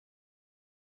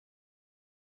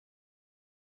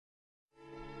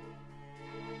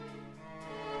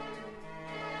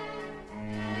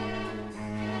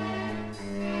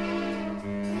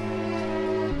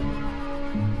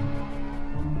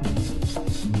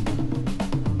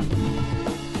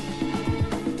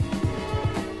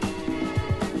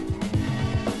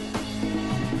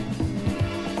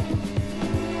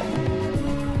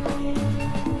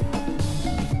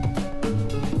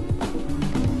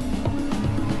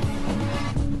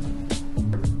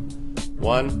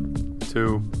1,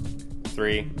 2,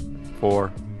 3,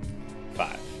 4.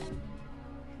 5.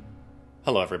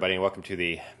 Hello, everybody, and welcome to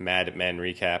the Mad Men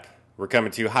Recap. We're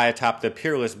coming to you high atop the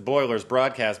Peerless Boilers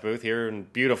broadcast booth here in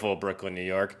beautiful Brooklyn, New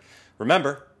York.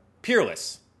 Remember,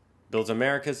 Peerless builds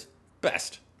America's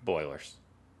best boilers.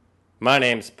 My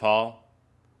name's Paul,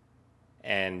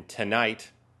 and tonight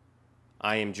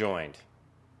I am joined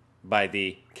by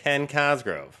the Ken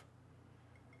Cosgrove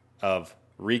of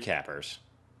Recappers,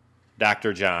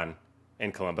 Dr. John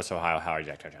in Columbus, Ohio. How are you,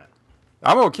 Dr. John?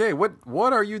 I'm okay.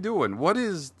 What are you doing? What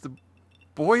is the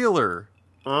boiler?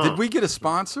 Did we get a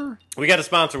sponsor? We got a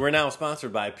sponsor. We're now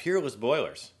sponsored by Peerless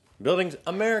Boilers, building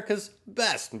America's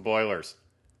best boilers.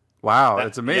 Wow,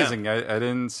 that's amazing. Yeah. I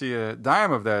didn't see a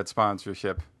dime of that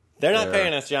sponsorship. They're not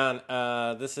paying us, John.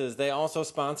 They also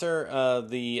sponsor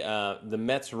the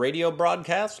Mets radio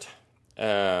broadcast.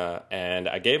 And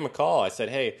I gave them a call. I said,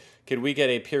 hey, could we get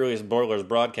a Peerless Boilers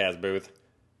broadcast booth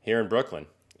here in Brooklyn?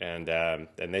 And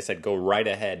they said, go right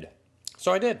ahead.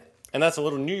 So I did. And that's a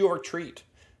little New York treat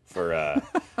for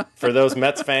those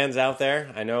Mets fans out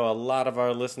there. I know a lot of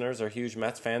our listeners are huge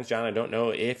Mets fans. John, I don't know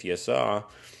if you saw,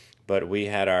 but we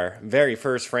had our very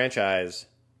first franchise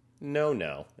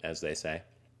no, as they say.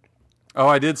 Oh,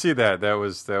 I did see that. That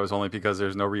was only because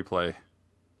there's no replay.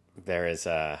 There is,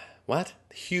 what?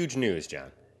 Huge news,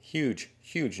 John. Huge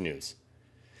news.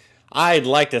 I'd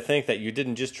like to think that you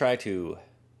didn't just try to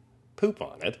poop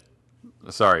on it.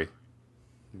 Sorry.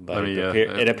 But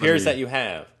it appears that you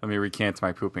have. Let me recant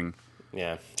my pooping.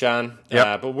 Yeah. John,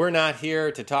 yep. But we're not here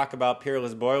to talk about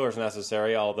Peerless Boilers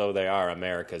necessarily, although they are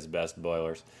America's best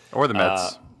boilers. Or the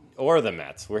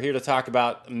Mets. We're here to talk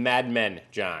about Mad Men,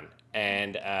 John.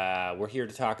 And we're here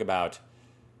to talk about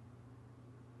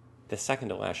the second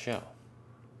to last show.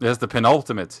 That's the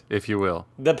penultimate, if you will.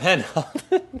 The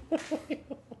penultimate.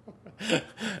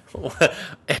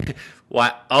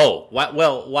 Why? Oh, why?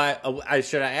 Well, why?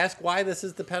 Should I ask why this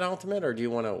is the penultimate, or do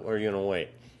you want to? Or are you gonna wait?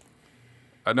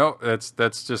 No,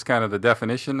 that's just kind of the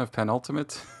definition of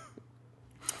penultimate.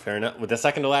 Fair enough. With the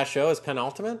second to last show is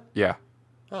penultimate. Yeah.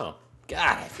 Oh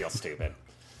God, I feel stupid.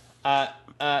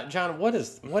 John, what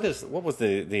was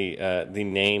the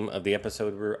name of the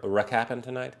episode we're recapping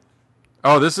tonight?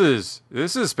 Oh, this is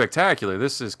spectacular.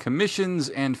 This is commissions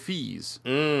and fees.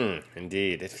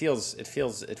 Indeed, it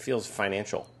feels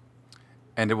financial.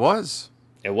 And it was.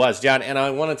 It was, John. And I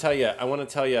want to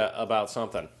tell you about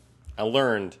something. I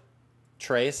learned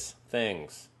trace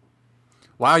things.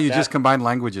 Wow, you just combined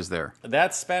languages there.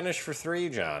 That's Spanish for three,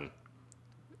 John.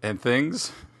 And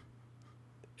things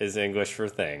is English for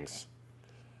things.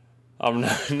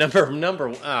 Number.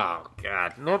 Oh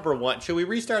God, number one. Should we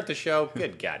restart the show?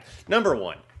 Good God. Number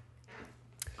one.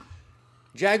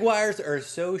 Jaguars are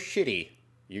so shitty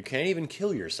you can't even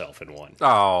kill yourself in one.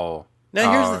 Oh.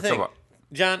 Now here's the thing,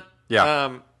 John.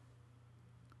 Yeah.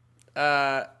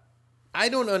 I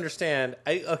don't understand.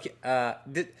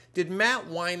 Did Matt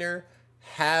Weiner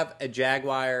have a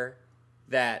Jaguar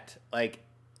that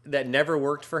never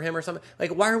worked for him or something? Like,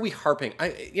 why are we harping?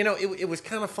 It was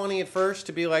kind of funny at first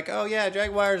to be like, oh yeah,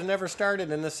 Jaguars never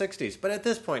started in the 60s. But at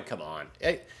this point, come on.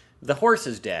 The horse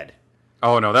is dead.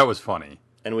 Oh, no, that was funny.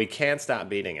 And we can't stop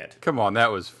beating it. Come on,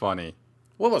 that was funny.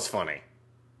 What was funny?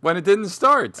 When it didn't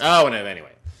start. Oh, no,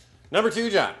 anyway. Number two,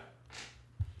 John.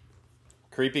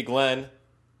 Creepy Glenn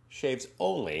shaves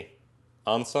only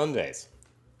on Sundays.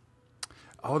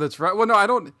 Oh, that's right. Well, no, I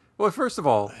don't. Well, first of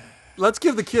all, let's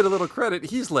give the kid a little credit.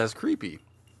 He's less creepy.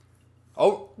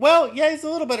 Oh, well, yeah, he's a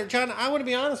little better. John, I want to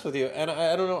be honest with you, and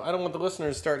I don't know, I don't want the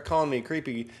listeners to start calling me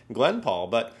creepy Glenn Paul,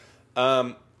 but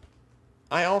I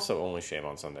also only shave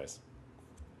on Sundays.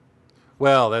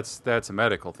 Well, that's a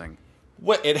medical thing.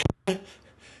 What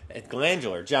it's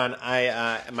glandular, John.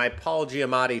 My Paul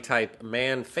Giamatti type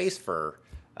man face fur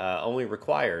only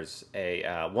requires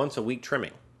a once a week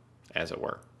trimming, as it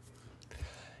were.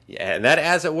 Yeah, and that,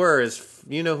 as it were, is,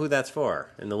 you know who that's for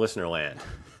in the listener land.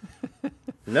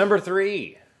 Number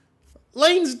three,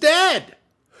 Lane's dead.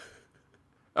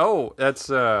 Oh, that's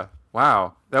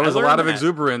wow. That was a lot of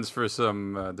exuberance for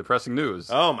some depressing news.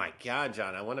 Oh my God,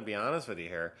 John! I want to be honest with you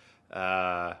here.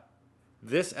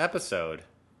 This episode,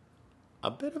 a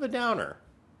bit of a downer,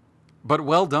 but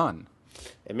well done.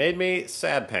 It made me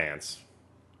sad pants.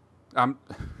 I'm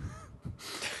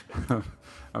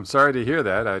sorry to hear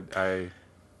that.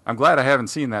 I'm glad I haven't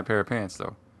seen that pair of pants,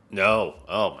 though. No.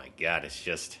 Oh, my God.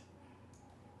 It's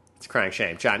crying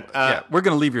shame. John. Yeah, we're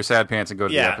going to leave your sad pants and go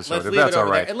to the episode, if that's all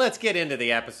right. And let's get into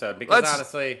the episode, because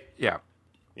honestly... Yeah.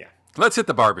 Let's hit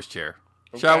the barber's chair,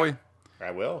 shall we?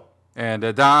 I will. And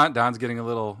Don's getting a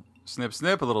little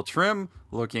snip, a little trim,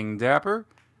 looking dapper.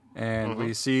 And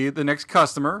we see the next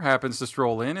customer happens to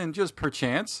stroll in, and just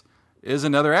perchance is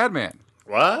another ad man.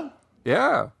 What?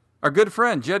 Yeah. Our good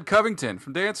friend, Jed Covington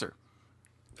from Dancer.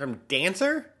 From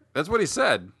Dancer? That's what he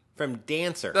said. From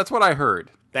Dancer. That's what I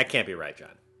heard. That can't be right,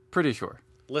 John. Pretty sure.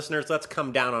 Listeners, let's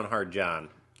come down on Hard John.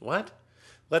 What?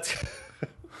 Let's...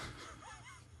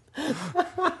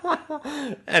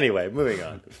 Anyway, moving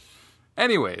on.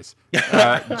 Anyways,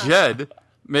 Jed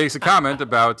makes a comment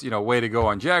about, way to go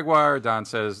on Jaguar. Don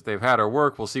says they've had our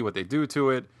work. We'll see what they do to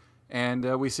it.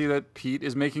 And we see that Pete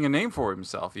is making a name for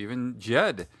himself. Even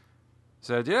Jed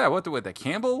said, yeah, what the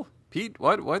Campbell? Pete,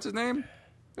 what's his name?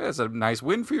 Yeah, it's a nice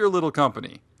win for your little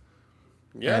company.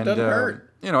 Yeah, it doesn't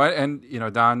hurt.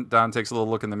 Don takes a little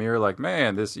look in the mirror like,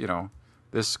 man, this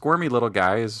squirmy little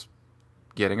guy is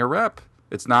getting a rep.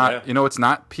 It's not, it's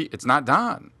not Pete, it's not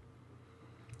Don.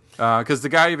 Because the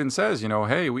guy even says,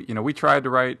 hey, we tried to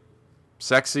write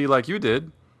sexy like you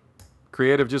did.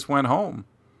 Creative just went home.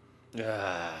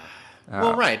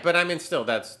 Well, right, but I mean, still,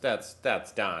 that's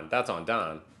Don. That's on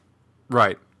Don.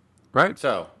 Right.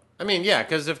 So, I mean, yeah,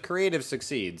 because if creative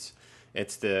succeeds,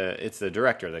 it's the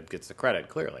director that gets the credit.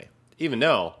 Clearly, even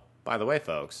though, by the way,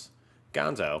 folks,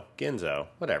 Ginzo,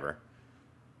 whatever,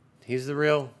 he's the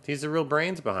real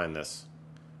brains behind this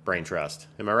brain trust.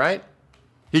 Am I right?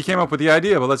 He came up with the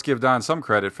idea, but let's give Don some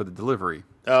credit for the delivery.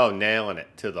 Oh, nailing it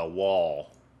to the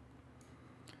wall.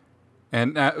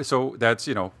 And so that's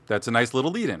a nice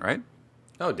little lead-in, right?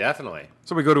 Oh, definitely.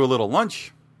 So we go to a little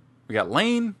lunch. We got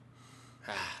Lane.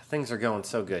 Things are going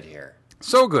so good here.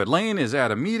 So good. Lane is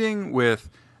at a meeting with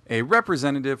a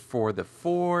representative for the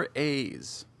 4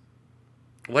 A's.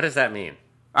 What does that mean?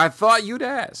 I thought you'd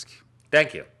ask.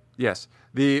 Thank you. Yes.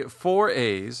 The 4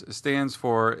 A's stands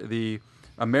for the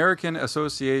American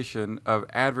Association of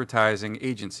Advertising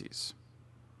Agencies.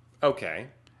 Okay.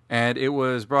 And it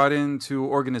was brought into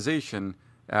organization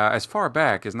as far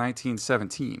back as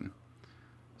 1917.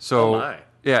 So, oh my.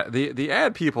 Yeah, the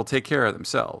ad people take care of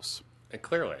themselves.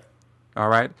 Clearly. All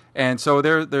right. And so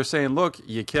they're saying, look,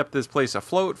 you kept this place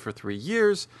afloat for 3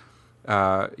 years.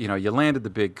 You landed the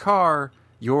big car.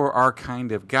 You're our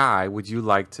kind of guy. Would you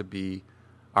like to be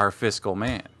our fiscal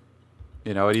man?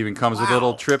 It even comes with a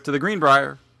little trip to the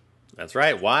Greenbrier. That's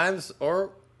right. Wives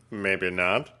or maybe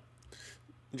not.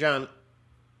 John,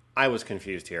 I was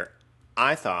confused here.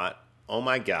 I thought, oh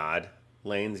my God,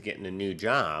 Lane's getting a new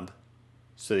job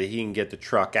so that he can get the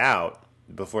truck out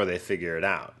before they figure it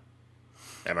out.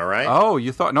 Am I right? Oh,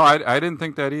 you thought... No, I didn't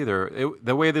think that either.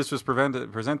 The way this was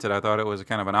presented, I thought it was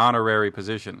kind of an honorary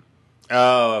position.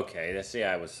 Oh, okay. See,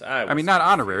 I was I mean, not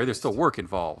honorary. There's still work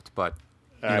involved, but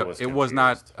it was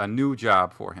not a new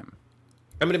job for him.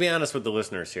 I'm going to be honest with the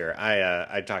listeners here.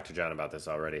 I talked to John about this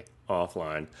already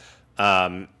offline.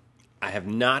 I have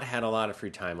not had a lot of free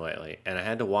time lately, and I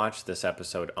had to watch this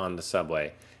episode on the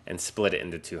subway and split it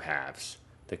into 2 halves.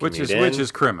 Which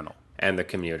is criminal. And the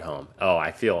commute home. Oh,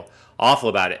 I feel awful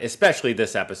about it, especially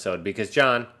this episode, because,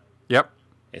 John... Yep.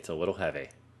 It's a little heavy.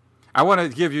 I want to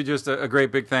give you just a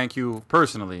great big thank you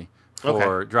personally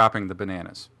for dropping the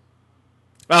bananas.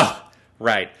 Oh,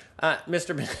 right.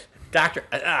 Doctor...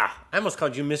 I almost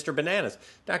called you Mr. Bananas.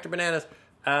 Dr. Bananas,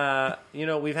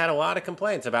 we've had a lot of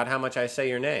complaints about how much I say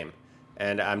your name.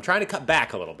 And I'm trying to cut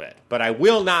back a little bit, but I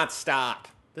will not stop.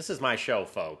 This is my show,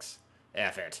 folks.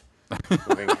 F it.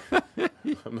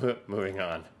 Moving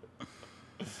on.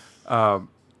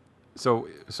 So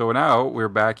now we're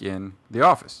back in the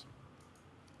office.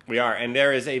 We are, and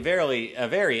there is a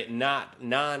very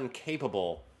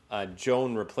non-capable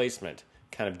Joan replacement,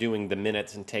 kind of doing the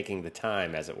minutes and taking the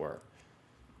time, as it were.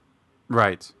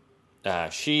 Right.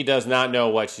 She does not know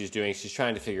what she's doing. She's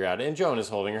trying to figure out, and Joan is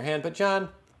holding her hand. But John,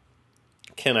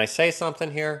 can I say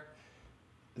something here?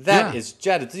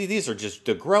 These are just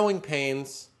the growing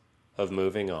pains of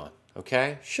moving on,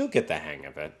 okay? She'll get the hang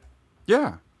of it.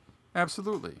 Yeah,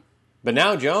 absolutely. But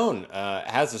now Joan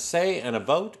has a say and a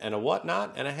vote and a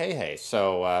whatnot and a hey-hey,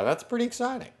 so that's pretty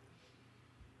exciting.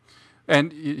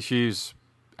 And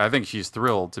I think she's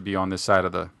thrilled to be on this side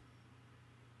of the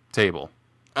table.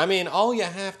 I mean, all you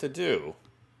have to do,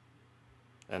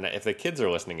 and if the kids are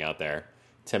listening out there,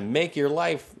 to make your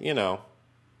life,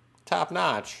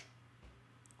 top-notch,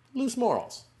 loose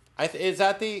morals. Is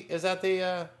that the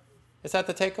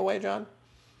takeaway, John?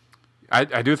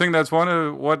 I do think that's one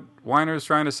of what Weiner's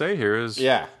trying to say here is,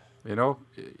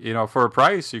 for a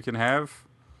price you can have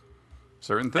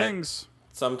certain things.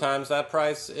 And sometimes that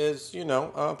price is,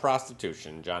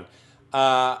 prostitution, John.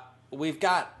 We've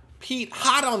got Pete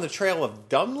hot on the trail of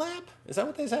Dunlap. Is that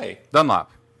what they say?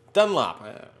 Dunlop.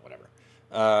 Whatever.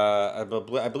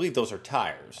 I believe those are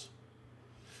tires.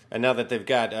 And now that they've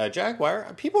got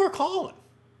Jaguar, people are calling.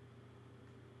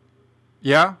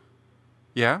 Yeah.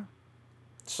 Yeah.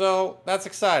 So that's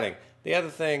exciting. The other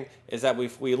thing is that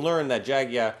we learned that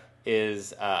Jagia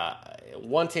is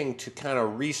wanting to kind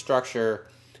of restructure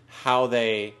how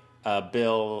they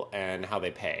bill and how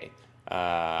they pay.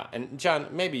 And John,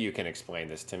 maybe you can explain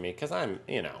this to me because I'm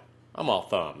all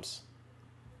thumbs.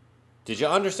 Did you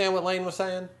understand what Lane was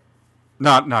saying?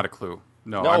 Not a clue.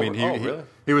 No, No. I mean Really?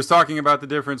 he was talking about the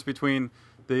difference between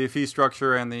the fee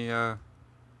structure and the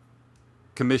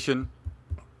commission,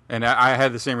 and I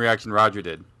had the same reaction Roger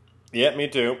did. Yeah, me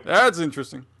too. That's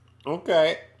interesting.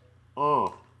 Okay.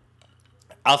 Oh.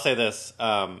 I'll say this.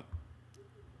 I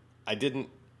didn't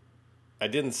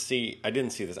see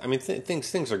this. I mean,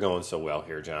 things are going so well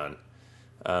here, John.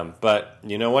 But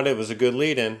you know what? It was a good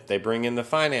lead-in. They bring in the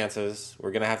finances.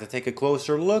 We're gonna have to take a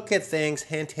closer look at things.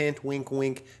 Hint, hint, wink,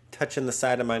 wink. Touching the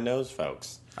side of my nose,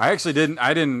 folks. I actually didn't.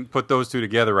 I didn't put those two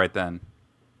together right then.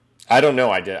 I don't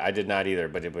know. I did not either.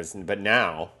 But it was. But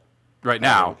now, Right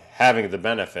now, having the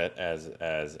benefit,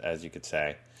 as you could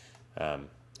say,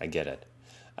 I get it.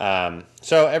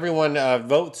 So everyone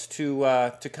votes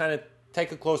to kind of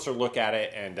take a closer look at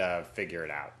it and figure it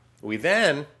out. We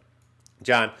then,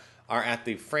 John, are at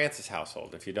the Francis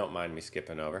household, if you don't mind me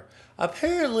skipping over.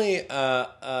 Apparently,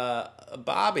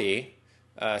 Bobby,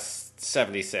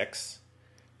 76,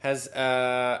 has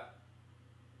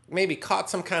maybe caught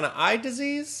some kind of eye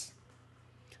disease.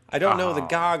 I don't know the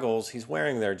goggles he's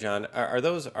wearing there, John. Are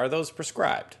those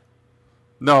prescribed?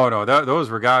 no, those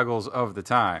were goggles of the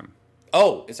time.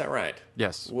 Oh, is that right?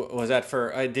 Yes. Was that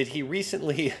for? Did he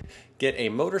recently get a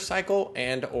motorcycle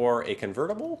and or a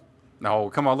convertible? No,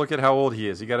 come on, look at how old he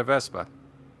is. He got a Vespa.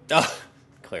 Oh,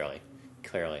 clearly.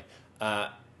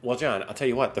 Well, John, I'll tell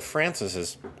you what. The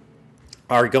Francises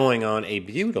are going on a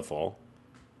beautiful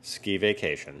ski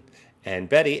vacation, and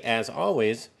Betty, as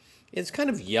always, is kind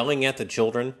of yelling at the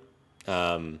children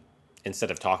instead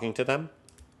of talking to them.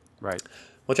 Right.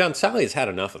 Well, John, Sally has had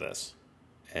enough of this.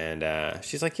 And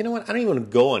she's like, you know what? I don't even want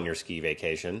to go on your ski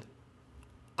vacation.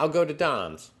 I'll go to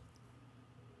Don's.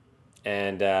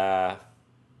 And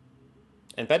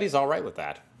Betty's all right with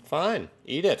that. Fine,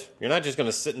 eat it. You're not just going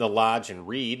to sit in the lodge and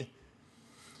read.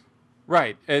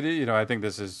 Right. And, I think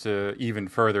this is to even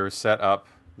further set up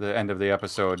the end of the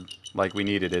episode like we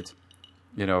needed it.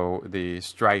 The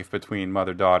strife between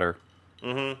mother-daughter.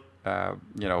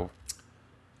 Mm-hmm.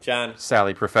 John.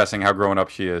 Sally professing how grown up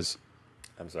she is.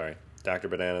 I'm sorry. Dr.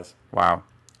 Bananas. Wow.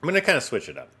 I'm going to kind of switch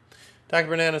it up. Dr.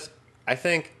 Bananas, I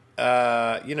think,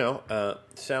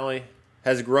 Sally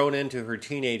has grown into her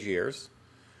teenage years.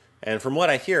 And from what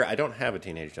I hear, I don't have a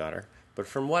teenage daughter, but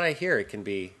from what I hear, it can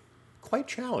be quite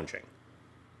challenging.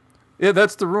 Yeah,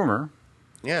 that's the rumor.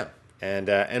 Yeah.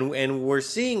 And we're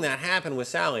seeing that happen with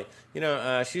Sally.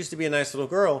 She used to be a nice little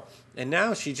girl, and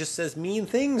now she just says mean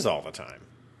things all the time.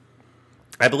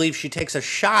 I believe she takes a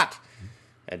shot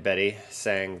at Betty,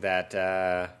 saying that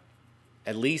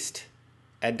at least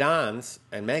at Don's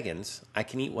and Megan's, I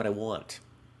can eat what I want.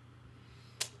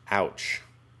 Ouch.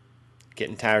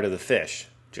 Getting tired of the fish,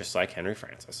 just like Henry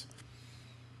Francis.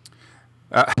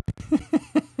 Am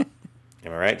I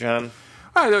right, John?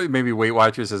 Maybe Weight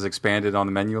Watchers has expanded on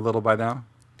the menu a little by now.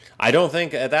 I don't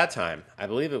think at that time. I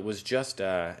believe it was just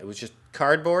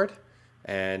cardboard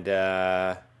and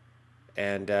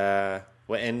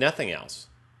nothing else.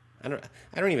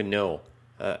 I don't even know.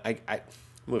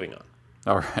 Moving on.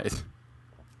 All right.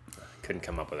 Couldn't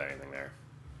come up with anything there.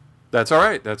 That's all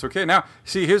right. That's okay. Now,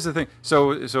 see, here's the thing.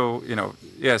 So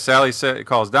Sally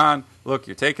calls Don. Look,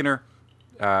 you're taking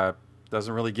her.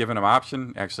 Doesn't really give him an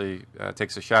option. Actually,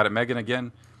 takes a shot at Megan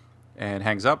again, and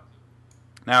hangs up.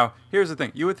 Now, here's the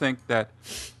thing. You would think that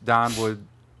Don would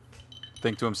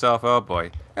think to himself, "Oh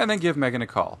boy," and then give Megan a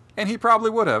call, and he probably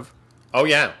would have. Oh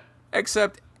yeah.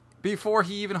 Except before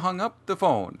he even hung up the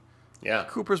phone, yeah,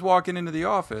 Cooper's walking into the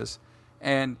office,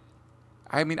 and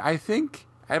I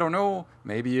don't know.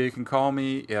 Maybe you can call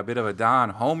me a bit of a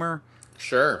Don Homer.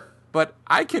 Sure. But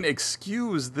I can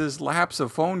excuse this lapse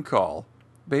of phone call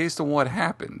based on what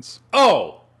happens.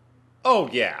 Oh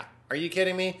yeah. Are you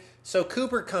kidding me? So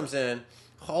Cooper comes in,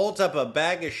 holds up a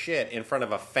bag of shit in front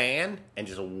of a fan, and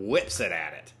just whips it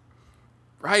at it.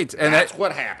 Right, and that's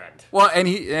what happened. Well,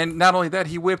 and not only that,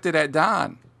 he whipped it at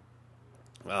Don.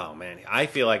 Oh man, I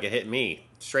feel like it hit me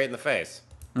straight in the face.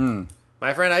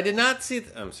 My friend, I did not see.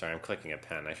 I'm sorry, I'm clicking a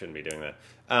pen. I shouldn't be doing that.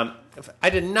 I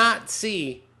did not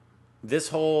see this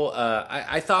whole.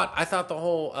 I thought the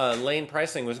whole Lane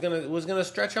pricing was gonna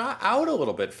stretch out a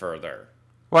little bit further.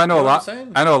 Well, I know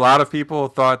a lot of people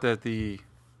thought that the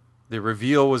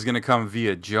reveal was going to come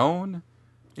via Joan.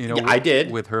 I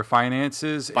did with her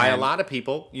finances. By a lot of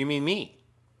people, you mean me?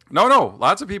 No.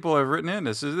 Lots of people have written in.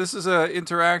 This is an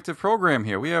interactive program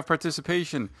here. We have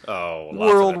participation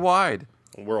worldwide.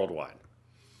 Worldwide.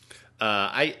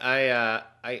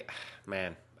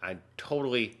 Man, I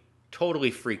totally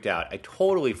freaked out. I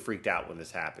totally freaked out when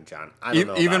this happened, John. I don't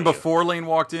know even about before Lane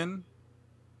walked in.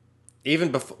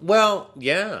 Even before, well,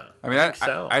 yeah. I mean,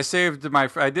 I saved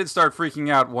I did start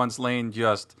freaking out once Lane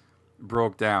just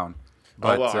broke down.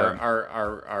 But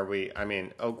are we? I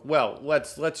mean,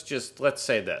 let's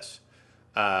say this.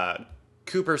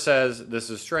 Cooper says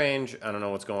this is strange. I don't know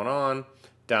what's going on.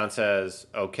 Don says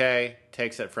okay,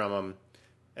 takes it from him,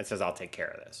 and says I'll take care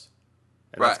of this.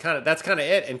 And right. That's kind of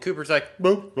it. And Cooper's like,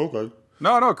 well, okay.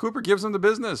 No. Cooper gives him the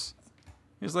business.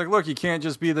 He's like, look, you can't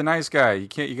just be the nice guy.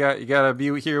 You gotta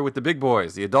be here with the big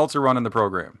boys. The adults are running the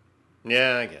program.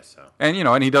 Yeah, I guess so. And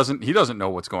and he doesn't know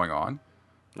what's going on.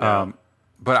 No.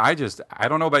 But I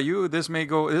don't know about you. This may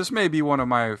be one of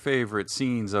my favorite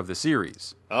scenes of the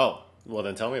series. Oh, well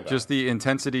then tell me about it. Just the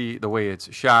intensity, the way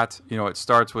it's shot. It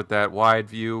starts with that wide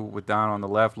view with Don on the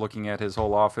left looking at his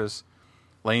whole office.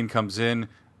 Lane comes in,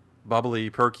 bubbly,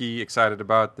 perky, excited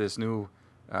about this new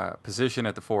position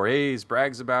at the 4A's,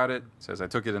 brags about it, says, I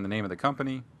took it in the name of the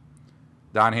company.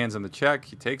 Don hands him the check.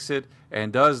 He takes it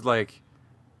and does like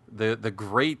the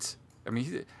great, I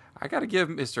mean, I got to give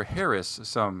Mr. Harris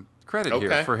some credit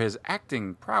here for his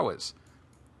acting prowess.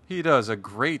 He does a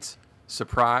great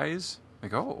surprise.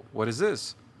 Like, oh, what is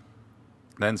this?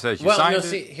 Then says, you signed it.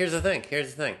 See, here's the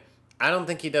thing. I don't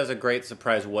think he does a great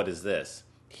surprise, what is this?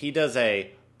 He does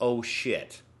a, oh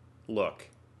shit, look.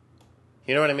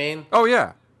 You know what I mean? Oh,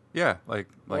 yeah. Yeah, and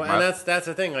that's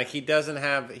the thing. Like he doesn't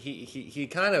have he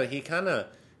kind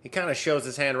of shows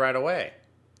his hand right away.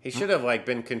 He should have like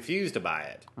been confused by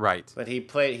it. Right. But he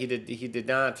did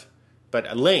not.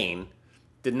 But Lane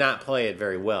did not play it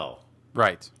very well.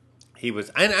 Right. He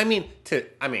was. I mean,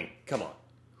 come on.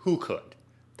 Who could?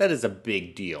 That is a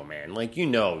big deal, man. Like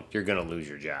you're gonna lose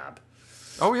your job.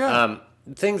 Oh yeah.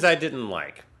 Things I didn't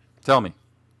like. Tell me.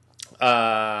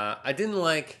 I didn't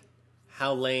like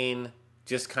how Lane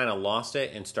just kind of lost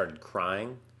it and started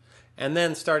crying, and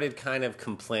then started kind of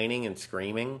complaining and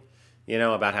screaming,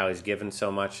 about how he's given so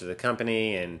much to the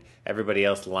company and everybody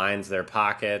else lines their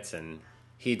pockets and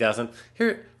he doesn't.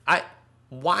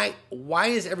 Why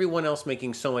is everyone else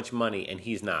making so much money and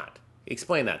he's not?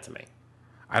 Explain that to me.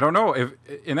 I don't know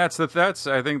and that's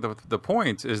I think the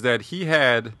point is that he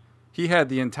had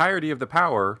the entirety of the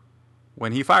power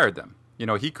when he fired them.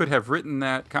 He could have written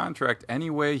that contract any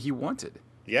way he wanted.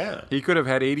 Yeah. He could have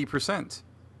had 80%,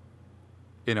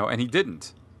 and he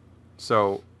didn't.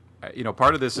 So,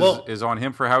 part of this is on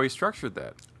him for how he structured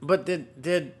that. But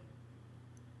did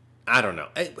I don't know.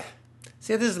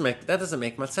 See, that doesn't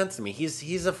make much sense to me.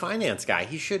 He's a finance guy.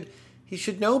 He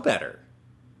should know better.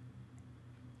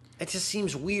 It just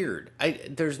seems weird.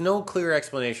 There's no clear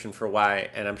explanation for why,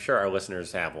 and I'm sure our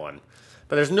listeners have one,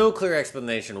 but there's no clear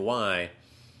explanation why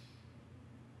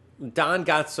Don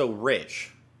got so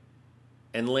rich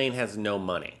and Lane has no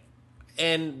money.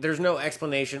 And there's no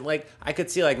explanation. Like, I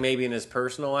could see, like, maybe in his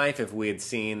personal life, if we had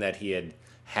seen that he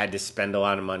had to spend a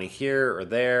lot of money here or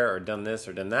there or done this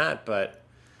or done that, but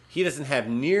he doesn't have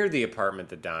near the apartment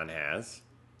that Don has.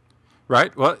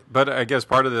 Right. Well, but I guess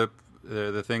part of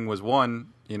the thing was, one,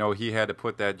 he had to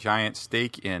put that giant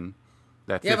stake in,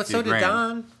 that 50 Yeah, but so grand. did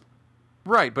Don.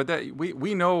 Right, but that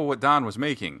we know what Don was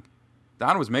making.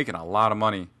 Don was making a lot of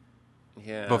money.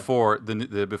 Yeah. Before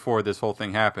before this whole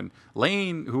thing happened,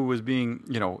 Lane, who was being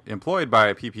employed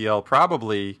by PPL,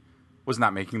 probably was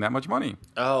not making that much money.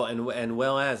 Oh, and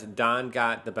well as Don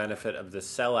got the benefit of the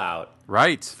sellout,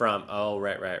 right? From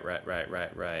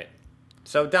right.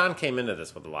 So Don came into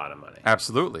this with a lot of money.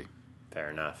 Absolutely. Fair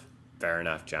enough,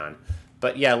 John.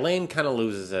 But yeah, Lane kind of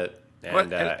loses it,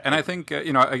 and I think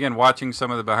again, watching some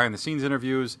of the behind the scenes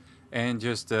interviews and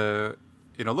just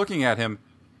looking at him.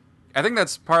 I think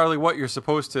that's partly what you're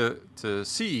supposed to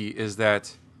see is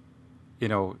that,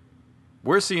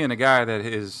 we're seeing a guy that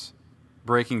is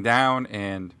breaking down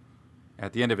and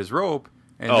at the end of his rope,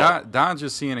 and Don's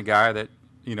just seeing a guy that,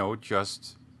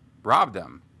 just robbed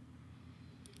them.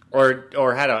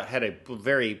 Or had a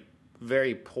very,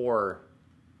 very poor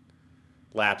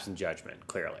lapse in judgment,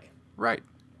 clearly. Right.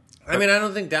 I mean, I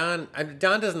don't think Don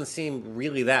doesn't seem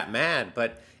really that mad,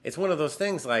 but it's one of those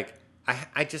things like, I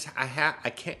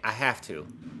have to.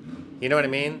 You know what I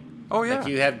mean? Oh, yeah. Like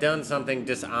you have done something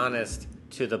dishonest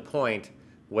to the point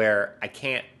where I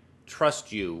can't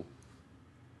trust you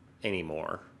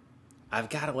anymore. I've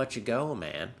got to let you go,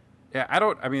 man.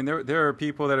 Yeah, there are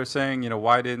people that are saying,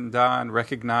 why didn't Don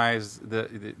recognize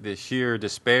the sheer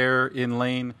despair in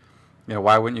Lane? You know,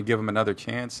 why wouldn't you give him another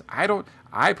chance?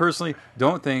 I personally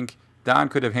don't think Don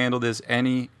could have handled this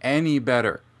any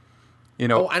better. You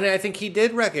know, Oh, and I think he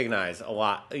did recognize a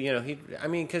lot. You know,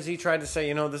 because he tried to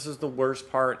say, this is the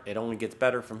worst part. It only gets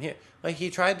better from here. Like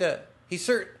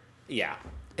yeah.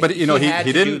 but he had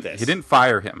he to do didn't this. he didn't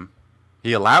fire him.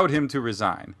 He allowed him to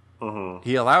resign. Mm-hmm.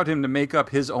 He allowed him to make up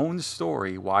his own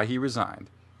story why he resigned.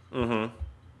 Mm-hmm.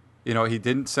 You know, he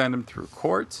didn't send him through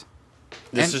court.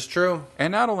 This is true.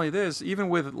 And not only this, even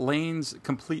with Lane's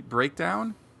complete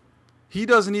breakdown, he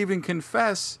doesn't even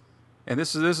confess. And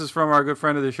this is from our good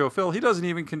friend of the show, Phil. He doesn't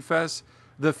even confess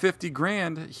the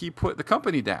 $50,000 he put the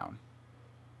company down.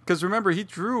 Because remember, he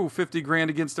drew $50,000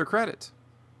 against their credit.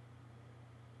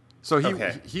 So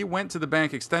he went to the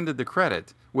bank, extended the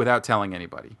credit without telling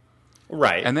anybody.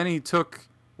 Right. And then he took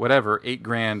whatever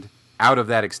 $8,000 out of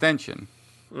that extension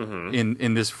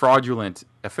in this fraudulent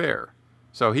affair.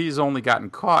 So he's only gotten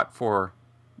caught for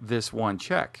this one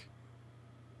check.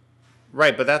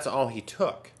 Right, but that's all he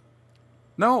took.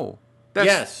 No.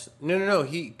 Yes. No.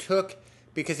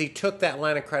 Because he took that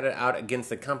line of credit out against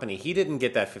the company. He didn't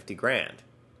get that $50,000.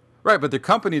 Right, but the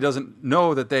company doesn't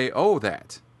know that they owe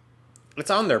that.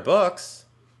 It's on their books.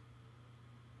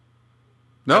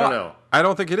 No, I don't know. I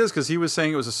don't think it is because he was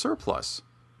saying it was a surplus.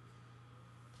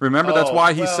 Remember, that's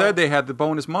why he said they had the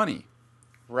bonus money.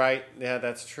 Right. Yeah,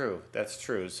 that's true. That's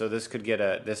true. So this could get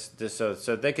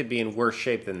so they could be in worse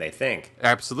shape than they think.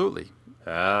 Absolutely.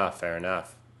 Ah, fair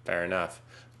enough. Fair enough.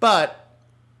 But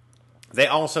they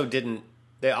also didn't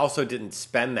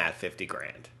spend that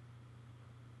 $50,000.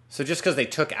 So just because they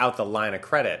took out the line of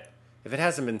credit, if it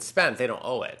hasn't been spent, they don't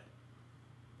owe it.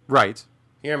 Right.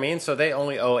 You know what I mean? So they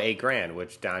only owe $8,000,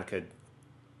 which Don could.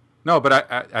 No, but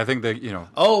I think that,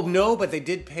 Oh no, but they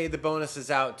did pay the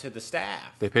bonuses out to the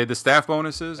staff. They paid the staff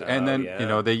bonuses, and then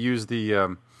yeah. they used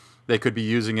the. They could be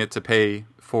using it to pay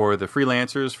for the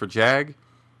freelancers for JAG.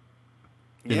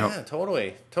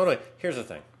 Totally. Here's the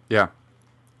thing. Yeah.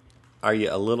 Are you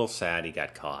a little sad he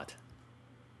got caught?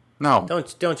 No.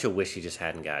 Don't you wish he just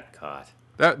hadn't got caught?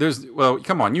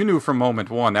 Come on. You knew from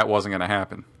moment one that wasn't going to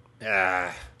happen.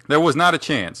 Ah. There was not a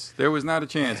chance.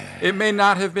 It may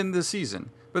not have been this season,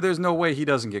 but there's no way he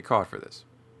doesn't get caught for this.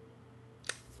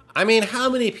 I mean, how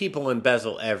many people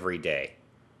embezzle every day?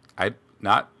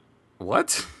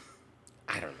 What?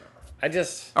 I don't know.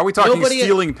 Are we talking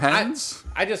stealing pens?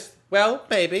 Well,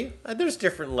 maybe. There's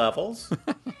different levels.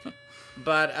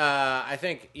 But I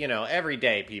think, every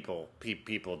day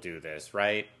people do this,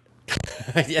 right?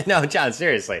 Yeah, no, John,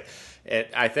 seriously.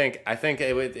 I think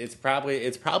it's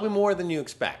probably more than you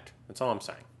expect. That's all I'm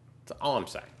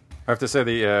saying. I have to say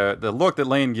the look that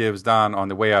Lane gives Don on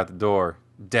the way out the door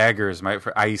daggers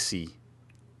for icy.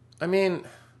 I mean,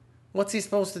 what's he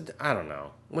supposed to do? I don't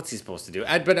know. What's he supposed to do?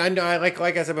 But I know,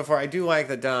 like I said before, I do like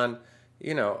that Don,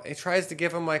 it tries to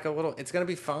give him like a little, it's going to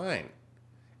be fine.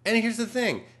 And here's the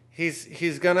thing. He's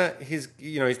not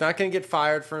going to get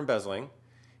fired for embezzling.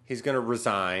 He's going to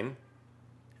resign.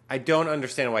 I don't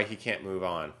understand why he can't move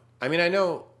on. I mean, I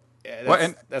know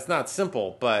that's not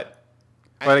simple, but...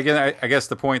 But again, I guess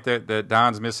the point that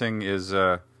Don's missing is,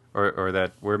 or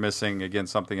that we're missing, again,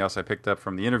 something else I picked up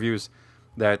from the interviews,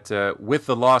 that with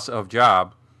the loss of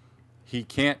job, he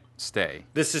can't stay.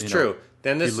 This is true.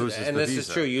 This is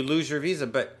true. You lose your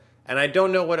visa, and I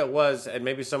don't know what it was, and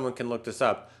maybe someone can look this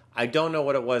up. I don't know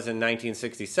what it was in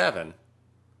 1967,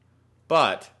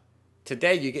 but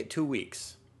today you get 2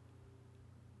 weeks.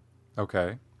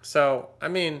 Okay. So, I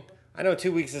mean, I know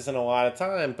 2 weeks isn't a lot of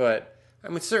time, but, I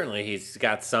mean, certainly he's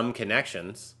got some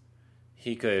connections.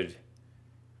 He could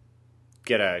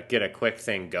get a quick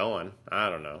thing going. I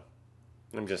don't know.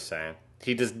 I'm just saying.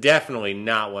 He does definitely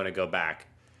not want to go back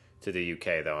to the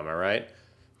UK, though. Am I right?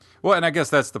 Well, and I guess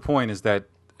that's the point, is that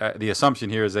the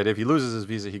assumption here is that if he loses his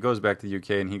visa, he goes back to the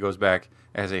UK and he goes back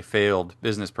as a failed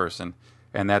business person.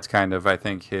 And that's kind of, I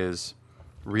think, his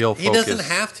real focus. He doesn't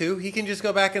have to. He can just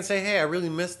go back and say, hey, I really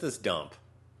missed this dump.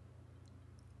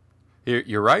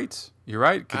 You're right.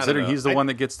 Considering he's the one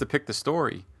that gets to pick the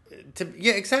story.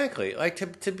 Yeah, exactly. Like,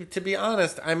 to be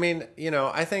honest, I mean,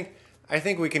 I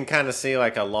think we can kind of see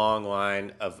like a long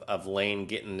line of Lane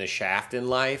getting the shaft in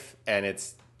life. And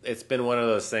it's been one of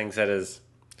those things that has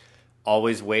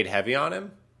always weighed heavy on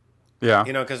him. Yeah.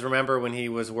 Because remember when he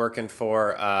was working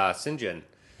for Syngin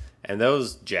and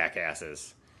those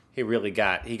jackasses, he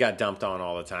got dumped on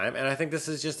all the time. And I think this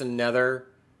is just another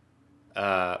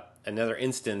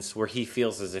instance where he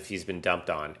feels as if he's been dumped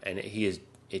on, and he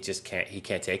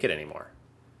can't take it anymore.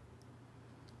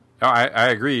 No, I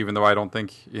agree, even though I don't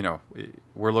think,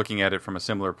 we're looking at it from a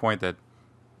similar point that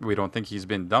we don't think he's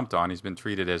been dumped on. He's been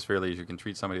treated as fairly as you can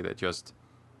treat somebody that just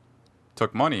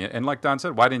took money. And like Don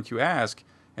said, why didn't you ask?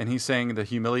 And he's saying the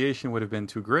humiliation would have been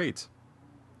too great.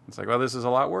 It's like, well, this is a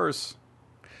lot worse.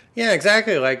 Yeah,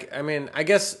 exactly. Like, I mean, I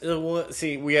guess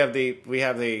see, we have the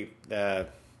benefit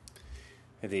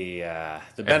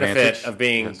Advantage. of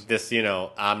being Yes. this,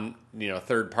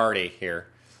 third party here.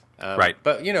 Right.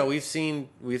 But we've seen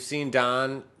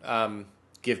Don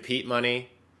give Pete money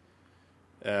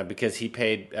because he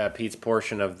paid Pete's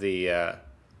portion of the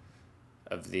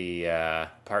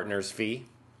partner's fee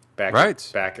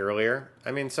back earlier.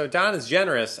 I mean, so Don is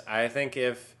generous. I think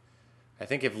if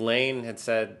Lane had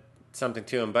said something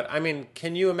to him, but I mean,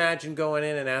 can you imagine going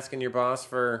in and asking your boss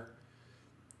for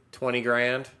 20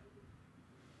 grand?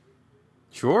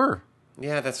 Sure.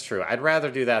 Yeah, that's true. I'd rather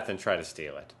do that than try to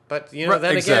steal it. But Right,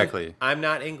 exactly. again, I'm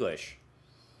not English.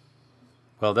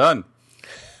 Well done.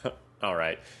 All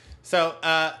right. So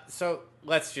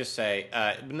let's just say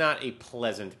not a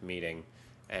pleasant meeting,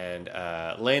 and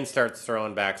Lane starts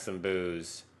throwing back some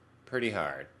booze pretty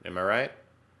hard. Am I right?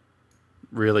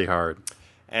 Really hard.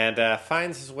 And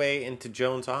finds his way into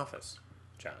Joan's office.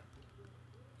 John.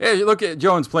 Yeah, you look at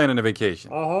Jones planning a vacation.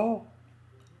 Uh-huh.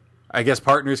 I guess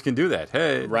partners can do that.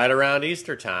 Hey. Right around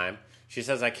Easter time, she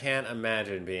says, "I can't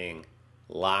imagine being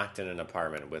locked in an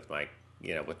apartment with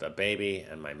with a baby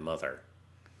and my mother."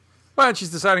 Well, she's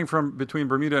deciding between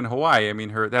Bermuda and Hawaii. I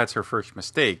mean, that's her first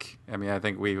mistake. I mean, I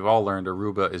think we've all learned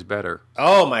Aruba is better.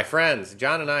 Oh, my friends,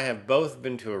 John and I have both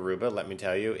been to Aruba. Let me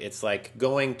tell you, it's like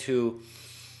going to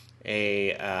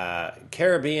a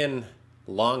Caribbean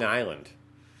Long Island.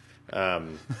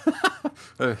 Long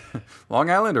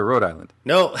Island or Rhode Island?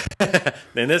 No,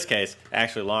 in this case,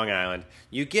 actually Long Island.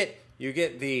 You get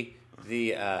the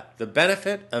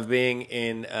benefit of being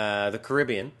in the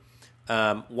Caribbean,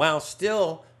 while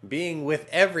still being with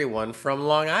everyone from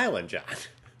Long Island, John.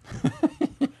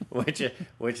 which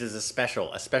is a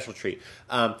special treat.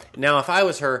 Now, if I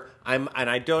was her, and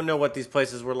I don't know what these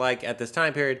places were like at this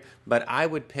time period, but I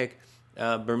would pick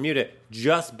Bermuda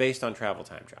just based on travel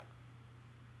time, John.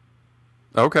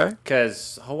 Okay.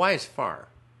 Because Hawaii's far.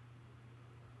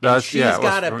 She's well,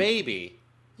 got a baby.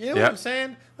 You know what I'm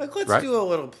saying? Like, let's Right. do a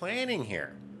little planning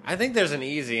here. I think there's an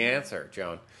easy answer,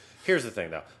 Joan. Here's the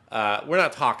thing, though. We're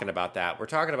not talking about that. We're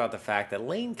talking about the fact that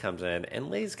Lane comes in and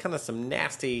lays kind of some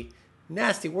nasty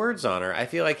words on her. I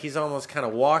feel like he's almost kind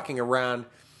of walking around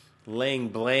laying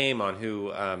blame on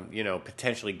who,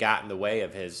 potentially got in the way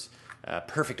of his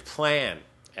perfect plan,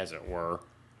 as it were.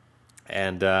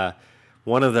 And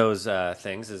one of those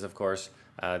things is, of course,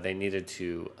 they needed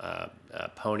to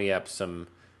pony up some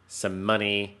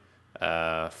money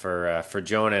for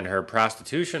Joan and her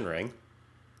prostitution ring.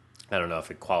 I don't know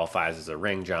if it qualifies as a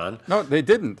ring, John. No, they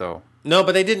didn't though. No,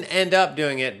 but they didn't end up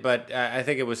doing it. But I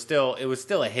think it was still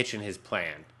a hitch in his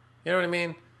plan. You know what I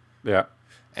mean? Yeah.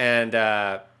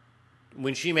 And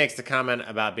when she makes the comment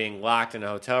about being locked in a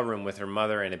hotel room with her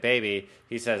mother and a baby,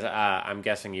 he says, "I'm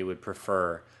guessing you would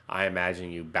prefer. I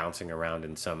imagine you bouncing around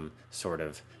in some sort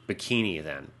of bikini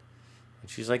then." And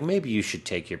she's like, "Maybe you should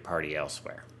take your party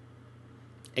elsewhere."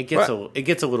 It gets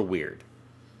a little weird.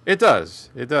 It does.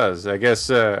 It does. I guess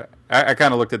I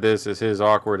kind of looked at this as his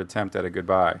awkward attempt at a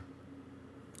goodbye.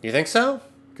 You think so?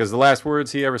 Because the last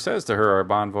words he ever says to her are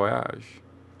 "bon voyage."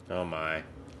 Oh my.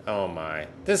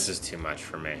 This is too much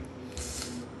for me.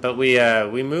 But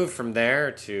we moved from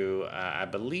there to I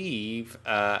believe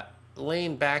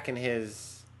Lane back in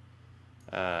his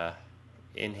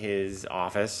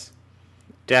office,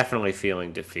 definitely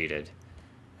feeling defeated.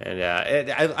 And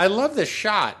I love this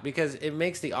shot because it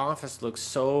makes the office look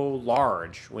so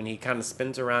large when he kind of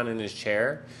spins around in his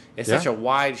chair. It's such a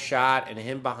wide shot, and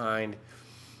him behind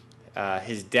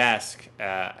his desk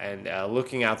and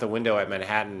looking out the window at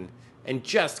Manhattan and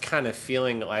just kind of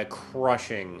feeling like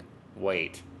crushing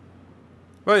weight.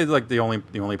 Well, he's like the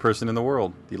only person in the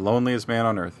world, the loneliest man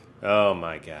on earth. Oh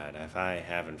my God! If I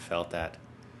haven't felt that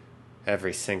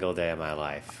every single day of my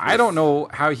life. I don't know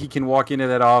how he can walk into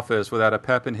that office without a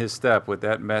pep in his step with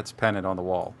that Mets pennant on the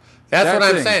wall. That's That what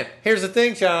I'm thing, saying. Here's the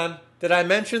thing, John. Did I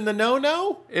mention the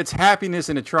no-no? It's happiness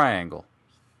in a triangle.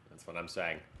 That's what I'm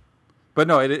saying. But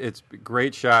no, it's a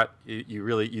great shot.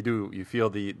 You feel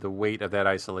the weight of that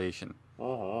isolation.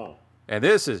 Uh-huh. And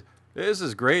this is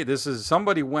great. This is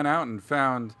somebody went out and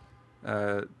found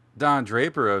Don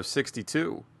Draper of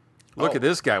 62. Look at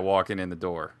this guy walking in the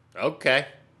door. Okay.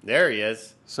 There he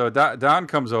is. So Don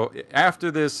comes over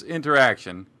after this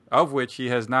interaction, of which he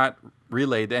has not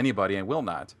relayed to anybody and will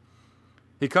not.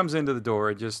 He comes into the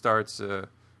door and just starts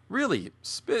really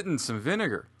spitting some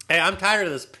vinegar. Hey, I'm tired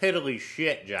of this piddly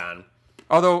shit, John.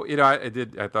 Although,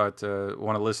 I thought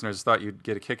one of the listeners thought you'd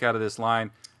get a kick out of this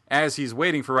line. As he's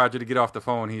waiting for Roger to get off the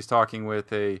phone, he's talking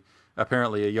with a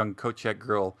apparently a young coat check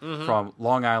girl from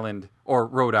Long Island or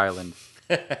Rhode Island,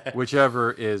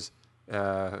 whichever is,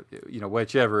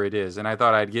 whichever it is. And I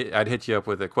thought I'd hit you up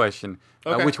with a question.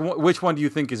 Okay. Which one do you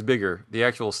think is bigger, the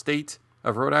actual state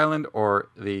of Rhode Island or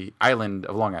the island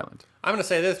of Long Island? I'm going to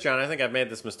say this, John. I think I've made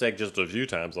this mistake just a few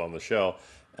times on the show.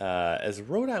 Is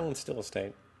Rhode Island still a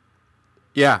state?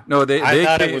 Yeah, no, they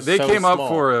came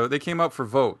small. up for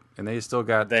vote, and they still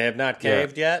got. They have not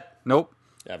caved yet? Nope.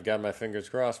 I've got my fingers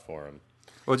crossed for them.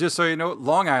 Well, just so you know,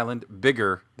 Long Island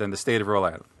bigger than the state of Rhode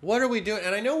Island. What are we doing?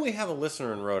 And I know we have a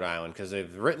listener in Rhode Island because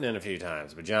they've written in a few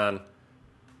times. But John,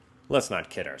 let's not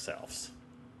kid ourselves.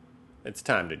 It's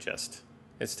time to just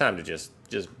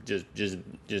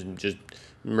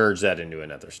merge that into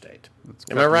another state.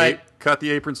 Am I right? Cut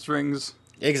the apron strings.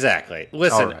 Exactly.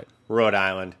 Listen, All right. Rhode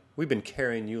Island, we've been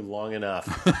carrying you long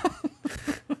enough.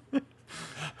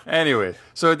 Anyway,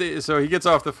 so he gets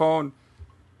off the phone,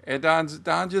 and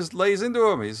Don just lays into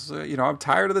him. He's, I'm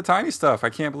tired of the tiny stuff. I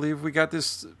can't believe we got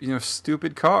this,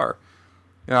 stupid car.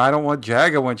 I don't want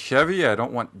Jag. I want Chevy. I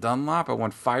don't want Dunlop. I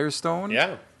want Firestone.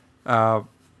 Yeah.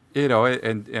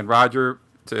 And Roger,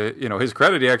 to his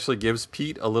credit, he actually gives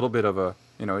Pete a little bit of a,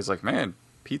 he's like, man,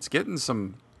 Pete's getting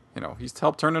some, he's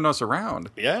helped turning us around.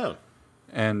 Yeah.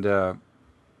 And I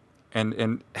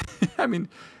mean,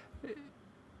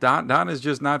 Don is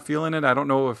just not feeling it. I don't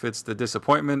know if it's the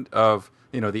disappointment of,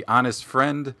 the honest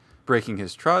friend breaking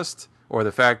his trust, or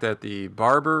the fact that the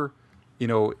barber,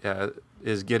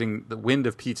 is getting the wind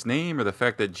of Pete's name, or the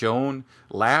fact that Joan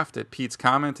laughed at Pete's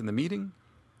comment in the meeting.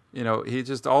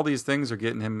 All these things are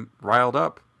getting him riled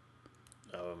up.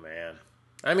 Oh, man.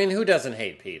 I mean, who doesn't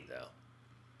hate Pete, though?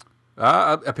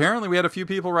 Apparently we had a few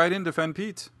people write in defend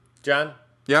Pete. John?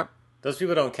 Yep. Those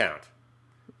people don't count.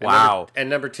 Wow.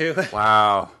 Number two.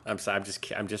 Wow. I'm sorry.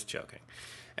 I'm just joking.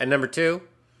 And number two,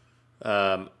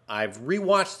 I've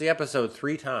rewatched the episode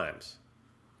 3 times,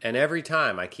 and every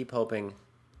time I keep hoping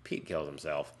Pete kills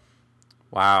himself.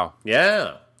 Wow.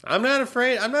 Yeah, I'm not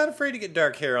afraid. I'm not afraid to get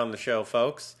dark here on the show,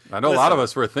 folks. I know a lot of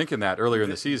us were thinking that earlier in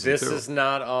the season. This too. is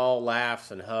not all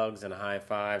laughs and hugs and high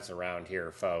fives around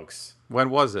here, folks. When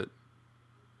was it?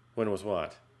 When was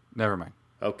what? Never mind.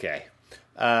 Okay.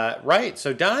 Right,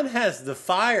 so Don has the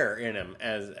fire in him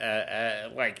as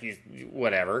like he's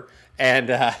whatever, and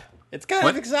it's kind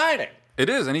of exciting. It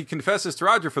is, and he confesses to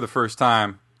Roger for the first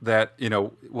time that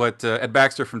what Ed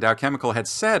Baxter from Dow Chemical had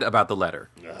said about the letter.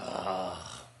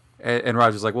 And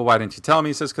Roger's like, well, why didn't you tell me?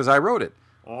 He says, because I wrote it.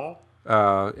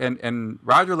 And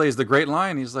Roger lays the great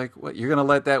line. He's like, what? You're gonna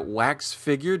let that wax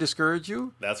figure discourage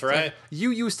you? That's right. Like, you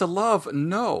used to love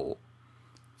no.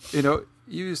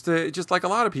 You used to, just like a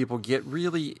lot of people, get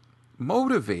really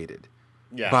motivated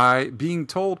by being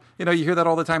told. You hear that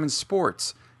all the time in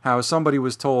sports, how somebody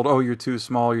was told, oh, you're too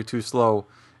small, you're too slow,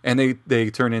 and they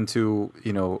turn into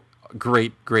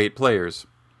great players.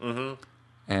 Mm-hmm.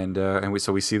 And we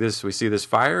see this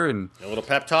fire, and a little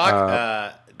pep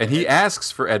talk. And he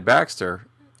asks for Ed Baxter.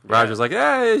 Roger's like,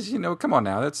 come on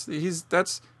now, that's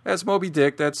Moby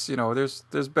Dick. That's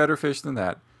there's better fish than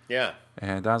that. Yeah.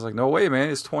 And Don's like, no way, man.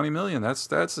 It's $20 million. That's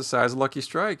the size of Lucky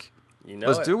Strike.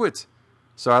 Let's do it.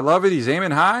 So I love it. He's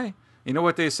aiming high. You know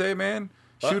what they say, man?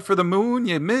 What? Shoot for the moon.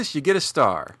 You miss, you get a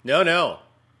star. No.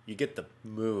 You get the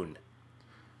moon.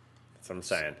 That's what I'm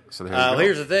saying. So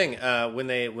here's the thing. When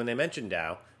they mention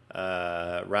Dow,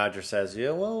 Roger says,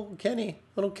 little Kenny's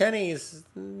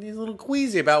a little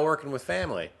queasy about working with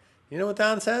family. You know what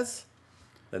Don says?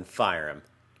 Then fire him.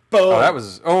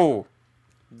 Boom.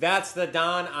 That's the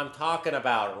Don I'm talking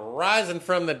about. Rising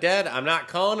from the dead. I'm not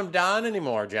calling him Don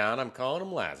anymore, John. I'm calling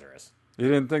him Lazarus. You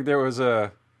didn't think there was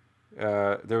a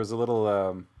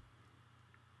little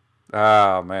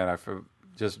oh man, I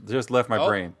just left my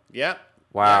brain. Yep.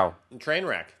 Wow. Yep. Train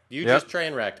wreck. You just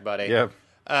train wrecked, buddy. Yep.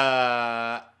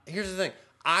 Here's the thing.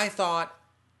 I thought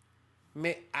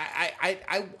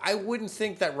I wouldn't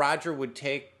think that Roger would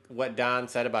take what Don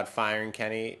said about firing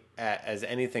Kenny as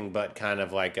anything but kind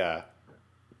of like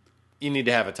you need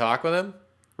to have a talk with him.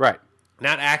 Right.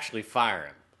 Not actually fire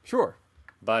him. Sure.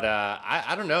 But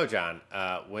I don't know, John.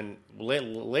 When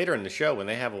later in the show, when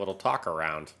they have a little talk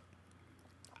around,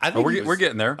 I think we're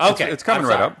getting there. Okay, it's coming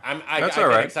right up. That's all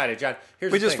right. Get excited, John.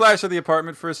 We just flashed at the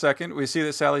apartment for a second. We see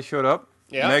that Sally showed up.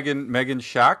 Yeah. Megan's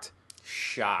shocked.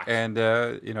 And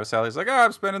Sally's like,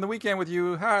 I'm spending the weekend with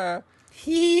you. Ha.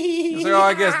 He's like,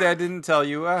 I guess Dad didn't tell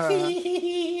you.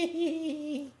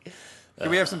 Can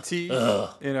we have some tea?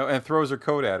 And throws her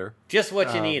coat at her. Just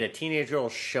what you need. A teenage girl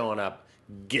showing up,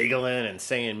 giggling and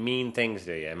saying mean things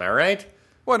to you. Am I right?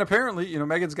 Well, and apparently,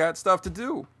 Megan's got stuff to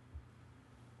do.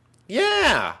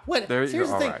 Yeah. What? There you Here's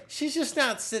go. the thing. All right. She's just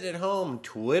not sitting at home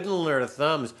twiddling her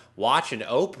thumbs watching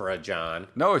Oprah, John.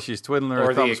 No, she's twiddling her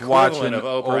Or the thumbs equivalent watching of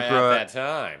Oprah at that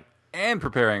time. and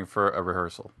preparing for a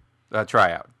rehearsal,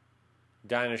 tryout.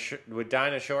 Would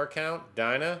Dinah Shore count?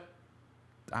 Dinah?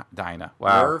 Dinah.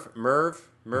 Wow. Merv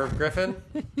Griffin?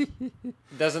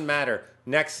 Doesn't matter.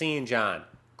 Next scene, John.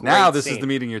 Now this scene. is the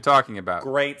meeting you're talking about.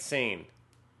 Great scene.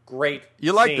 Great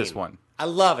You like scene. this one. I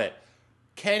love it.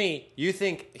 Kenny, you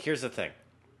think, here's the thing.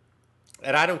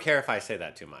 And I don't care if I say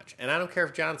that too much. And I don't care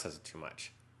if John says it too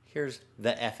much. Here's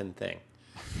the effing thing.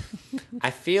 I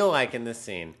feel like in this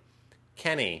scene,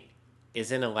 Kenny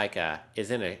is in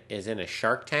a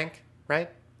Shark Tank, right?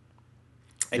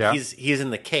 And Yeah. he's in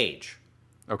the cage.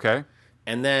 Okay.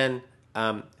 And then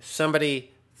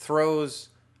somebody throws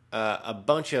a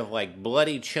bunch of like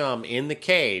bloody chum in the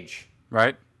cage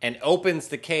Right. and opens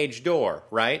the cage door,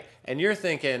 right? And you're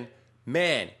thinking,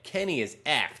 man, Kenny is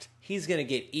effed. He's going to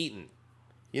get eaten.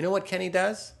 You know what Kenny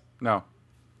does? No.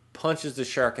 Punches the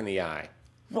shark in the eye.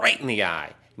 Right in the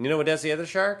eye. And you know what does the other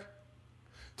shark?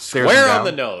 Stares him Square down. on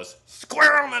the nose.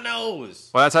 Square on the nose.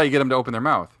 Well, that's how you get them to open their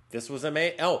mouth. This was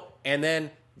amazing. Oh, and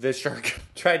then the shark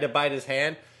tried to bite his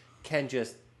hand. Ken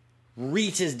just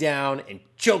reaches down and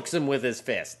chokes him with his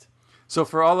fist. So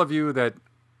for all of you that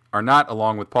are not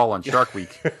along with Paul on Shark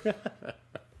Week,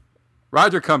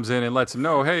 Roger comes in and lets him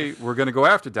know, hey, we're going to go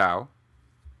after Dow.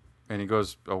 And he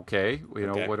goes, okay,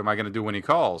 Okay. what am I going to do when he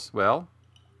calls? Well,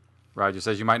 Roger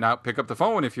says you might not pick up the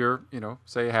phone if you're,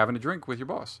 say having a drink with your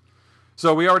boss.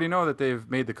 So we already know that they've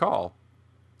made the call.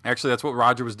 Actually, that's what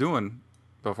Roger was doing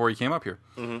before he came up here.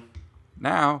 Mm-hmm.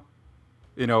 Now,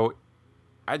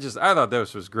 I thought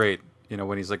this was great.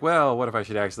 When he's like, well, what if I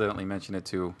should accidentally mention it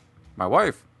to my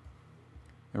wife?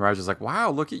 And Roger's like, wow,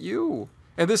 look at you.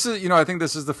 And this is, I think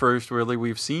this is the first really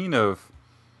we've seen of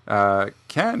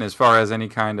Ken as far as any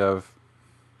kind of,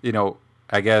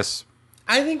 I guess.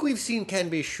 I think we've seen Ken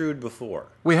be shrewd before.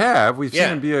 We've seen Yeah.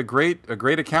 him be a great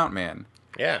account man.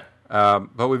 Yeah.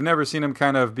 But we've never seen him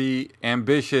kind of be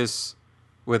ambitious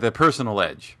with a personal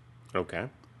edge. Okay.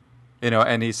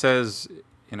 And he says,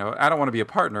 I don't want to be a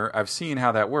partner. I've seen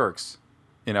how that works.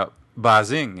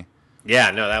 Bazing.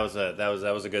 Yeah, no, that was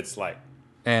a good slight.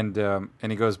 And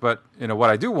he goes, but what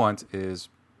I do want is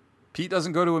Pete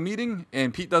doesn't go to a meeting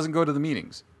and Pete doesn't go to the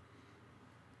meetings.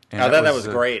 And I thought that was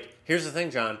great. Here's the thing,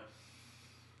 John.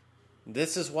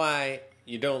 This is why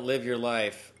you don't live your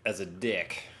life as a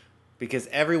dick. Because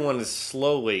everyone is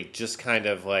slowly just kind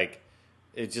of like,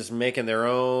 it's just making their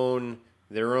own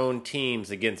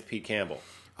teams against Pete Campbell.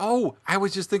 Oh, I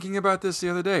was just thinking about this the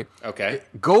other day. Okay.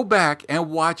 Go back and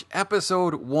watch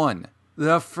episode 1,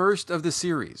 the first of the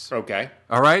series. Okay.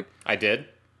 All right? I did.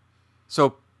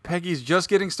 So Peggy's just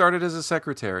getting started as a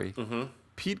secretary. Mm-hmm.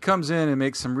 Pete comes in and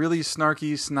makes some really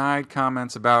snarky, snide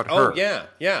comments about her. Oh, yeah,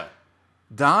 yeah.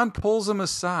 Don pulls him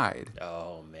aside.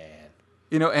 Oh, man.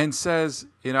 And says,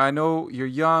 I know you're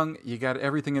young, you got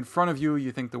everything in front of you,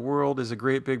 you think the world is a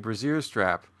great big brassiere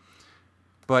strap,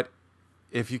 but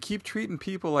if you keep treating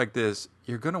people like this,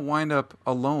 you're going to wind up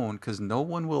alone because no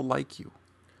one will like you.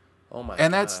 Oh, my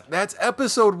And God. that's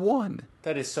episode 1.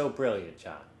 That is so brilliant,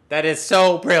 John. That is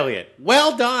so brilliant.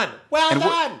 Well done. Well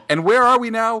done. And where are we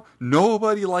now?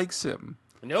 Nobody likes him.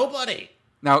 Nobody.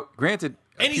 Now, granted,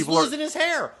 And he's people are- losing his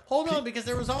hair. Hold on, because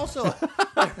there was also,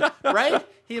 right?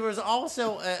 He was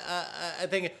also a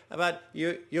thing about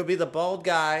you'll be the bald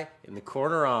guy in the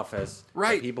corner office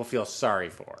Right. that people feel sorry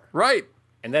for. Right.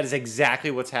 And that is exactly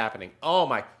what's happening. Oh,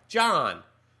 my. John.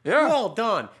 Yeah. Well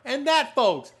done. And that,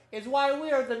 folks, is why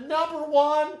we are the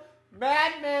 #1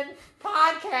 Mad Men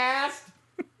podcast.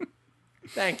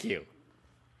 Thank you.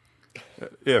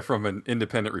 Yeah, from an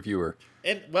independent reviewer.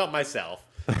 And, well, myself.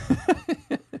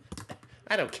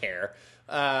 I don't care.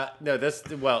 No, this,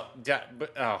 well,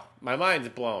 my mind's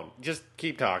blown. Just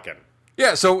keep talking.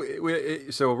 Yeah, so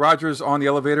Roger's on the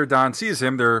elevator. Don sees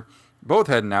him. They're both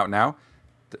heading out now.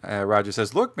 Roger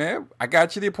says, look, man, I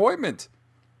got you the appointment.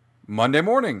 Monday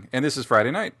morning. And this is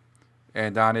Friday night.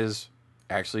 And Don is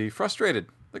actually frustrated.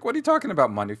 Like, what are you talking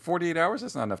about Monday? 48 hours?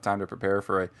 That's not enough time to prepare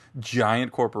for a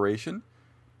giant corporation.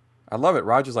 I love it.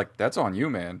 Roger's like, that's on you,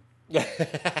 man.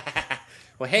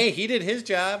 Well, hey, he did his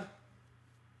job.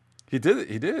 He did.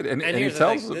 And he here's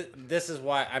tells the them. thing. This is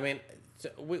why, I mean,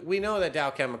 we know that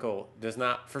Dow Chemical does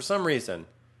not, for some reason,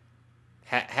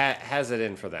 has it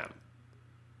in for them.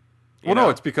 Well, no,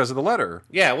 it's because of the letter.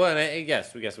 Yeah, well,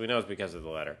 yes, we know it's because of the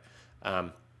letter.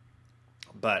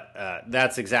 But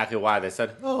that's exactly why they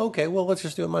said, oh, okay, well, let's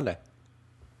just do it Monday.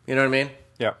 You know what I mean?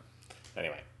 Yeah.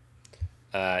 Anyway,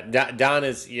 Don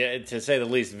is, to say the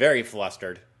least, very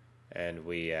flustered, and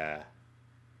we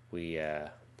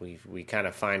we kind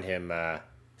of find him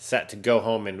set to go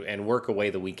home and work away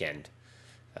the weekend.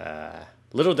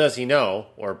 Little does he know,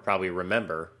 or probably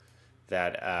remember,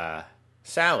 that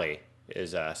Sally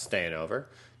is staying over,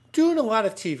 doing a lot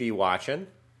of TV watching.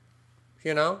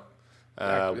 You know,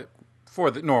 For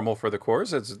the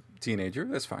course as a teenager,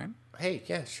 that's fine. hey,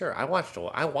 yeah, sure. I watch a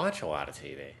lot of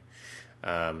TV.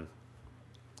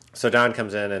 So Don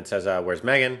comes in and says, "Where's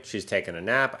Megan? She's taking a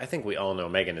nap." I think we all know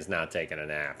Megan is not taking a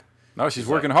nap. No, she's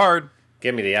working hard.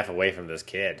 Get me the F away from this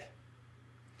kid.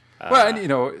 Well,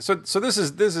 and so this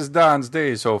is Don's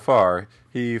day so far.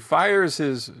 He fires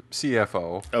his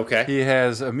CFO. Okay. He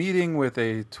has a meeting with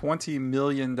a $20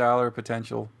 million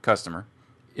potential customer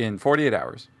in 48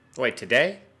 hours. Wait,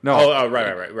 today? No. Oh,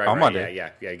 right. On Monday.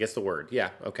 Yeah. I guess the word. Yeah.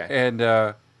 Okay.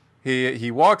 And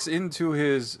he walks into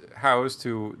his house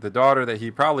to the daughter that he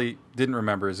probably didn't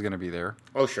remember is going to be there.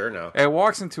 Oh, sure. No. And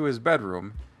walks into his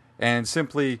bedroom and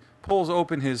simply pulls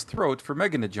open his throat for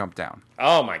Megan to jump down.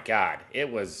 Oh my God!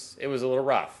 It was a little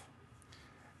rough.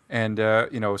 And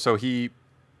so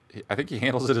I think he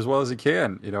handles it as well as he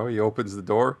can. He opens the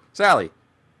door. Sally,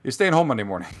 you're staying home Monday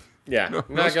morning. Yeah, No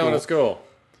not going to school.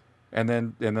 And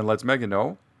then lets Megan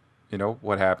know,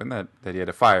 what happened, that he had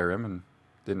to fire him, and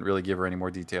didn't really give her any more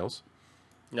details.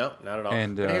 No, not at all.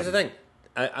 And, And here's the thing.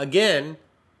 Again,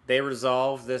 they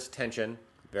resolve this tension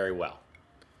very well.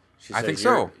 She I says, think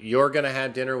so. You're going to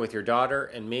have dinner with your daughter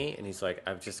and me. And he's like,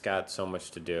 I've just got so much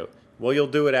to do. Well, you'll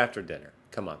do it after dinner.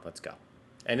 Come on, let's go.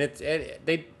 And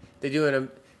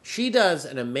she does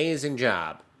an amazing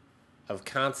job of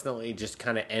constantly just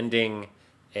kind of ending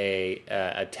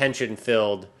a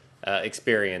tension-filled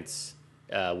experience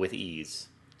with ease.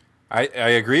 I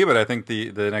agree, but I think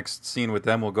the next scene with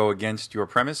them will go against your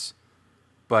premise.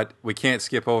 But we can't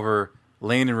skip over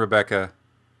Lane and Rebecca.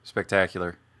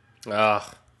 Spectacular. Ugh.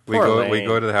 We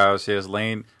go to the house. Yes,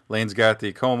 Lane's got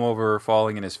the comb over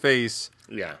falling in his face.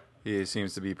 Yeah. He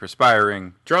seems to be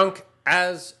perspiring. Drunk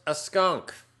as a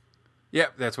skunk.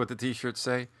 Yep, that's what the T-shirts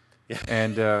say. Yeah.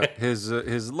 And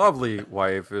his lovely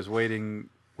wife is wearing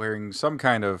some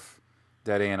kind of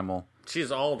dead animal.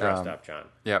 She's all dressed up, John.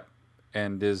 Yep,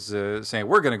 and is saying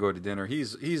we're going to go to dinner.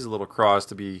 He's a little cross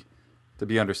to be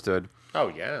understood. Oh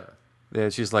yeah.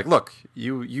 And she's like, look,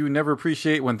 you never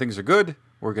appreciate when things are good.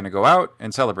 We're going to go out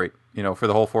and celebrate, for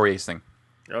the whole 4 A's thing.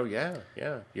 Oh yeah.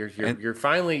 You're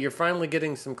finally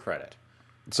getting some credit.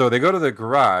 So they go to the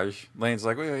garage. Lane's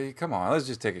like, wait, come on, let's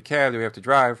just take a cab. Do we have to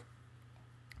drive?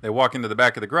 They walk into the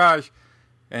back of the garage,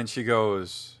 and she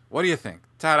goes, what do you think?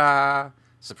 Ta-da!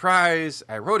 Surprise!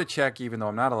 I wrote a check even though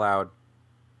I'm not allowed.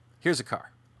 Here's a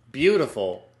car.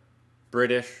 Beautiful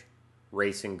British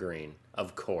racing green.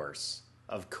 Of course.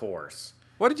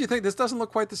 What did you think? This doesn't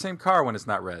look quite the same car when it's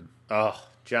not red. Oh,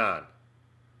 John.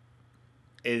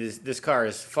 This car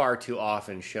is far too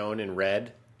often shown in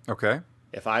red. Okay.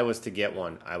 If I was to get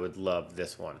one, I would love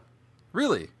this one.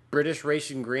 Really? British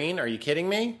racing green? Are you kidding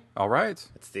me? All right.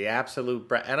 It's the absolute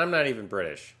and I'm not even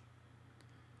British.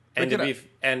 And But,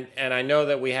 and I know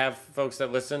that we have folks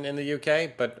that listen in the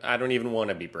UK, but I don't even want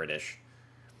to be British.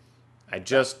 I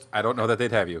don't know that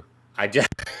they'd have you.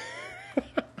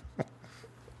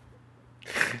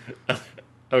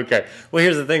 Okay. Well,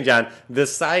 here's the thing, John. The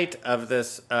sight of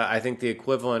this, I think the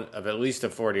equivalent of at least a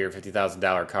 $40,000 or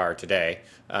 $50,000 car today,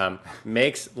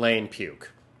 makes Lane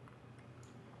puke.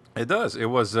 It does. It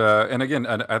was, and again,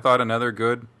 I thought another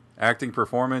good acting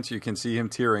performance. You can see him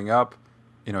tearing up.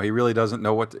 He really doesn't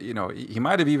know what he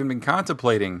might have even been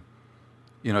contemplating,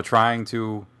 trying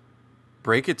to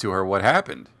break it to her what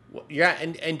happened. Well, yeah,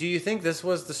 and do you think this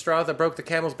was the straw that broke the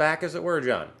camel's back, as it were,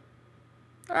 John?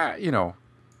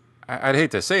 I'd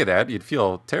hate to say that. You'd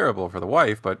feel terrible for the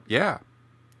wife, but yeah.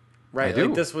 Right. I do.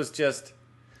 Like this was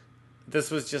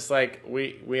just like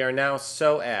we are now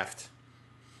so effed.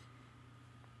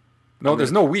 No,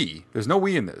 there's no we. There's no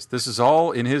we in this. This is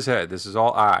all in his head. This is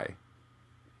all I.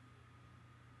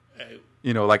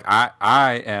 Like I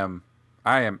am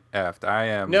effed. I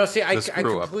am. No, see, I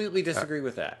screw up. completely disagree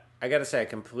with that. I got to say, I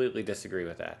completely disagree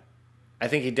with that. I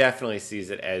think he definitely sees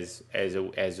it as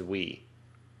we.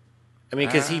 I mean,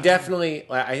 because he definitely,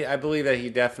 I believe that he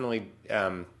definitely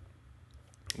gets.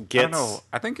 I don't know.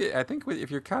 I think if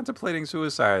you're contemplating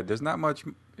suicide, there's not much.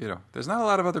 There's not a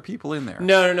lot of other people in there.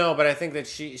 No. But I think that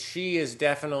she is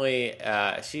definitely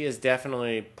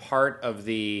part of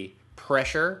the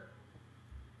pressure.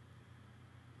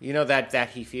 That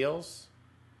he feels.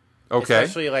 Okay.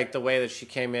 Especially like the way that she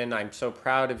came in. I'm so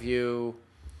proud of you.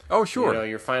 Oh, sure.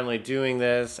 You're finally doing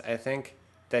this. I think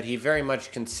that he very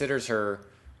much considers her,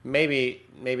 maybe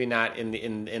not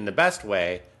in the best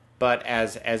way, but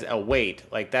as a weight.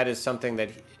 Like that is something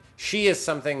that she is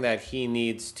something that he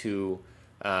needs to,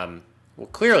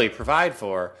 clearly provide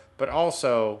for, but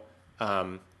also,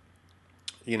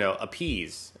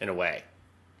 appease in a way.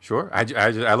 Sure.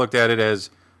 I looked at it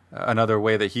as another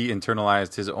way that he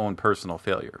internalized his own personal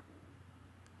failure.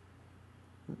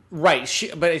 Right.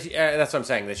 That's what I'm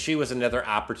saying, that she was another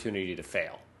opportunity to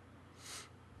fail.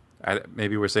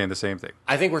 Maybe we're saying the same thing.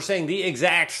 I think we're saying the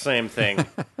exact same thing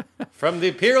from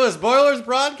the Peerless Boilers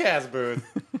broadcast booth.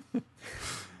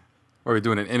 Are we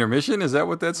doing an intermission? Is that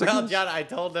what that's? Well, John, I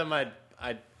told them I'd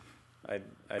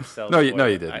sell. No,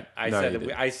 you didn't.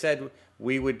 I said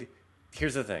we would.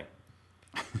 Here's the thing: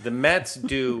 the Mets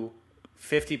do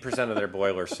 50% of their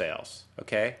boiler sales.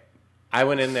 Okay, I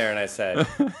went in there and I said,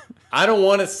 I don't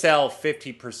want to sell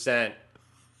 50%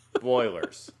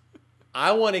 boilers.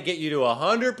 I want to get you to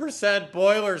 100%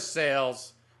 boiler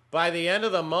sales by the end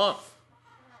of the month.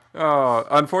 Oh,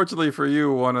 unfortunately for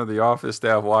you, one of the office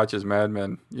staff watches Mad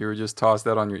Men. You were just tossed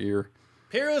that on your ear.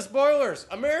 Peerless Boilers,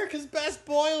 America's best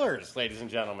boilers, ladies and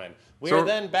gentlemen. We are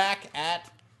then back at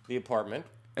the apartment.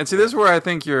 And see, this is where I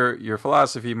think your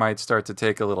philosophy might start to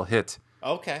take a little hit.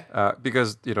 Okay.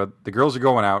 Because, the girls are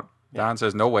going out. Don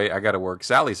says, no way, I got to work.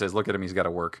 Sally says, look at him, he's got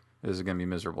to work. This is going to be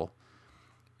miserable.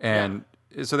 And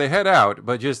so they head out,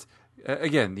 but just,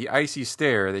 again, the icy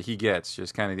stare that he gets,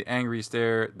 just kind of the angry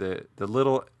stare, the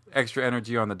little extra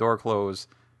energy on the door close.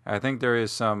 I think there is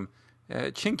some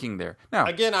chinking there. Now,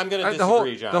 again, I'm going to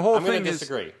disagree, John. The whole I'm thing going to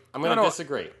disagree. I'm going to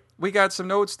disagree. We got some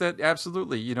notes that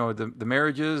absolutely, the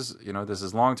marriages, this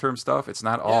is long-term stuff. It's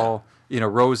not all,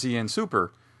 rosy and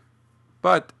super.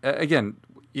 But again,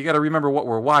 you got to remember what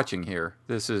we're watching here.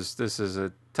 This is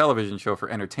a television show for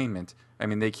entertainment. I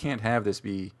mean, they can't have this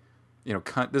be,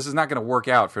 this is not going to work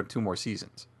out for 2 more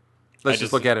seasons. Let's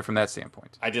just look at it from that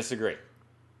standpoint. I disagree.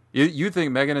 You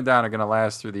think Megan and Don are going to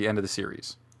last through the end of the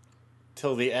series?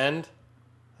 Till the end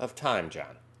of time,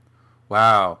 John.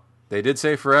 Wow. They did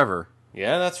say forever.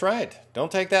 Yeah, that's right.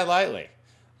 Don't take that lightly.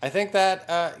 I think that,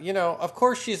 of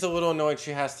course she's a little annoyed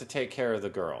she has to take care of the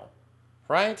girl.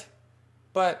 Right?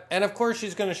 And of course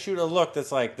she's going to shoot a look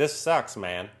that's like, this sucks,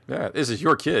 man. Yeah, this is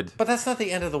your kid. But that's not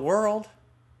the end of the world.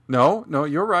 No,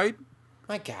 you're right.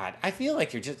 My God, I feel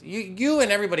like you're just, you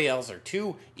and everybody else are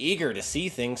too eager to see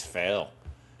things fail.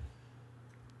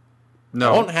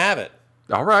 No. I won't have it.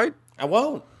 All right. I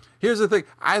won't. Here's the thing.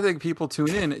 I think people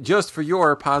tune in just for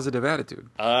your positive attitude.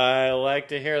 I like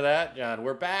to hear that, John.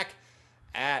 We're back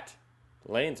at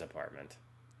Lane's apartment.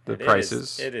 The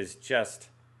prices. It is just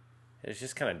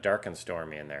kind of dark and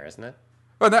stormy in there, isn't it?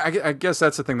 Well, I guess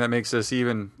that's the thing that makes this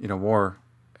even, more,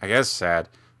 I guess, sad,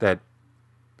 that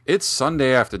it's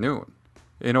Sunday afternoon.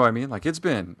 You know what I mean? Like, it's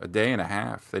been a day and a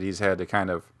half that he's had to kind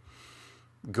of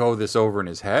go this over in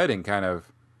his head and kind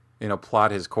of, plot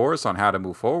his course on how to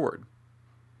move forward.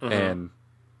 Mm-hmm. And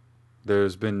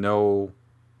there's been no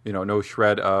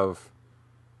shred of,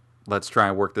 let's try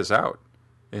and work this out.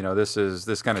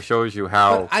 This kind of shows you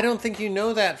how. But I don't think you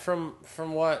know that from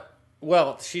what.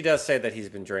 Well, she does say that he's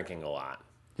been drinking a lot.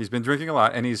 He's been drinking a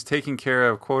lot, and he's taking care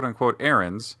of quote unquote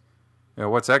errands.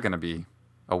 What's that going to be?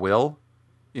 A will?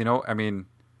 I mean,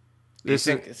 this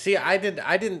is. See,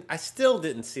 I still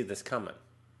didn't see this coming.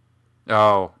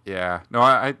 Oh yeah, no,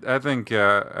 I think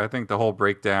the whole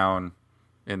breakdown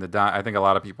in I think a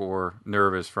lot of people were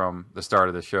nervous from the start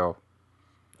of the show.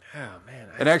 Oh man!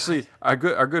 And actually, our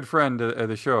good friend of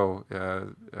the show,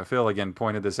 Phil, again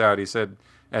pointed this out. He said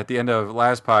at the end of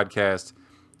last podcast,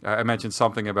 I mentioned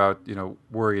something about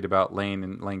worried about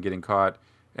Lane getting caught,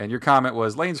 and your comment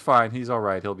was Lane's fine. He's all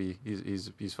right.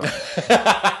 He's fine.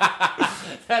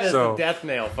 That is the death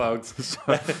nail, folks.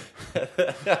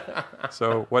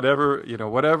 So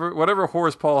whatever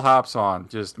horse Paul hops on,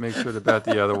 just make sure to bet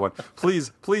the other one.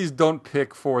 Please don't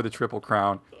pick for the Triple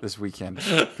Crown this weekend,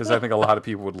 because I think a lot of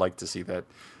people would like to see that.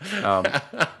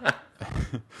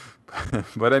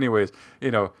 But anyways,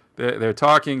 they're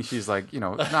talking. She's like,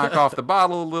 knock off the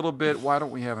bottle a little bit. Why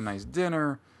don't we have a nice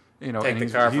dinner? Take the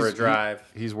car for a drive.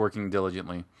 He's working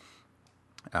diligently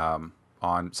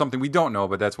on something we don't know,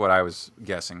 but that's what I was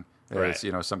guessing. It's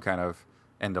some kind of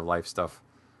end of life stuff.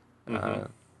 Mm-hmm.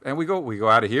 And we go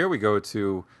out of here. We go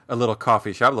to a little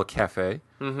coffee shop, a little cafe,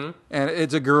 and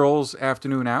it's a girls'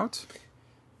 afternoon out.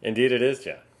 Indeed, it is,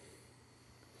 John.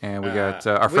 And we got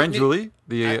our friend Julie,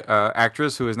 the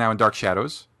actress who is now in Dark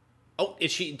Shadows. Oh, did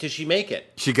she make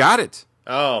it? She got it.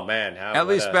 Oh man, at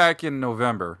least back in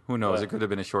November. Who knows? It could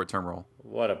have been a short-term role.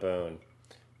 What a boon.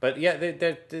 But yeah,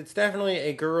 it's definitely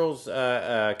a girls'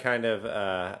 kind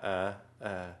of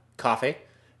coffee.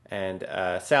 And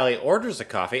Sally orders a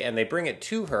coffee, and they bring it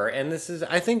to her. And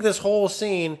I think this whole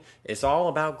scene is all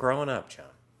about growing up, John.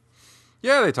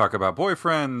 Yeah, they talk about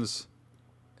boyfriends,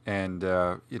 and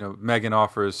Megan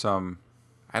offers some,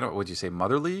 would you say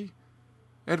motherly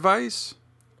advice?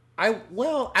 I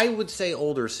would say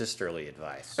older sisterly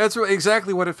advice. That's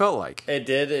exactly what it felt like. It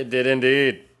did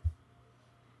indeed.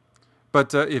 But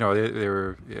they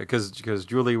were, because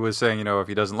Julie was saying, if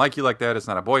he doesn't like you like that, it's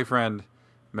not a boyfriend.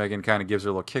 Megan kind of gives her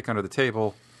a little kick under the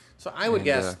table. So I would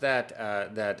guess that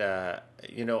and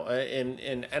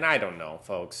I don't know,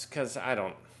 folks, because I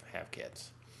don't have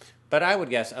kids. But I would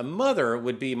guess a mother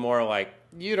would be more like,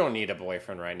 you don't need a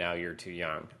boyfriend right now, you're too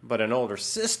young. But an older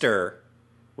sister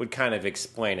would kind of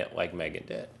explain it like Megan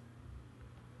did.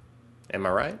 Am I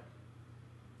right?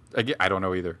 I don't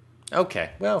know either.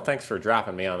 Okay. Well, thanks for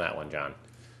dropping me on that one, John.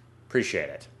 Appreciate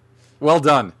it. Well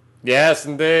done. Yes,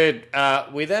 indeed.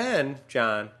 We then,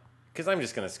 John, because I'm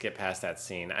just going to skip past that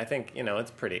scene. I think,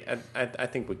 it's pretty. I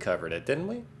think we covered it, didn't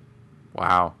we?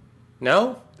 Wow.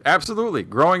 No? Absolutely.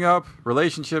 Growing up,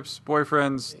 relationships,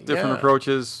 boyfriends, different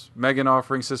approaches, Megan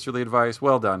offering sisterly advice.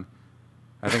 Well done.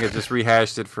 I think I just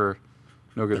rehashed it for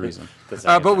no good reason.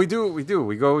 But we do.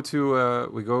 We go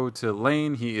to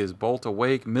Lane. He is bolt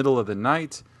awake, middle of the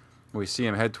night. We see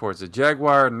him head towards the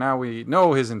Jaguar, and now we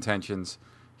know his intentions.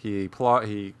 He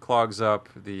clogs up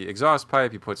the exhaust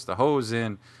pipe. He puts the hose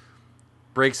in,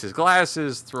 breaks his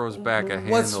glasses, throws back a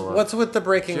handle. What's with the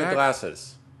breaking of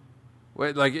glasses?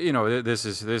 This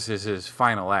is his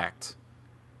final act.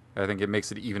 I think it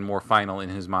makes it even more final in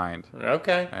his mind.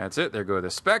 Okay. That's it. There go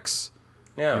the specs.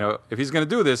 Yeah. If he's going to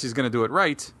do this, he's going to do it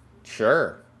right.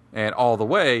 Sure. And all the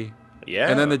way. Yeah.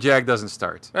 And then the Jag doesn't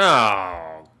start.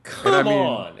 Oh, come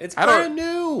on. It's brand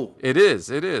new. It is.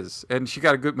 And she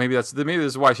got a good, maybe this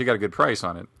is why she got a good price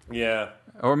on it. Yeah.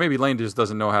 Or maybe Lane just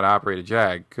doesn't know how to operate a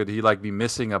Jag. Could he be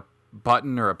missing a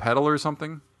button or a pedal or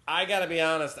something? I got to be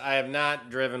honest, I have not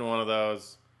driven one of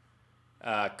those,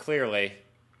 clearly.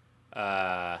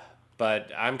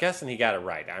 But I'm guessing he got it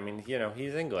right. I mean,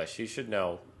 he's English. He should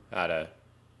know how to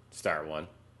start one.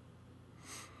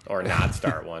 Or not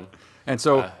start one. And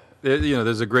so,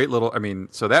 there's a great little,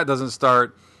 so that doesn't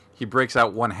start. He breaks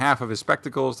out one half of his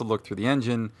spectacles to look through the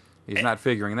engine. He's not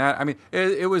figuring that. I mean,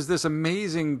 it was this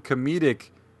amazing comedic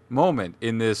moment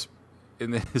in this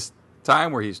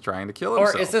time where he's trying to kill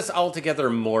himself. Or is this altogether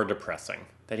more depressing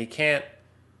that he can't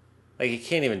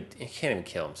even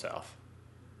kill himself?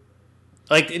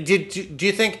 Like, do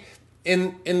you think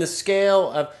in the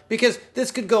scale of, because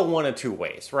this could go one of two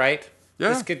ways, right?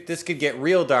 Yeah. This could get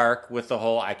real dark with the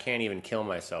whole I can't even kill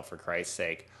myself for Christ's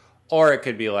sake, or it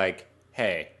could be like,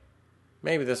 hey,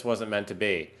 maybe this wasn't meant to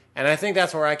be. And I think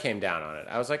that's where I came down on it.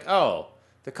 I was like, oh,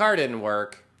 the car didn't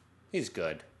work. He's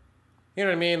good. You know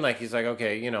what I mean? Like, he's like,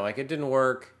 okay, it didn't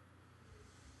work.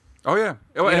 Oh yeah,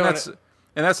 and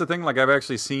that's the thing. Like, I've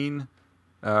actually seen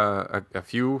a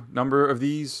few number of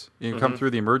these come through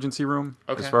the emergency room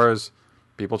as far as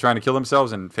people trying to kill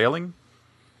themselves and failing,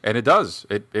 and it does.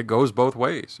 It goes both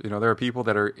ways. There are people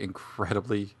that are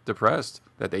incredibly depressed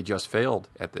that they just failed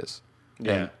at this.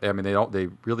 Yeah, and, I mean they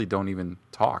really don't even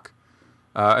talk.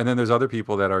 And then there's other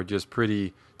people that are just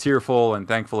pretty tearful and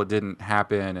thankful it didn't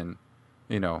happen, and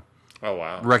oh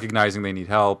wow, recognizing they need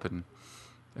help and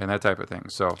that type of thing.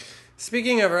 So,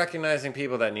 speaking of recognizing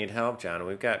people that need help, John,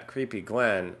 we've got Creepy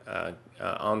Glenn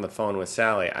on the phone with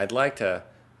Sally. I'd like to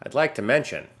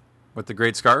mention, with the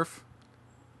great scarf,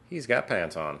 he's got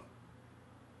pants on.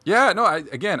 Yeah, no, I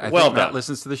think Matt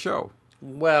listens to the show.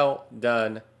 Well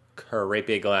done,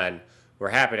 Creepy Glenn. We're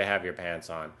happy to have your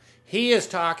pants on. He is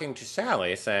talking to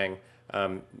Sally, saying,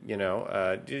 just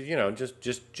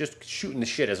shooting the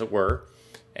shit, as it were.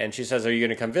 And she says, "Are you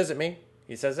going to come visit me?"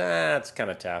 He says, "It's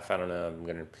kind of tough. I don't know. I'm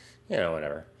going to,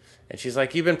 whatever." And she's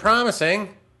like, "You've been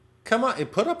promising. Come on,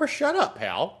 put up or shut up,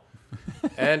 pal."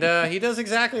 And he does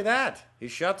exactly that. He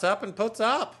shuts up and puts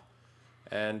up.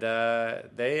 And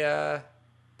they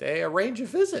arrange a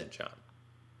visit, John.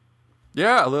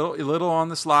 Yeah, a little on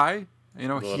the sly.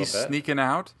 He's sneaking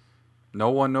out. No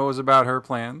one knows about her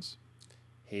plans.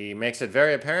 He makes it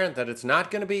very apparent that it's not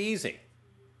going to be easy.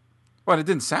 Well, it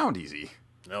didn't sound easy.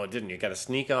 No, it didn't. You got to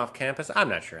sneak off campus. I'm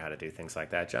not sure how to do things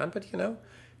like that, John, but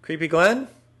Creepy Glenn,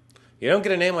 you don't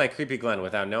get a name like Creepy Glenn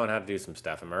without knowing how to do some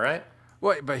stuff. Am I right?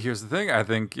 Well, but here's the thing. I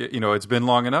think, it's been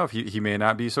long enough. He may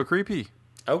not be so creepy.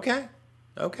 Okay.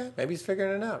 Maybe he's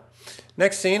figuring it out.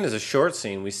 Next scene is a short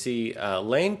scene. We see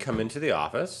Lane come into the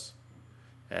office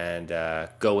and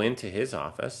go into his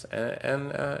office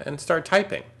and start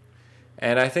typing.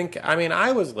 And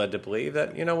I was led to believe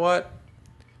that, the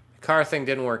car thing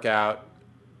didn't work out.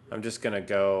 I'm just going to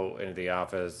go into the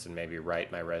office and maybe write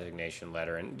my resignation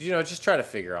letter and, just try to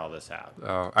figure all this out.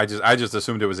 I just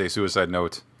assumed it was a suicide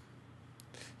note.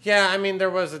 Yeah, I mean, there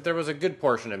was a good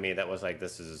portion of me that was like,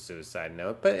 this is a suicide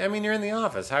note. But I mean, you're in the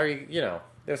office. How are you? You know,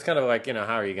 it's kind of like, you know,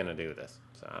 how are you going to do this?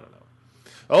 So I don't know.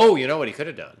 Oh, you know what he could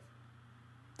have done?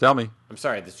 Tell me. I'm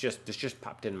sorry, this just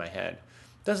popped in my head.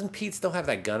 Doesn't Pete still have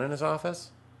that gun in his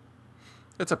office?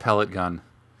 It's a pellet gun.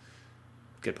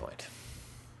 Good point.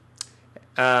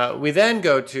 We then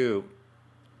go to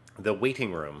the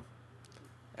waiting room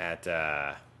at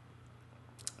the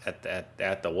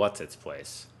what's its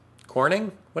place.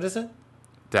 Corning? What is it?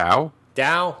 Dow?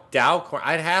 Dow.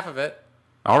 I had half of it.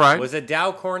 All right. Was it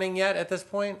Dow Corning yet at this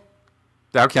point?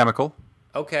 Dow Chemical.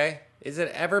 Okay. Is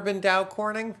it ever been Dow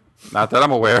Corning? Not that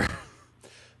I'm aware.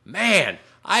 Man,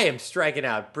 I am striking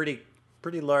out pretty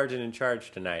large and in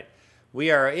charge tonight. We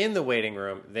are in the waiting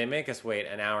room. They make us wait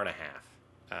an hour and a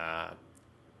half.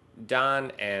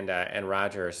 Don and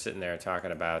Roger are sitting there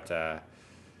talking about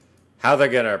how they're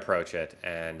going to approach it.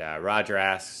 And Roger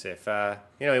asks if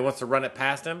he wants to run it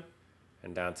past him.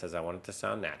 And Don says, I want it to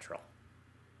sound natural.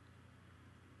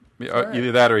 Right.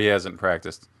 Either that or he hasn't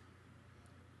practiced.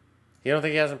 You don't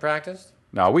think he hasn't practiced?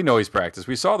 No, we know he's practiced.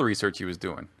 We saw the research he was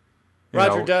doing.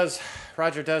 Roger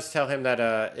does tell him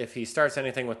that if he starts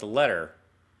anything with the letter,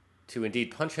 to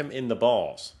indeed punch him in the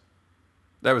balls.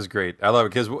 That was great. I love it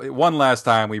because one last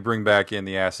time we bring back in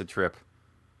the acid trip.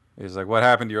 He's like, what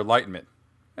happened to your enlightenment?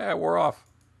 Yeah, it wore off.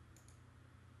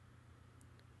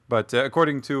 But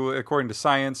according to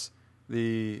science,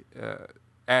 the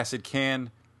acid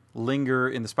can linger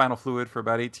in the spinal fluid for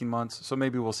about 18 months. So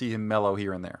maybe we'll see him mellow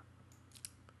here and there.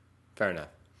 Fair enough.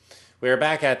 We are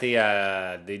back at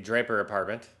the Draper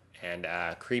apartment, and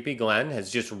creepy Glenn has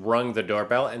just rung the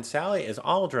doorbell, and Sally is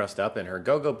all dressed up in her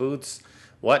go-go boots,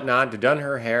 whatnot, done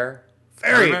her hair.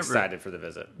 Very excited for the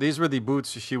visit. These were the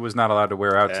boots she was not allowed to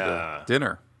wear out to the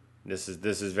dinner. This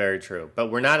is very true. But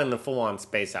we're not in the full-on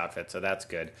space outfit, so that's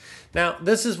good. Now,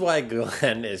 this is why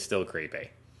Glenn is still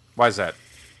creepy. Why is that?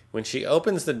 When she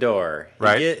opens the door,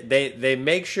 right? They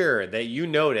make sure that you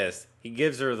notice he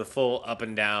gives her the full up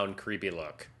and down creepy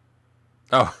look.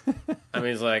 Oh. I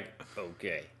mean, he's like,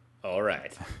 okay, all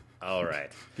right.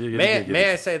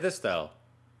 May I say this, though?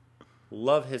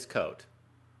 Love his coat.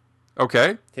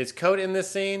 Okay. His coat in this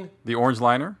scene. The orange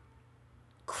liner.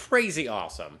 Crazy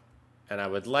awesome. And I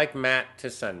would like Matt to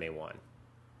send me one.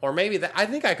 Or maybe I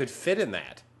think I could fit in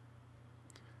that.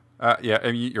 Yeah,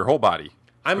 I mean, your whole body.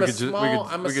 We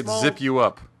could zip you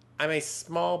up. I'm a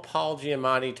small Paul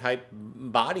Giamatti type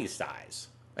body size.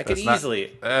 I could That's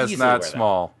easily not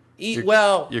small.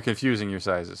 You're confusing your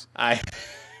sizes.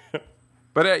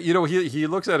 But he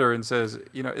looks at her and says,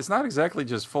 it's not exactly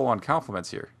just full on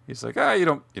compliments here. He's like, you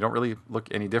don't really look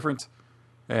any different.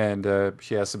 And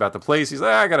she asks about the place. He's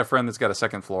like, I got a friend that's got a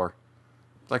second floor.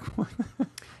 Like,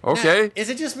 okay. Now, is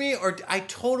it just me, or I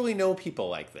totally know people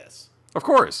like this? Of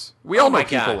course, we all know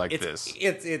people like this.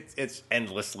 It's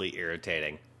endlessly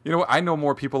irritating. You know what? I know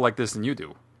more people like this than you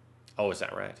do. Oh, is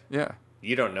that right? Yeah.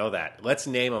 You don't know that. Let's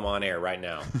name them on air right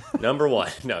now. Number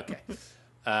one. No, okay.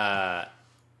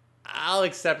 I'll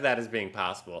accept that as being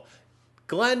possible.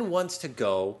 Glenn wants to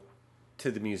go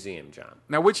to the museum, John.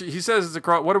 Now, which he says is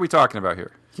across. What are we talking about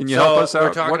here? Can you help us out?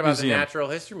 We're talking about museum? The Natural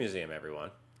History Museum, everyone.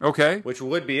 Okay. Which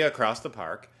would be across the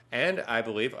park. And I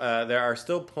believe there are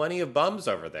still plenty of bums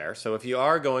over there. So if you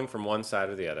are going from one side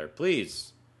or the other,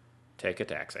 please take a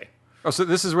taxi. Oh, so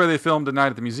this is where they filmed A Night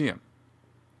at the Museum.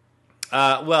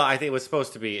 Well, I think it was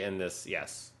supposed to be in this.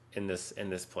 Yes, in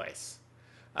this place.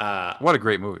 What a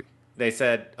great movie. They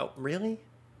said, "Oh, really?"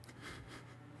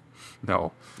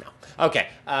 No. Okay.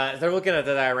 They're looking at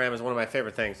the dioramas. One of my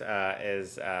favorite things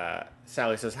is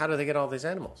Sally says, "How do they get all these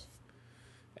animals?"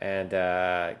 And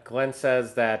Glenn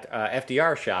says that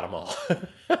FDR shot them all.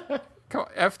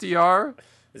 FDR?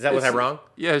 Was I wrong?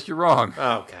 Yes, you're wrong.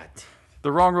 Oh, God.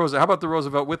 The wrong Roosevelt. How about the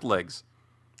Roosevelt with legs?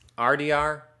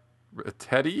 RDR?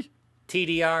 Teddy?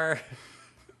 TDR?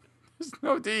 There's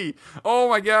no D. Oh,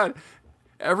 my God.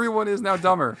 Everyone is now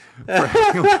dumber.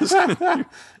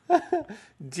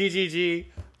 GGG.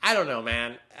 I don't know,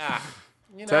 man.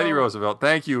 Teddy Roosevelt,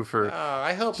 thank you for.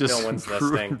 I hope no one's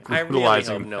listening. I really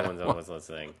hope no one's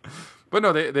listening. But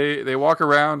no, they walk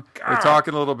around. They're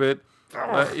talking a little bit.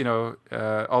 All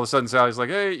of a sudden, Sally's like,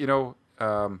 "Hey,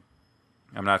 I'm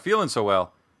not feeling so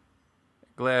well."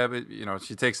 Glad,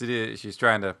 she takes it in. She's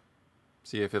trying to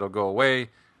see if it'll go away.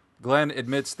 Glenn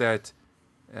admits that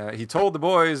he told the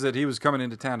boys that he was coming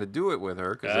into town to do it with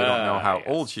her because they don't know how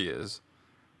old she is.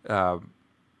 I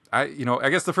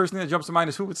guess the first thing that jumps to mind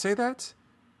is who would say that?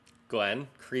 Glenn.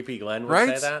 Creepy Glenn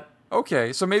would say that.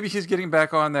 Okay, so maybe he's getting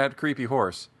back on that creepy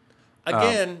horse.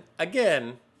 Again,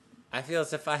 I feel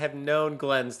as if I have known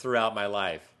Glens throughout my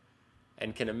life.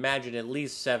 and can imagine at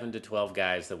least 7 to 12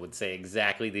 guys that would say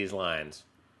exactly these lines.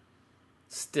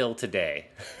 Still today.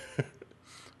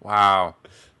 Wow.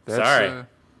 Sorry.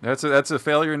 That's a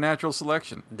failure in natural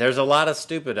selection. There's a lot of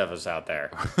stupid of us out there.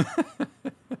 To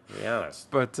be honest.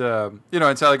 But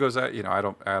and Sally goes, I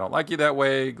don't like you that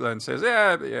way. Glenn says,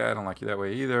 yeah, I don't like you that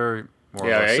way either. More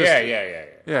of a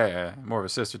sister. Yeah, more of a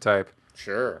sister type.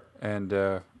 Sure. And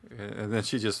then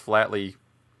she just flatly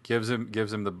gives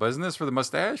him the business for the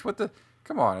mustache. What the?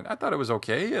 Come on! I thought it was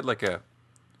okay. It had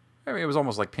it was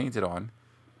almost like painted on.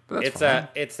 But that's fine.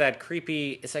 It's that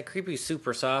creepy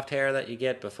super soft hair that you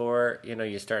get before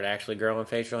you start actually growing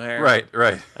facial hair. Right.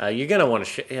 You're gonna want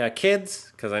to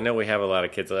kids, because I know we have a lot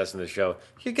of kids that listen to the show.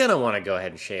 You're gonna want to go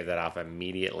ahead and shave that off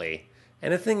immediately.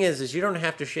 And the thing is you don't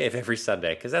have to shave every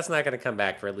Sunday, because that's not going to come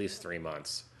back for at least 3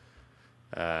 months.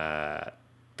 But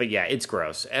yeah, it's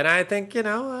gross, and I think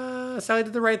Sally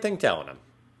did the right thing telling him.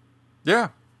 Yeah,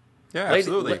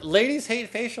 absolutely. Ladies hate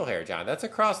facial hair, John. That's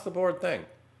across the board thing.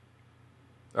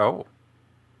 Oh,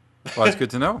 well, that's good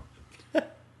to know.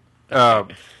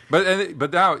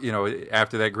 But now,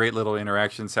 after that great little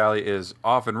interaction, Sally is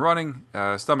off and running.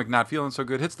 Stomach not feeling so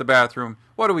good. Hits the bathroom.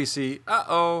 What do we see?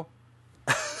 Uh-oh.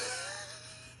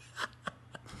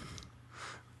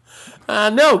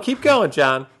 No, keep going,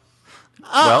 John.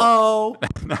 Uh-oh. Well,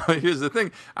 now, here's the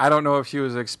thing. I don't know if she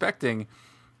was expecting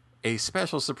a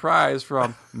special surprise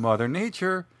from Mother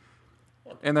Nature,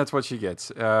 and that's what she gets.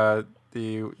 The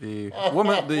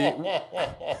woman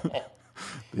the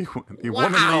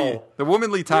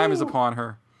womanly time is upon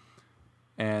her,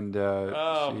 and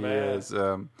she is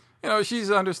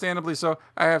she's understandably so.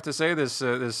 I have to say this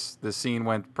scene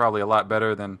went probably a lot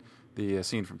better than the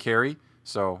scene from Carrie,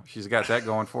 so she's got that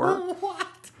going for her. What?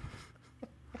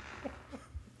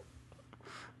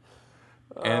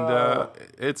 And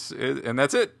and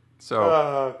that's it. So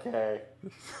okay.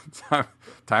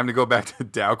 Time to go back to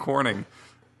Dow Corning.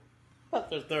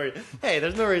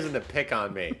 There's no reason to pick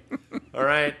on me. All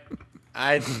right?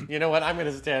 You know what? I'm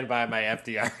going to stand by my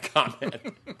FDR comment.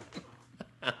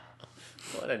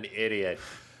 What an idiot.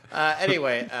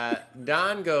 Anyway,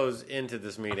 Don goes into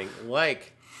this meeting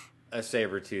like a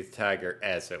saber-toothed tiger,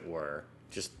 as it were,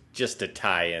 just to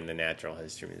tie in the Natural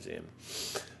History Museum.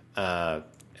 And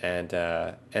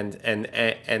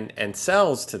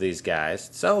sells to these guys,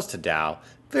 sells to Dow,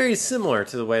 very similar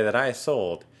to the way that I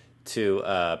sold to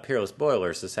Peerless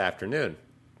Boilers this afternoon.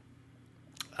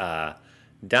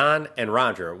 Don and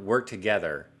Roger work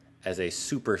together as a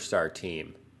superstar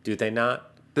team, do they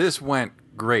not? This went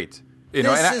great.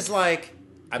 This is like,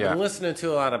 I've been listening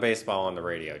to a lot of baseball on the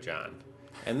radio, John.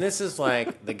 And this is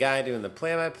like the guy doing the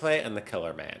play-by-play and the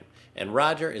color man. And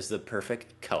Roger is the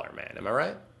perfect color man. Am I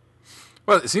right?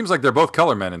 Well, it seems like they're both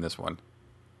color men in this one.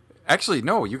 Actually,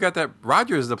 no, you got that.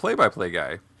 Roger is the play-by-play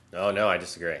guy. Oh, no, I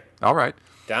disagree. All right.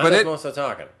 Don does most of the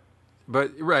talking.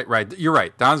 But, right. You're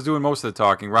right. Don's doing most of the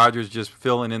talking. Roger's just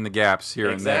filling in the gaps here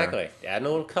and there. Exactly. Adding a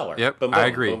little color. Yep, boom, boom, I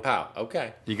agree. Boom, pow.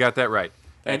 Okay. You got that right.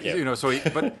 Thank you.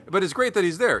 But it's great that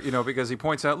he's there, because he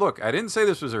points out, look, I didn't say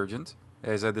this was urgent.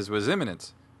 I said this was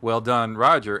imminent. Well done,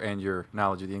 Roger, and your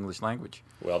knowledge of the English language.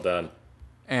 Well done.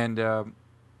 And,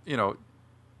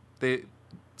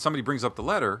 somebody brings up the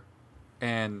letter,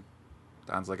 and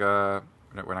Don's like, we're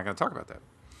not going to talk about that.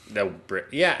 No,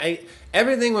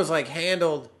 everything was like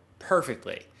handled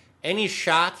perfectly. Any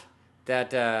shot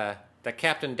that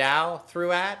Captain Dow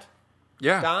threw at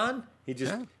Don,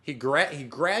 he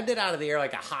grabbed it out of the air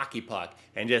like a hockey puck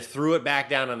and just threw it back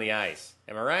down on the ice.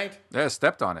 Am I right? Yeah,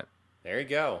 stepped on it. There you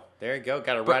go.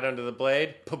 Got it right under the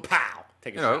blade. Pow!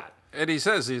 Take a shot. And he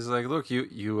says, he's like, look,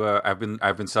 I've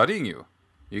been studying you.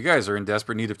 You guys are in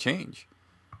desperate need of change.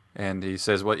 And he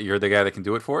says, what, you're the guy that can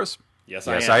do it for us? Yes,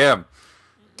 I am.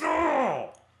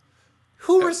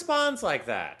 Who responds like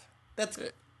that? That's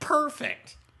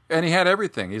perfect. And he had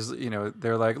everything. He's,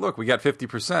 they're like, look, we got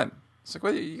 50%. It's like,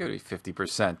 well, you got to be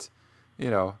 50%.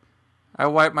 I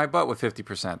wipe my butt with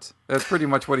 50%. That's pretty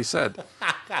much what he said.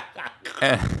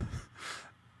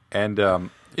 and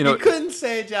you couldn't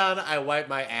say, John, I wipe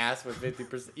my ass with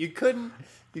 50%. You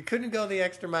couldn't go the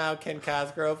extra mile, Ken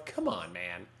Cosgrove. Come on,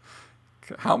 man.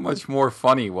 How much more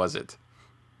funny was it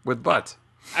with butt?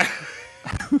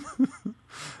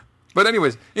 But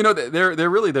anyways,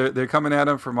 they're coming at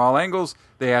him from all angles.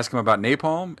 They ask him about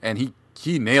napalm, and he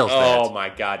nails that. Oh my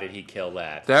God, did he kill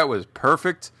that? That was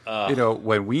perfect.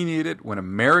 When we need it, when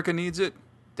America needs it,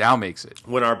 Dow makes it.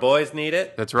 When our boys need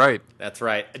it, that's right. That's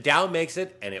right. Dow makes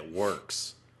it, and it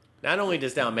works. Not only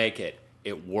does Dow make it,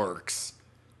 it works.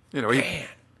 Man.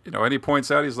 And he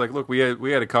points out, he's like, look, we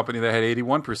had a company that had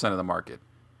 81% of the market.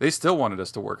 They still wanted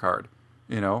us to work hard.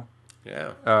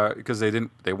 Yeah. Because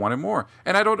they wanted more.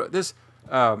 And I don't this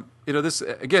this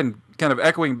again kind of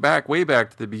echoing way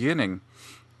back to the beginning.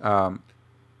 And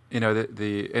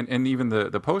even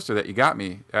the poster that you got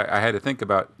me, I had to think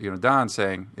about Don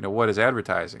saying what is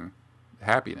advertising?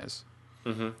 Happiness.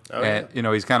 Mm-hmm. And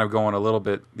he's kind of going a little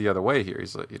bit the other way here.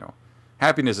 He's like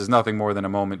happiness is nothing more than a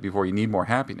moment before you need more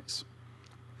happiness.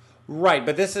 Right,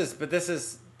 but this is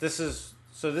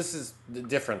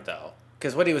different though,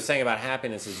 because what he was saying about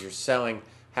happiness is you're selling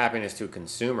happiness to a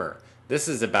consumer. This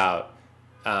is about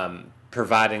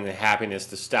providing the happiness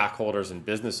to stockholders and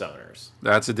business owners.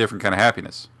 That's a different kind of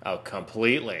happiness. Oh,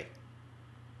 completely.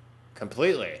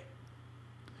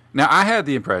 Now, I had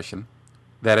the impression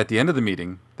that at the end of the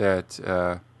meeting that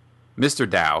Mr.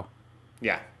 Dow,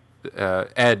 yeah,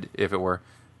 Ed, if it were,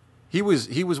 he was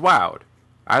wowed.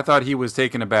 I thought he was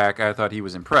taken aback. I thought he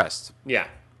was impressed. Yeah.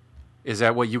 Is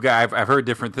that what you guys? I've heard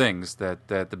different things that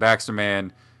the Baxter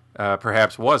man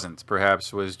perhaps wasn't.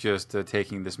 Perhaps was just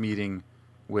taking this meeting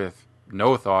with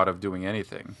no thought of doing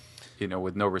anything,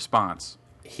 with no response.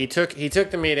 He took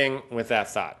the meeting with that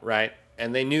thought, right?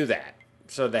 And they knew that,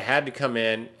 so they had to come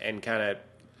in and kind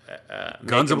of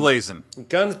guns blazing,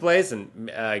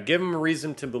 give him a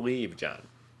reason to believe, John.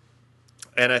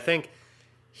 And I think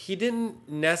he didn't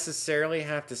necessarily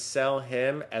have to sell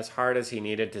him as hard as he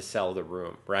needed to sell the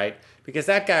room, right? Because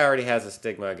that guy already has a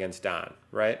stigma against Don,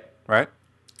 right? Right.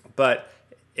 But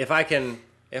if I can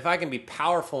be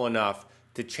powerful enough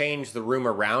to change the room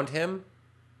around him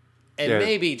and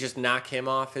maybe just knock him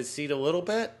off his seat a little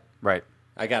bit, right,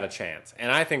 I got a chance.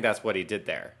 And I think that's what he did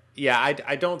there. Yeah,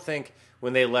 I don't think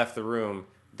when they left the room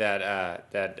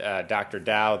that Dr.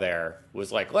 Dow there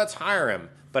was like, let's hire him.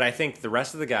 But I think the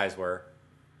rest of the guys were.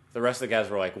 The rest of the guys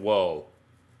were like, whoa.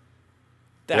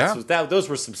 Those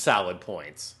were some solid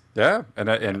points. Yeah,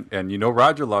 and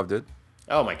Roger loved it.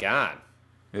 Oh, my God.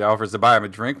 He offers to buy him a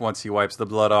drink once he wipes the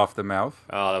blood off the mouth.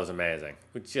 Oh, that was amazing.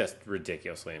 Just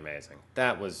ridiculously amazing.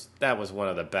 That was one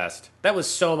of the best. That was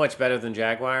so much better than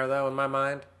Jaguar, though, in my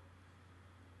mind.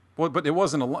 Well, but it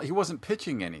wasn't he wasn't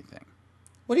pitching anything.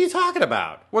 What are you talking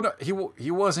about? Well, no,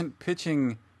 he wasn't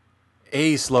pitching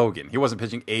a slogan. He wasn't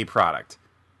pitching a product.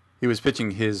 He was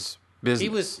pitching his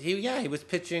business. He was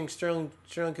pitching Sterling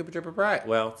Cooper Draper Price.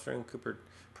 Well, Sterling Cooper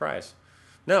Price.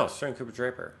 No, Sterling Cooper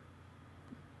Draper.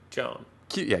 Joan.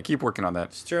 Keep working on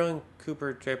that. Sterling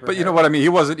Cooper Draper. But you know what I mean?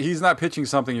 He's not pitching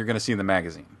something you're going to see in the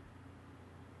magazine.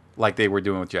 Like they were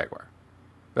doing with Jaguar.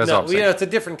 That's all I'm saying. It's a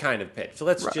different kind of pitch. So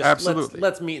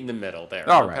let's meet in the middle there.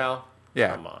 All right. Pal?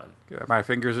 Yeah. Come on. My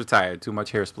fingers are tired. Too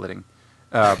much hair splitting.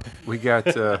 We got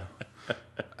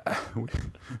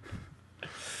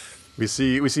we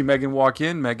see Megan walk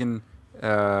in. Megan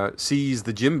sees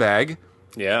the gym bag.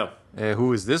 Yeah.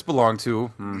 Who does this belong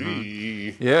to?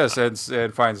 Mm-hmm. Yes,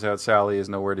 and finds out Sally is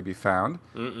nowhere to be found.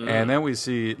 Mm-mm. And then we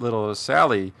see little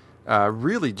Sally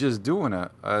really just doing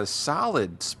a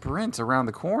solid sprint around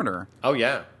the corner. Oh,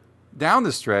 yeah. Down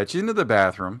the stretch, into the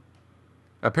bathroom.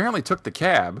 Apparently took the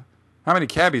cab. How many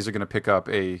cabbies are going to pick up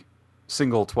a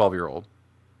single 12-year-old?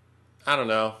 I don't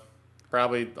know.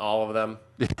 Probably all of them.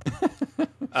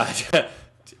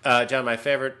 John, my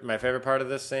favorite part of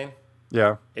this scene,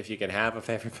 yeah, if you can have a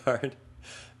favorite part,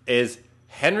 is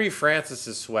Henry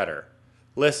Francis's sweater.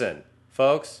 Listen,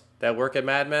 folks that work at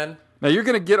Mad Men. Now you're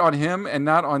going to get on him and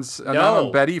not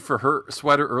on Betty for her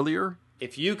sweater earlier?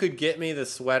 If you could get me the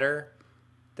sweater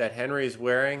that Henry's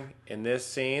wearing in this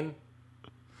scene,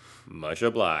 much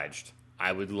obliged.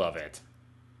 I would love it.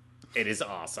 It is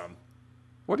awesome.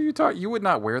 What are you talking? You would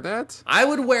not wear that? I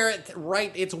would wear it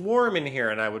right. It's warm in here,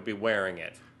 and I would be wearing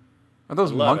it. Are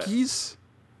those monkeys?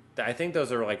 I think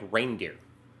those are like reindeer.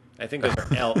 I think those are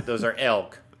elk. Those are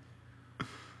elk.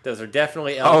 Those are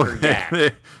definitely elk or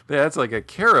yak. That's like a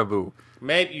caribou.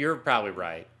 Maybe you're probably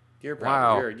right. You're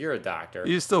a doctor.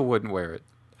 You still wouldn't wear it.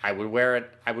 I would wear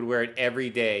it. I would wear it every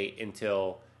day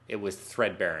until it was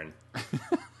threadbare.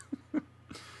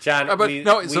 John,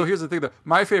 so here's the thing, though.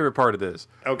 My favorite part of this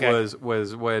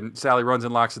was when Sally runs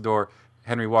and locks the door.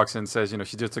 Henry walks in and says,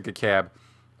 she just took a cab.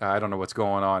 I don't know what's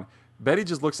going on. Betty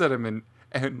just looks at him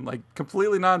and like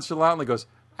completely nonchalantly goes,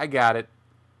 "I got it."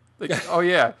 Like, oh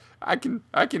yeah, I can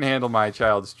handle my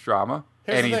child's trauma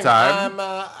anytime.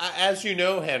 As you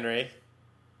know, Henry,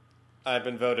 I've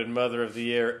been voted Mother of the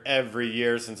Year every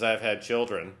year since I've had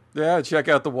children. Yeah, check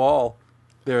out the wall.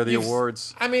 There are the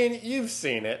awards. I mean, you've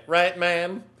seen it, right,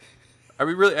 man? I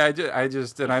mean, really, I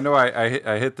just, and I know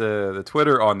I hit the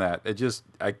Twitter on that.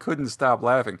 I couldn't stop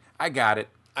laughing. I got it.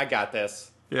 I got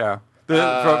this. Yeah,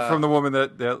 from the woman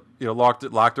that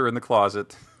locked her in the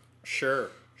closet. Sure,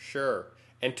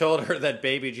 and told her that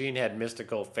Baby Jean had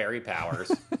mystical fairy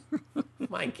powers.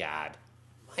 My God.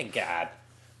 My God.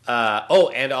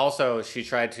 And also she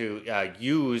tried to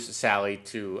use Sally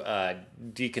to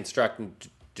deconstruct and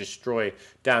destroy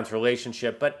Don's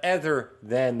relationship. But other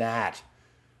than that,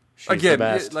 she's Again, the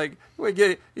best. like we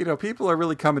get, people are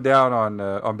really coming down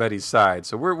on Betty's side,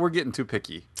 so we're getting too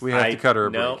picky. We have to cut her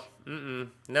a break.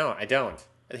 No, I don't.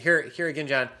 Here again,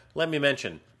 John. Let me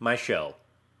mention my show.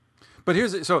 But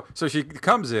so she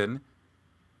comes in.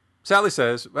 Sally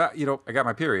says, "Well, I got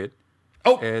my period."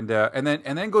 Oh, and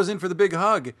then goes in for the big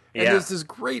hug. And there's this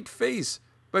great face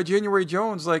by January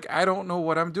Jones. Like, I don't know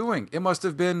what I'm doing. It must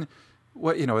have been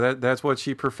that's what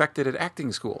she perfected at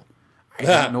acting school. I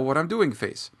don't know what I'm doing.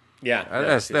 Face.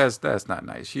 Yeah, that's not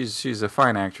nice. She's a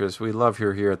fine actress. We love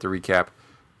her here at the recap.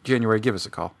 January, give us a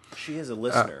call. She is a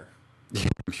listener. Yeah,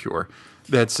 I'm sure.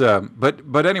 That's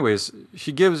but anyways,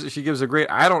 she gives a great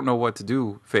I don't know what to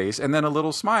do face, and then a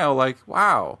little smile like,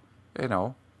 wow,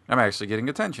 I'm actually getting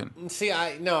attention. See,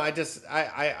 I'm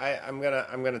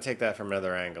gonna take that from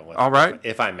another angle. All right,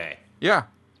 if I may. Yeah,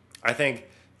 I think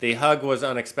the hug was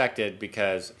unexpected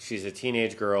because she's a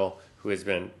teenage girl who has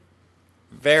been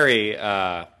very,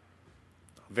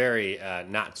 very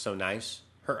not so nice.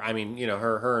 Her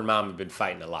and Mom have been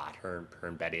fighting a lot. Her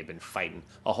and Betty have been fighting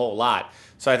a whole lot.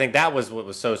 So I think that was what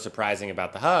was so surprising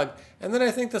about the hug. And then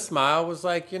I think the smile was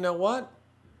like, you know what?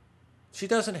 She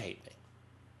doesn't hate me.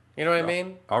 You know what I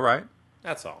mean? All right.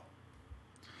 That's all.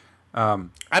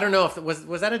 I don't know if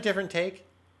was that a different take?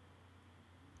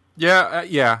 Yeah,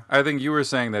 yeah. I think you were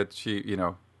saying that she,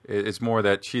 it's more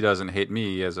that she doesn't hate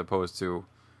me as opposed to,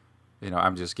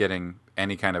 I'm just getting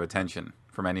any kind of attention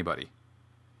from anybody.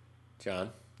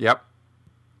 John? Yep.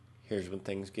 Here's when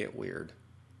things get weird.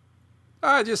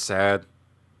 Just sad.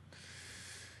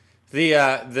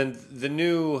 The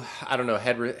new, I don't know,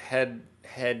 head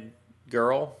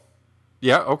girl.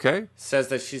 Yeah, okay. Says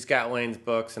that she's got Lane's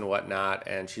books and whatnot,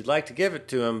 and she'd like to give it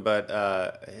to him,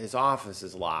 but his office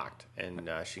is locked, and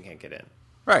she can't get in.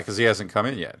 Right, because he hasn't come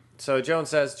in yet. So Joan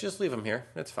says, just leave him here.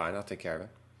 It's fine. I'll take care of it.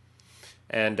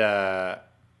 And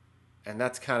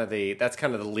that's kind of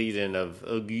the lead-in of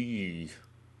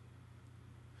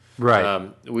right.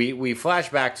 We flash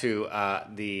back to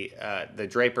the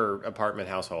Draper apartment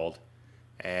household,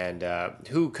 and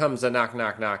who comes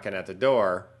knocking at the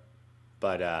door,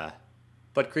 but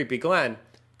Creepy Glenn.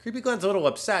 Creepy Glenn's a little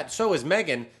upset. So is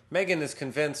Megan. Megan is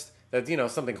convinced that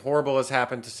something horrible has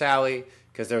happened to Sally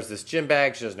because there's this gym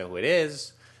bag. She doesn't know who it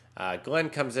is. Glenn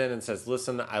comes in and says,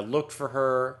 "Listen, I looked for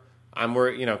her. I'm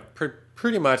worried."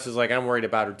 Pretty much is like, I'm worried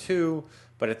about her too.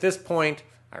 But at this point,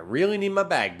 I really need my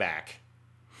bag back.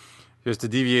 Just to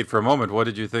deviate for a moment, what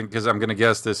did you think? Because I'm going to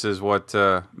guess this is what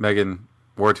Megan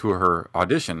wore to her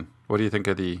audition. What do you think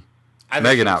of the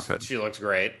Megan outfit? She looks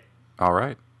great. All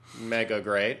right. Mega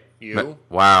great. You?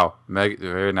 Wow.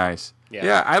 Very nice.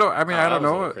 Yeah. I don't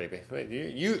know. Creepy. Wait,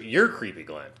 you're creepy,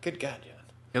 Glenn. Good God, John.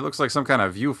 It looks like some kind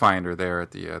of viewfinder there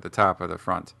at the top of the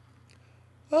front.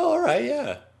 Oh, all right.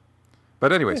 Yeah.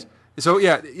 But anyways, so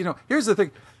yeah, here's the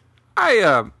thing.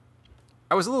 I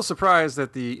was a little surprised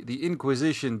that the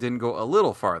Inquisition didn't go a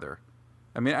little farther.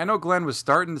 I mean, I know Glenn was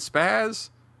starting to spaz,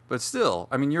 but still,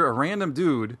 I mean, you're a random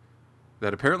dude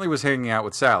that apparently was hanging out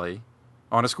with Sally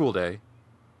on a school day.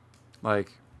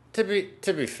 Like, to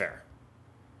be fair,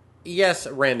 yes,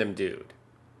 a random dude,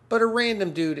 but a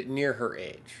random dude near her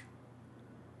age.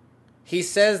 He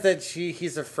says that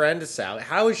he's a friend of Sally.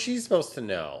 How is she supposed to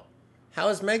know? How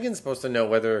is Megan supposed to know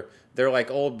whether they're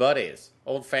like old buddies,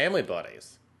 old family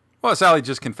buddies? Well, Sally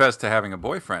just confessed to having a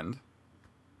boyfriend.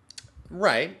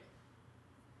 Right.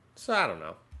 So I don't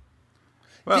know.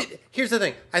 Well, here's the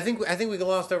thing. I think we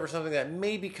glossed over something that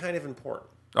may be kind of important.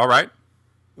 All right.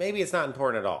 Maybe it's not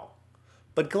important at all.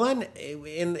 But Glenn,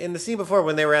 in the scene before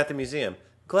when they were at the museum,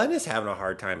 Glenn is having a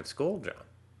hard time at school, John.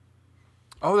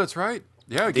 Oh, that's right.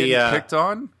 Yeah, getting picked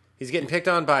on. He's getting picked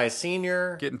on by a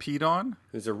senior. Getting peed on.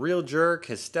 Who's a real jerk.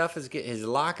 His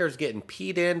locker's getting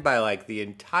peed in by like the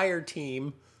entire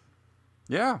team.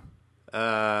 Yeah.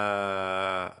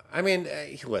 I mean,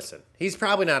 listen, he's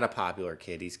probably not a popular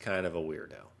kid. He's kind of a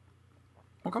weirdo.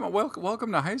 Well, come on.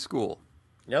 Welcome to high school.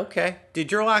 Okay.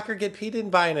 Did your locker get peed in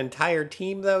by an entire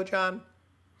team, though, John?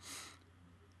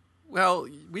 Well,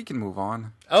 we can move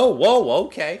on. Oh, whoa,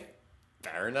 okay.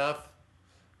 Fair enough.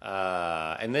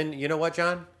 And then, you know what,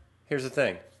 John? Here's the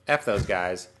thing. F those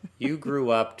guys. You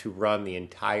grew up to run the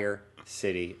entire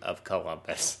city of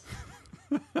Columbus.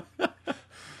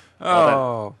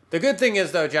 Oh. The good thing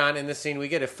is, though, John, in this scene, we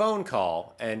get a phone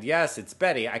call. And yes, it's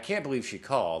Betty. I can't believe she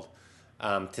called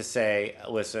to say,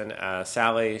 listen,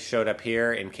 Sally showed up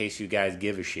here in case you guys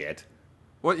give a shit.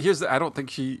 Well, I think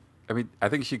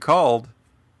she called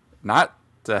not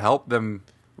to help them.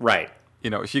 Right.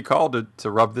 she called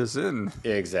to rub this in.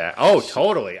 Exactly. Oh,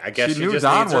 totally. I guess she knew just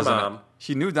Don needs her wasn't. mom.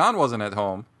 She knew Don wasn't at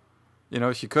home.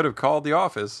 She could have called the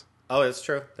office. Oh, that's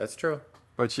true. That's true.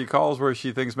 But she calls where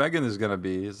she thinks Megan is going to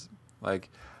be. Is like,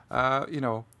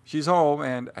 she's home,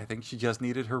 and I think she just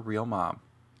needed her real mom.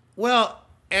 Well,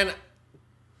 and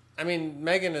I mean,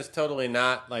 Megan is totally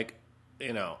not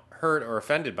hurt or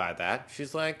offended by that.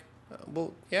 She's like,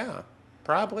 well, yeah,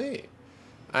 probably.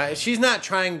 She's not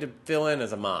trying to fill in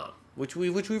as a mom, which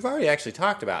we've already actually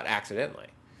talked about accidentally.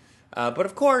 But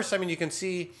of course, I mean, you can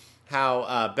see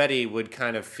how Betty would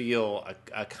kind of feel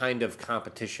a kind of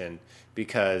competition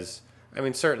because, I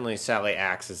mean, certainly Sally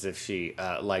acts as if she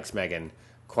likes Megan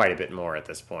quite a bit more at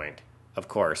this point. Of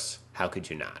course, how could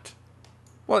you not?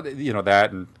 Well,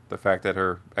 that and the fact that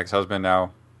her ex-husband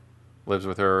now lives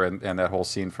with her and that whole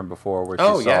scene from before where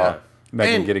she saw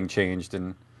Megan getting changed.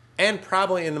 And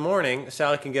probably in the morning,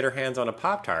 Sally can get her hands on a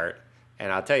Pop-Tart.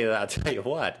 And I'll tell you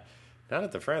what, not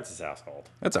at the Francis household.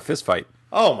 That's a fist fight.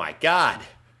 Oh, my God.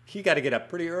 You got to get up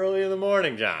pretty early in the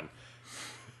morning, John.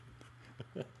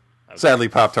 Sadly,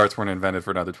 Pop-Tarts weren't invented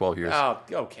for another 12 years. Oh,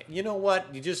 okay. You know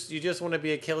what? You just want to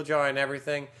be a killjoy and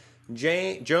everything.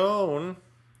 Joan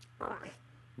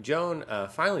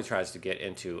finally tries to get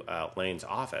into Lane's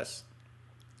office.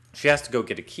 She has to go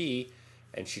get a key,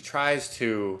 and she tries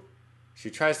to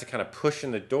kind of push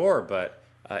in the door, but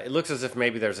it looks as if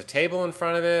maybe there's a table in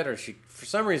front of it, or she, for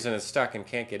some reason, is stuck and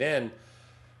can't get in.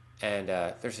 And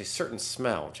there's a certain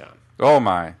smell, John. Oh,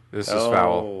 my. This is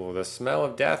foul. Oh, the smell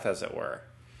of death, as it were.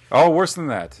 Oh, worse than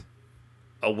that.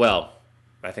 Oh, well,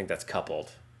 I think that's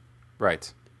coupled.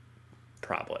 Right.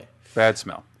 Probably. Bad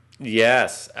smell.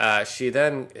 Yes. She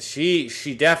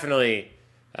definitely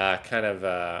kind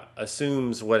of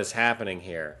assumes what is happening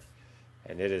here.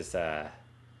 And it is, I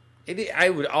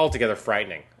would altogether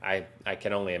frightening. I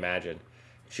can only imagine.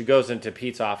 She goes into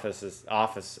Pete's office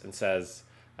and says,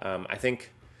 I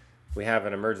think we have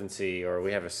an emergency or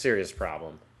we have a serious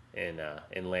problem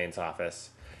in Lane's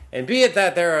office. And be it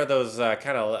that there are those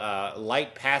kind of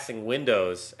light passing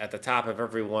windows at the top of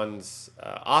everyone's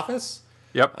office.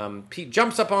 Yep. Pete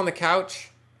jumps up on the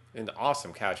couch, an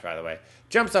awesome couch, by the way,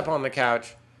 jumps up on the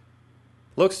couch,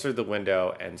 looks through the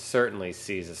window, and certainly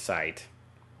sees a sight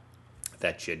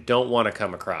that you don't want to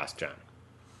come across, John.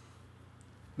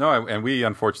 No, and we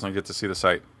unfortunately get to see the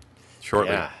sight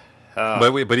shortly. Yeah.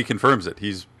 But he confirms it.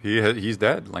 He's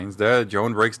dead. Lane's dead.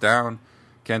 Joan breaks down.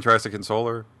 Ken tries to console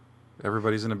her.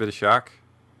 Everybody's in a bit of shock.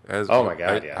 Oh my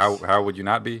God! Yes. How would you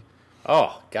not be?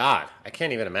 Oh God, I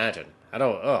can't even imagine. I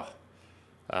don't.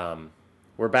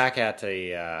 We're back at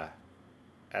the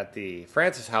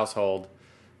Francis household,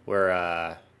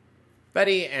 where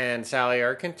Betty and Sally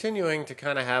are continuing to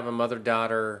kind of have a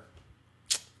mother-daughter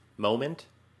moment.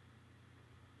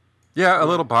 Yeah, a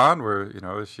little bond where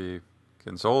she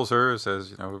consoles her,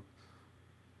 says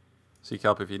seek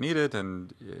help if you need it,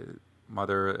 and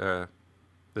mother.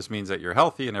 This means that you're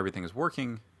healthy and everything is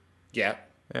working. Yeah.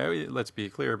 Let's be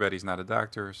clear, Betty's not a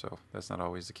doctor, so that's not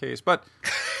always the case. But,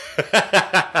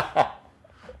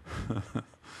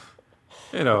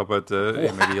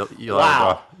 maybe you'll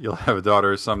have a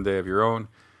daughter someday of your own.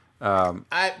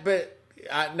 I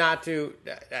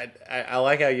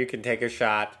like how you can take a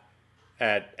shot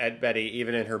at Betty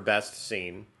even in her best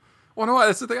scene. Well, no,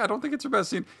 that's the thing. I don't think it's her best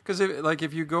scene because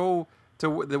if you go to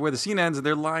where the scene ends and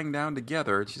they're lying down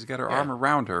together and she's got her arm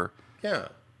around her. Yeah.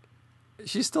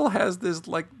 She still has this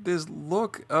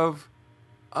look of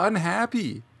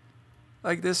unhappy.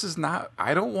 Like, this is not,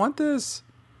 I don't want this.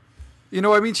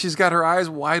 She's got her eyes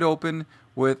wide open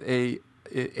with a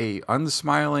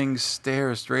unsmiling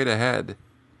stare straight ahead.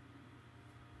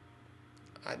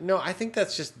 No, I think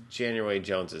that's just January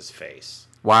Jones's face.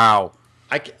 Wow.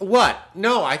 What?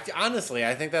 No, honestly,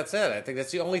 I think that's it. I think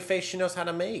that's the only face she knows how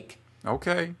to make.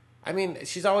 Okay. I mean,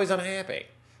 she's always unhappy.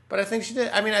 But I think she did.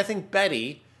 I mean, I think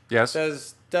Betty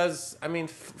does I mean,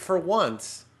 for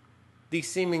once, the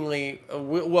seemingly,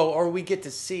 we get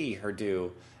to see her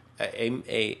do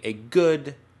a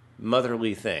good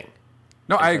motherly thing.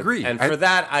 No, I agree. And for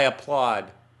that, I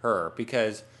applaud her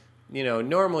because,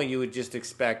 normally you would just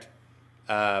expect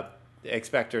her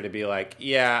to be like,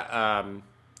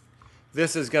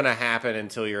 this is going to happen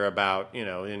until you're about,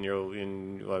 in your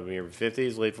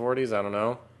 50s, late 40s, I don't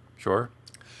know. Sure.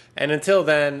 And until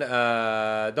then,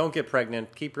 don't get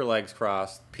pregnant, keep your legs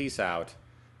crossed, peace out.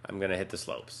 I'm going to hit the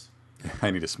slopes.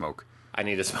 I need to smoke.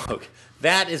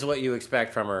 That is what you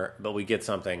expect from her, but we get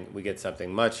something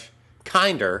much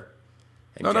kinder.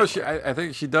 No, I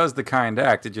think she does the kind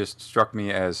act. It just struck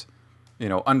me as,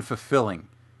 unfulfilling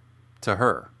to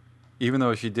her. Even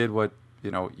though she did what,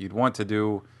 you'd want to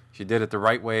do, she did it the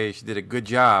right way, she did a good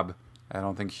job. I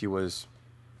don't think she was.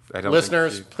 I don't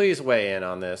Listeners, think please weigh in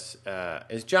on this.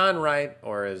 Is John right,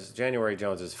 or is January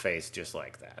Jones's face just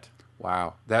like that?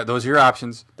 wow. Those are your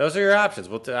options. Those are your options.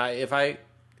 Well, if I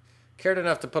cared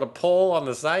enough to put a poll on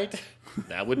the site,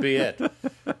 that would be it.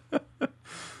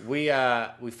 We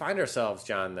find ourselves,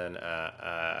 John, then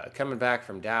coming back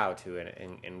from Dow to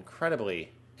an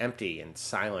incredibly empty and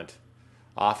silent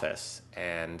office,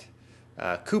 and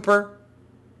Cooper,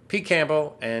 Pete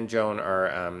Campbell, and Joan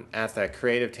are at that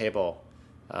creative table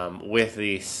with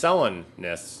the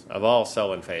sullenness of all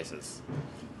sullen faces,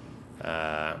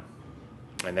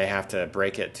 and they have to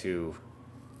break it to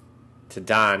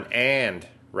Don and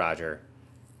Roger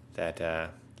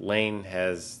that Lane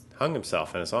has hung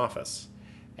himself in his office.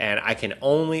 And I can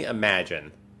only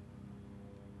imagine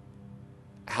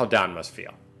how Don must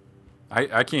feel.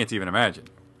 I can't even imagine.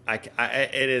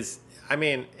 It is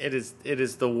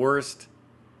the worst.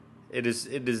 It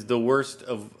is the worst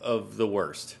of the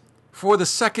worst. For the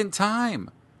second time.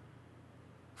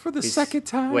 Second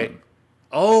time. Wait.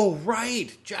 Oh,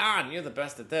 right. John, you're the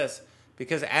best at this.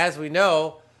 Because as we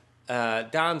know,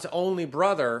 Don's only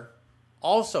brother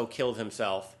also killed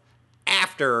himself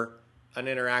after an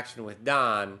interaction with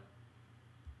Don.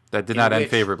 That did not end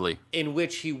favorably. In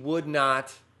which Don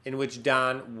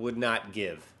would not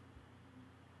give.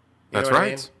 That's right.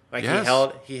 I mean? Like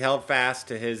yes. he held fast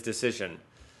to his decision.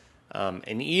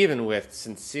 And even with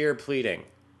sincere pleading,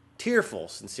 tearful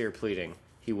sincere pleading,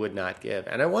 he would not give.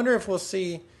 And I wonder if we'll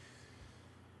see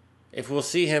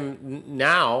him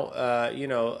now,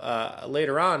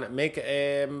 later on, make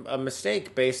a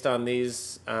mistake based on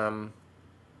these kind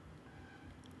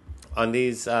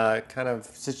of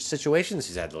situations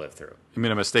he's had to live through. You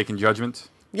mean a mistaken judgment?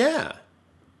 Yeah.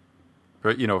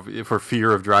 For, for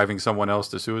fear of driving someone else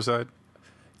to suicide?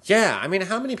 Yeah. I mean,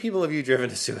 how many people have you driven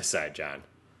to suicide, John?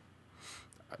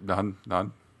 None.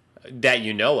 That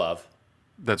you know of.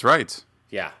 That's right.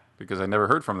 Yeah. Because I never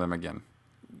heard from them again.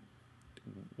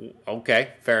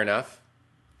 Okay, fair enough.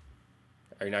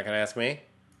 Are you not going to ask me?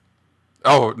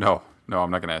 Oh, no, I'm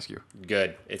not going to ask you.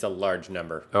 Good. It's a large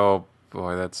number. Oh,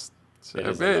 boy, that's... It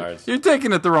is large. You're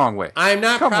taking it the wrong way. I'm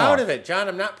not proud of it, John.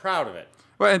 I'm not proud of it.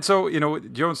 Well, and so,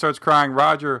 Joan starts crying.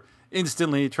 Roger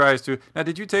instantly tries to... Now,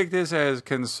 did you take this as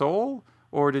console,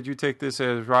 or did you take this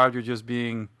as Roger just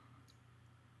being,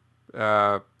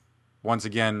 once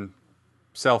again,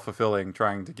 self-fulfilling,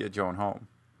 trying to get Joan home?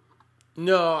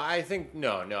 No, I think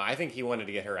he wanted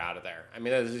to get her out of there. I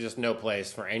mean, there's just no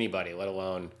place for anybody, let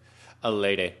alone a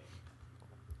lady.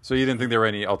 So you didn't think there were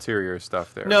any ulterior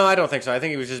stuff there? No, I don't think so. I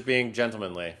think he was just being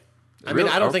gentlemanly. I mean,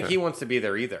 I don't think he wants to be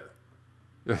there either.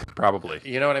 Probably.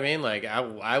 You know what I mean? Like,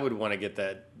 I would want to get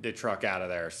the truck out of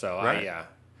there. So, right.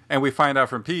 And we find out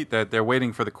from Pete that they're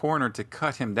waiting for the coroner to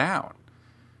cut him down.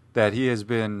 That he has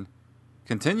been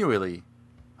continually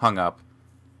hung up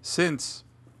since...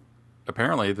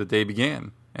 apparently the day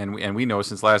began, and we know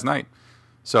since last night.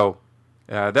 So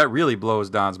that really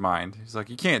blows Don's mind. He's like,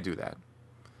 you can't do that.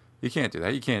 You can't do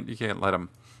that. You can't let him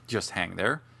just hang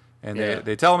there. And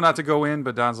they tell him not to go in,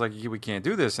 but Don's like, we can't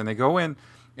do this. And they go in,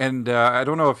 and I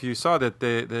don't know if you saw that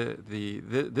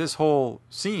this whole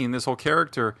scene, this whole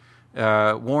character,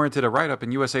 warranted a write-up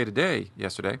in USA Today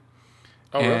yesterday.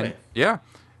 Oh, really? Yeah.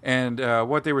 And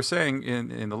what they were saying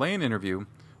in the Lane interview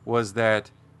was that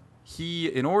he,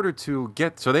 in order to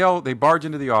get, so they barge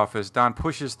into the office. Don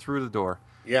pushes through the door.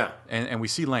 Yeah. And we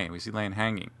see Lane. We see Lane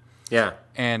hanging. Yeah.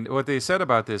 And what they said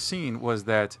about this scene was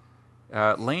that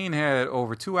Lane had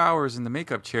over 2 hours in the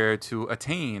makeup chair to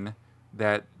attain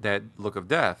that look of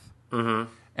death. Mm-hmm.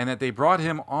 And that they brought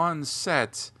him on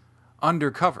set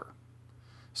undercover,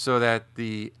 so that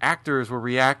the actors were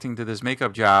reacting to this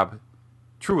makeup job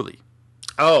truly.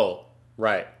 Oh,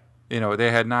 right.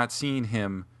 They had not seen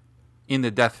him in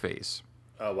the death phase.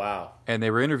 Oh, wow. And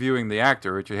they were interviewing the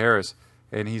actor, Richard Harris,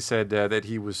 and he said that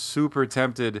he was super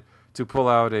tempted to pull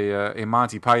out a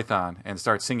Monty Python and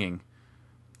start singing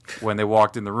when they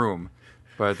walked in the room.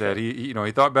 But that he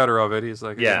thought better of it. He's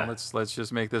like, let's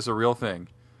just make this a real thing.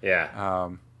 Yeah.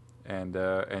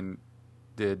 And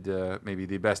did maybe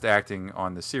the best acting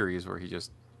on the series where he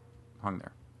just hung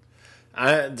there.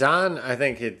 Don, I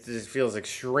think it just feels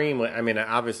extremely,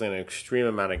 obviously an extreme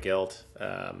amount of guilt.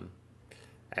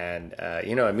 And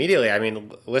immediately,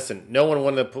 listen, no one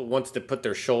wants to put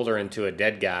their shoulder into a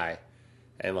dead guy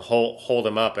and hold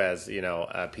him up as,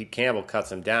 Pete Campbell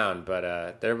cuts him down.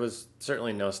 But there was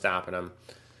certainly no stopping him.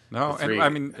 No,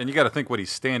 and you got to think what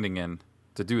he's standing in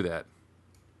to do that.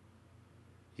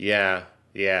 Yeah,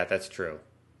 that's true.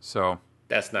 So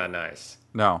that's not nice.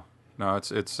 No,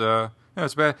 it's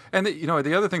bad. And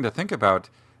the other thing to think about,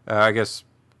 I guess,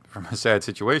 from a sad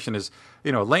situation is,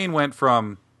 Lane went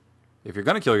from, if you're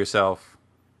going to kill yourself,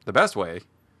 the best way,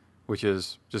 which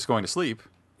is just going to sleep,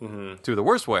 to the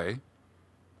worst way,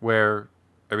 where,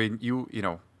 I mean,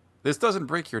 this doesn't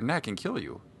break your neck and kill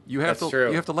you. That's true.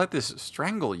 You have to let this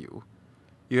strangle you.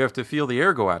 You have to feel the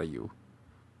air go out of you.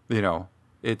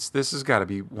 This has got to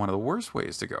be one of the worst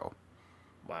ways to go.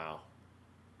 Wow.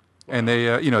 And they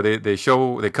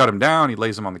cut him down. He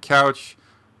lays him on the couch.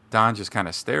 Don just kind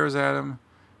of stares at him.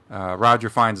 Roger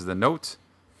finds the note.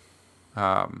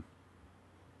 And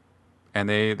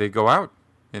they go out.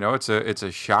 It's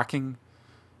a shocking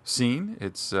scene.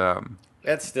 It's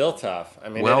still tough. I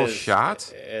mean, well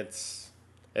shot. It's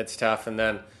tough. And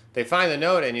then they find the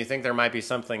note, and you think there might be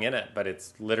something in it, but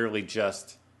it's literally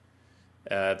just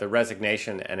the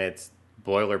resignation, and it's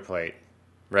boilerplate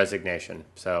resignation.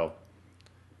 So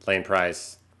Lane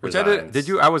Pryce resigns.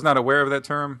 I was not aware of that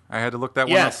term. I had to look that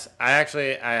one up. Yes, I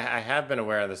actually I have been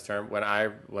aware of this term when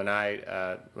I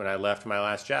left my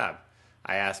last job.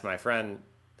 I asked my friend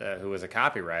who was a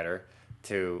copywriter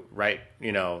to write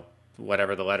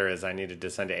whatever the letter is I needed to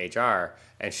send to HR,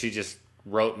 and she just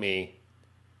wrote me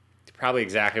probably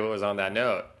exactly what was on that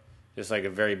note, just like a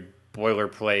very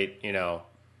boilerplate.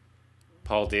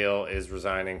 Paul Deal is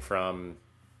resigning from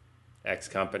X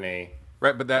company.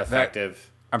 Right, but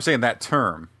effective. I'm saying that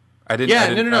term. I didn't. Yeah, I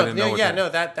didn't, no. I didn't know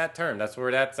That term.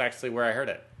 That's actually where I heard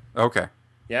it. Okay.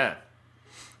 Yeah.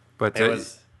 But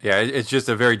it's just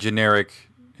a very generic,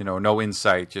 no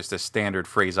insight, just a standard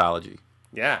phraseology.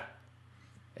 Yeah.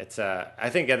 It's I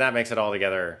think that makes it all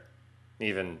together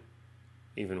even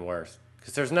worse,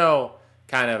 because there's no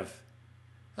kind of,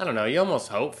 I don't know, you almost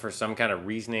hope for some kind of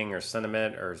reasoning or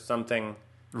sentiment or something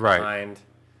behind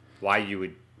why you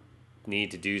would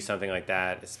need to do something like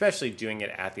that, especially doing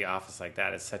it at the office like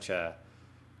that. It's such a...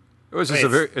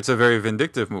 It's a very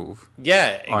vindictive move.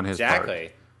 Yeah, on his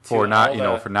part for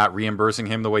not reimbursing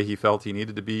him the way he felt he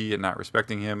needed to be, and not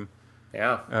respecting him.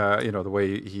 Yeah. The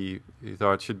way he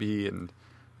thought it should be, and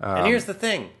here's the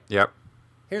thing. Yep.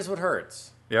 Here's what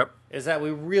hurts. Yep. Is that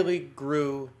we really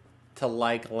grew to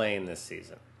like Lane this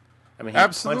season. I mean,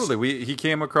 absolutely. He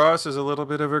came across as a little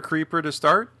bit of a creeper to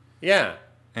start. Yeah.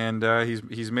 And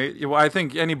he's made. Well, I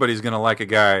think anybody's going to like a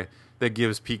guy that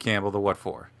gives Pete Campbell the what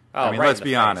for. Oh, I mean, right, let's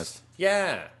be honest.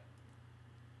 Yeah.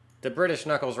 The British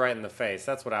knuckles right in the face.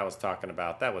 That's what I was talking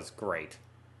about. That was great.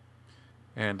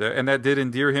 And that did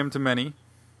endear him to many,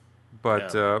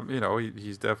 but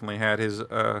he's definitely had his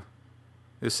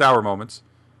sour moments.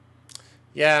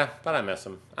 Yeah, but I miss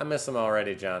him. I miss him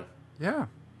already, John. Yeah.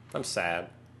 I'm sad.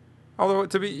 Although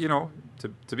to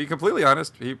be completely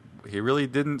honest, he really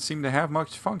didn't seem to have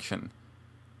much function.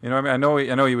 I mean, I know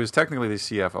he was technically the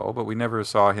CFO, but we never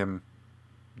saw him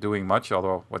doing much.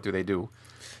 Although, what do they do?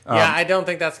 I don't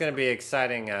think that's going to be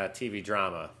exciting TV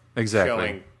drama. Exactly.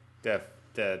 Showing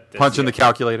the punching the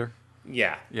calculator.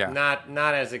 Yeah.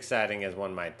 Not as exciting as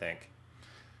one might think.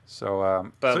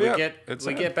 So,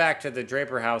 we get back to the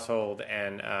Draper household,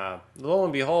 and lo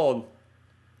and behold,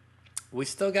 we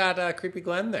still got creepy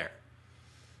Glenn there.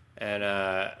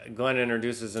 And Glenn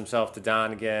introduces himself to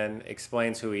Don again,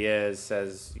 explains who he is,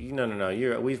 says,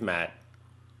 no, we've met.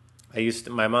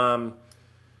 My mom,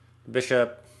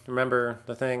 Bishop, remember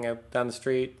the thing down the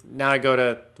street? Now I go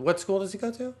to, what school does he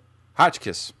go to?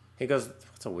 Hotchkiss. He goes,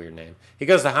 what's a weird name? He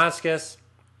goes to Hotchkiss.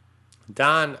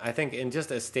 Don, I think, in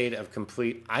just a state of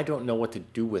complete, I don't know what to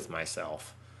do with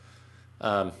myself.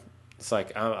 It's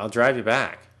like, I'll drive you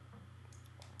back.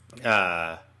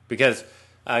 Because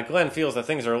Glenn feels that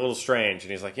things are a little strange,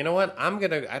 and he's like, you know what?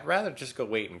 I'd rather just go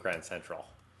wait in Grand Central.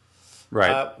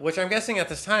 Right. Which I'm guessing at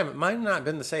this time, it might not have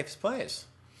been the safest place.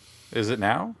 Is it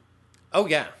now? Oh,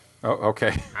 yeah. Oh,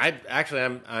 okay.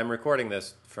 I'm recording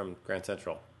this from Grand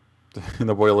Central. In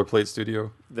the boilerplate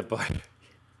studio?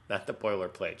 Not the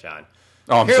boilerplate, John.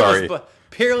 Oh, I'm sorry.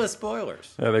 Peerless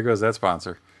Boilers. Yeah, there goes that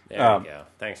sponsor. There we go.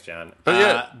 Thanks, John.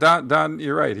 But Don,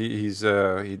 you're right. He's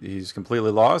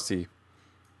completely lost. He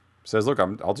says, "Look,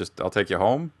 I'll take you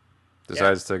home."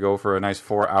 Decides to go for a nice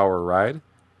 4-hour ride.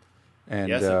 And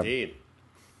yes, indeed.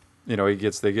 They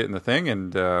get in the thing,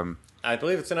 and I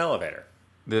believe it's an elevator.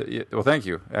 Well, thank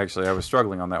you. Actually, I was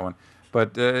struggling on that one,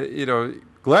 but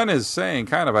Glenn is saying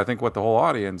kind of, I think, what the whole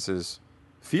audience is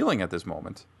feeling at this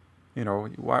moment.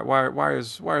 Why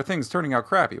are things turning out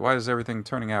crappy? Why is everything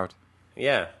turning out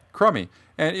crummy?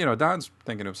 And Don's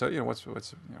thinking to himself,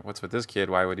 what's with this kid?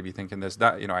 Why would he be thinking this?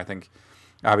 I think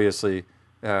obviously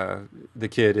the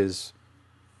kid is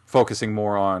focusing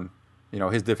more on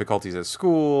his difficulties at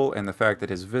school and the fact that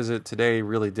his visit today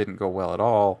really didn't go well at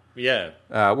all. Yeah.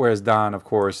 Whereas Don, of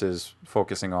course, is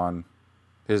focusing on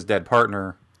his dead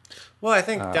partner. Well, I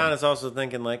think Don is also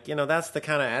thinking like, that's the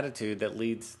kind of attitude that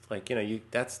leads like,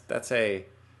 that's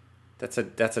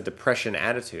a depression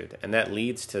attitude, and that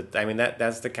leads to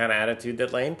that's the kind of attitude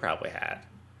that Lane probably had.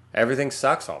 Everything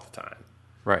sucks all the time.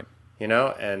 Right.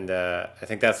 And I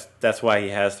think that's why he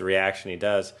has the reaction he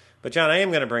does. But John, I am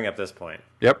going to bring up this point.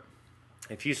 Yep.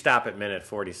 If you stop at minute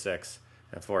 46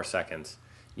 and 4 seconds,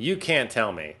 you can't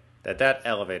tell me that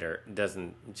elevator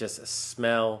doesn't just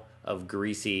smell of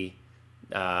greasy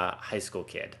high school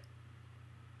kid.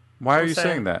 Why are you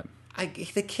saying that?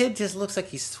 The kid just looks like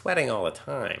he's sweating all the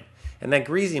time. And that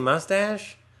greasy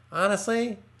mustache,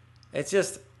 honestly, it's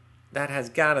just, that has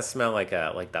got to smell like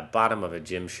the bottom of a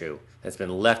gym shoe that's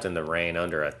been left in the rain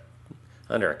under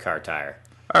a car tire.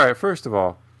 All right, first of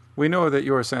all, we know that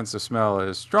your sense of smell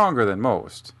is stronger than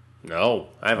most. No,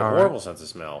 I have a horrible sense of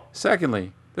smell.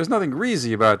 Secondly, there's nothing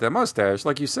greasy about that mustache.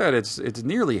 Like you said, it's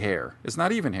nearly hair. It's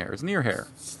not even hair. It's near hair.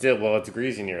 Still, well, it's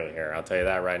greasy nearly hair. I'll tell you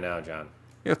that right now, John.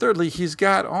 Thirdly, he's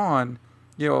got on,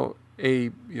 a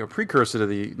precursor to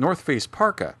the North Face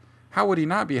parka. How would he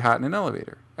not be hot in an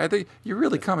elevator? I think you're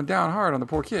really coming down hard on the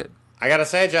poor kid. I gotta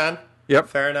say, John. Yep.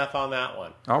 Fair enough on that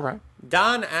one. All right.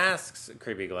 Don asks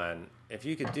Creepy Glenn if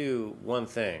you could do one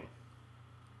thing.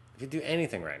 If you could do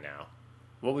anything right now,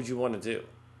 what would you want to do?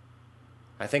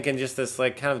 I think in just this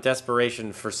kind of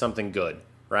desperation for something good,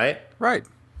 right? Right.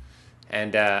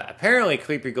 And apparently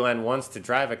Creepy Glenn wants to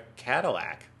drive a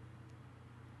Cadillac.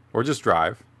 Or just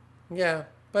drive. Yeah,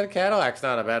 but a Cadillac's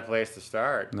not a bad place to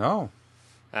start. No.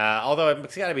 Although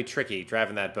it's got to be tricky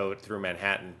driving that boat through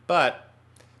Manhattan. But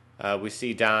we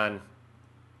see Don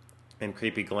and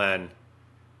Creepy Glenn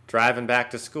driving back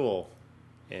to school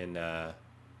and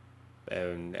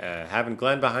having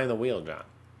Glenn behind the wheel, John.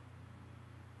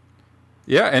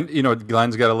 Yeah, and,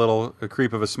 Glenn's got a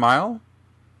creep of a smile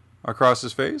across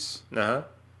his face. Uh-huh.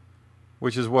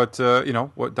 Which is what,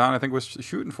 what Don, I think, was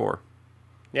shooting for.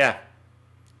 Yeah.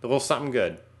 A little something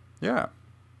good. Yeah.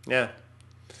 Yeah.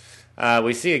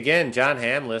 We see again John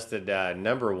Hamm listed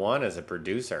number 1 as a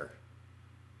producer.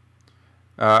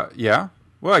 Yeah.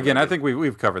 Well, again, I think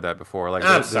we've covered that before.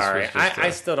 I'm sorry.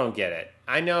 I still don't get it.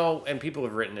 I know, and people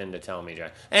have written in to tell me, John.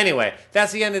 Anyway,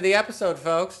 that's the end of the episode,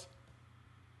 folks.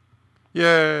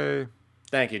 Yay.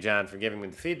 Thank you, John, for giving me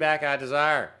the feedback I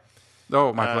desire.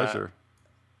 Oh, my pleasure.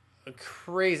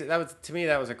 Crazy. That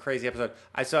was a crazy episode.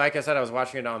 Like I said, I was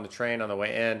watching it on the train on the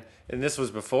way in, and this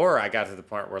was before I got to the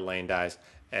part where Lane dies.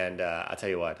 And I'll tell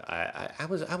you what, I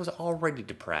was already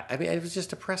depressed. I mean, it was just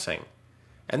depressing.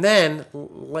 And then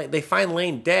they find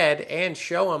Lane dead and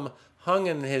show him hung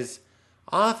in his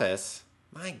office.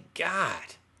 My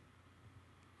God,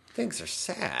 things are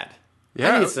sad.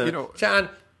 Yeah, I need some, John.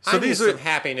 So I need some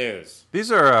happy news.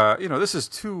 These are, this is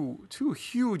two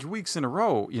huge weeks in a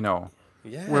row.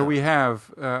 Yeah. Where we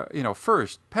have,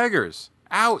 first Peggers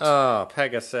out. Oh,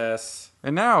 Pegasus.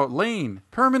 And now Lane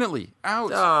permanently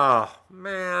out. Oh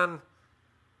man.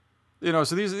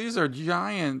 So these are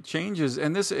giant changes,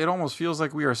 and it almost feels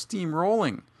like we are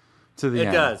steamrolling to the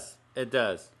end. It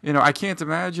does. I can't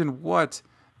imagine what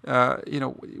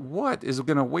is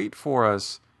going to wait for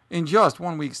us in just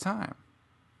 1 week's time.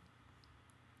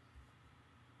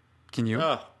 Can you?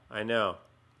 Oh, I know.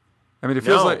 I mean, it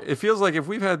feels like if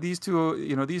we've had these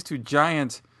two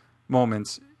giant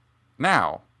moments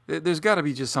now, there's got to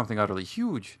be just something utterly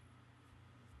huge.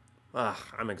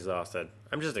 I'm exhausted.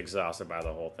 I'm just exhausted by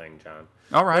the whole thing, John.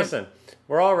 All right. Listen,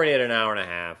 we're already at an hour and a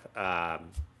half.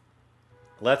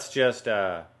 Let's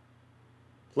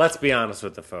be honest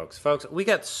with the folks. Folks, we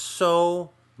got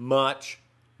so much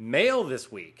mail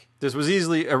this week. This was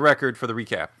easily a record for the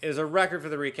recap. It was a record for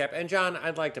the recap. And, John,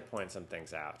 I'd like to point some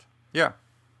things out. Yeah.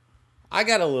 I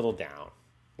got a little down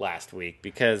last week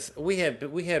because we had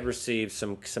received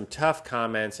some tough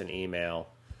comments and email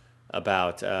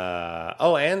about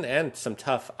and some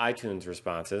tough iTunes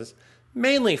responses,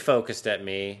 mainly focused at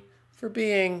me for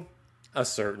being a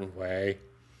certain way,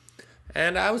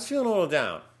 and I was feeling a little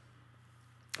down.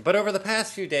 But over the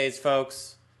past few days,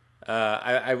 folks,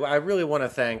 I really want to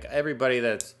thank everybody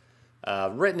that's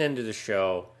written into the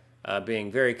show, being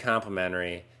very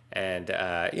complimentary. And,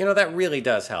 that really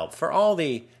does help. For all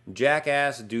the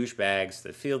jackass douchebags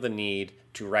that feel the need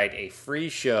to write a free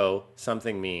show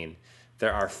something mean,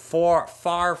 there are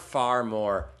far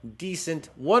more decent,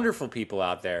 wonderful people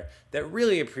out there that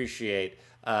really appreciate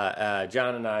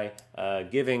John and I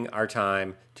giving our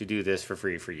time to do this for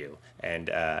free for you.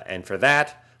 And for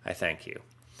that, I thank you.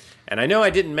 And I know I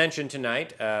didn't mention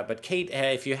tonight, but Kate,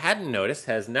 if you hadn't noticed,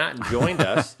 has not joined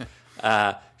us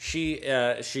She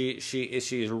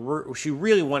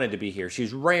really wanted to be here.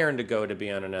 She's raring to go to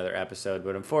be on another episode,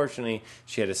 but unfortunately,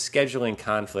 she had a scheduling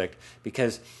conflict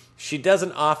because she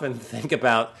doesn't often think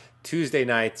about Tuesday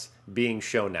nights being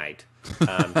show night.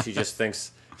 She just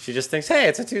thinks, hey,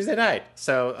 it's a Tuesday night.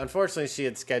 So unfortunately, she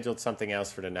had scheduled something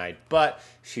else for tonight, but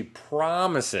she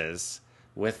promises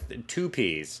with 2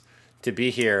 P's to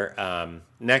be here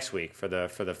next week for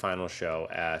the final show.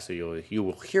 So you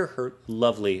will hear her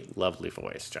lovely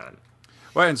voice, John.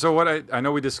 Well, and so what I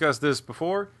know we discussed this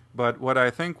before, but what I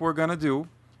think we're gonna do,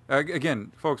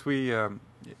 again, folks,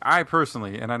 I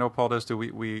personally, and I know Paul does too,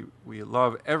 we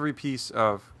love every piece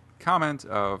of comment,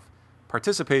 of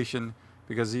participation,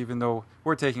 because even though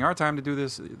we're taking our time to do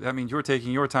this, that means you're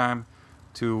taking your time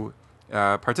to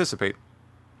participate.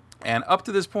 And up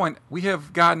to this point, we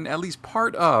have gotten at least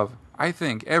part of, I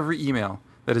think, every email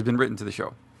that has been written to the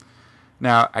show.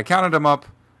 Now, I counted them up.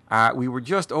 We were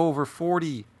just over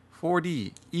 40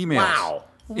 emails. Wow.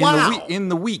 In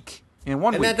the week. In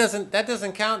one week. And that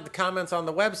doesn't count the comments on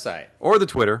the website. Or the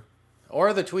Twitter.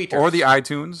 Or the tweeters. Or the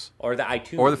iTunes. Or the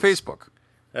iTunes. Or the Facebook.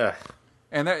 Ugh.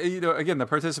 And that, again, the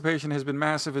participation has been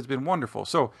massive. It's been wonderful.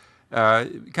 So,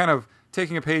 kind of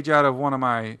taking a page out of one of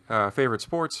my favorite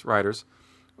sports writers,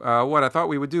 what I thought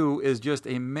we would do is just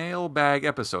a mailbag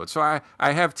episode. So I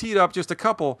have teed up just a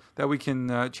couple that we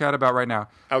can chat about right now.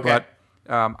 Okay. But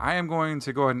I am going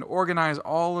to go ahead and organize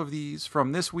all of these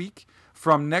from this week,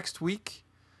 from next week,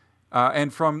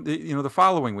 and from the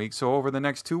following week. So over the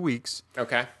next 2 weeks.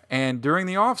 Okay. And during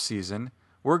the off season,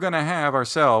 we're going to have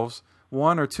ourselves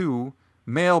 1 or 2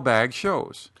 mailbag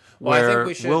shows. Well, where I think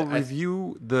we should. We'll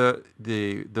review the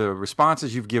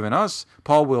responses you've given us.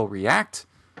 Paul will react.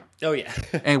 Oh, yeah.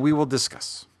 And we will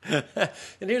discuss. And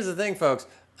here's the thing, folks.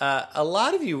 A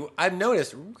lot of you, I've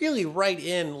noticed, really write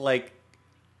in, like,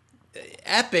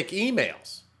 epic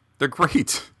emails. They're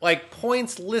great. Like,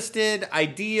 points listed,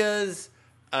 ideas.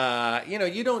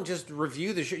 You don't just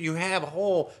review the show. You have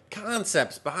whole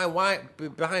concepts behind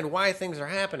why things are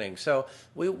happening. So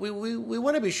we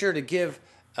want to be sure to give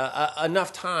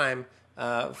enough time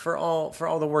for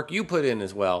all the work you put in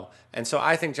as well. And so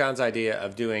I think John's idea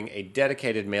of doing a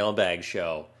dedicated mailbag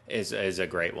show is a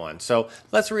great one. So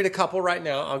let's read a couple right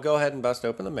now. I'll go ahead and bust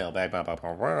open the mailbag.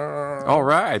 All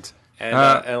right.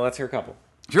 And let's hear a couple.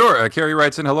 Sure. Carrie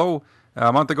writes in, hello.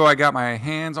 A month ago, I got my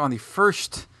hands on the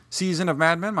first season of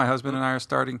Mad Men. My husband and I are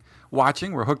starting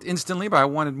watching. We're hooked instantly, but I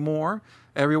wanted more.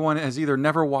 Everyone has either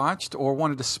never watched or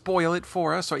wanted to spoil it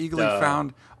for us, so I eagerly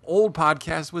found old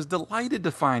podcasts. Was delighted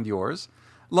to find yours.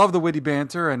 Love the witty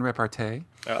banter and repartee.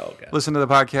 Oh, okay. Listen to the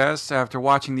podcast after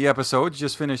watching the episodes.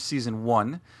 Just finished season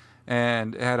 1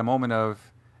 and had a moment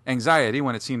of anxiety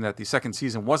when it seemed that the second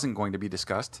season wasn't going to be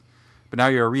discussed. But now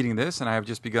you're reading this, and I have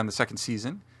just begun the second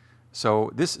season.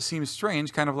 So this seems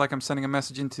strange, kind of like I'm sending a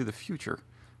message into the future.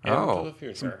 Into the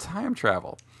future. Some time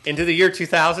travel. Into the year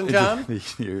 2000, John? The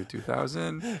year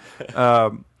 2000.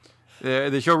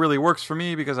 The show really works for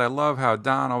me because I love how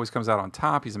Don always comes out on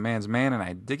top. He's a man's man, and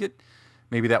I dig it.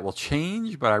 Maybe that will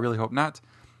change, but I really hope not.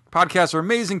 Podcasts are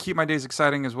amazing, keep my days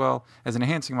exciting as well as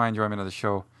enhancing my enjoyment of the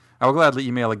show. I will gladly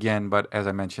email again, but as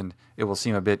I mentioned, it will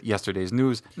seem a bit yesterday's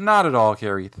news. Not at all,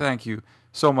 Carrie. Thank you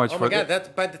so much for God, that's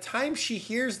by the time she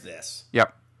hears this.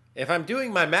 Yep. If I'm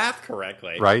doing my math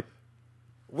correctly. Right.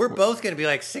 We're both going to be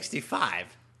like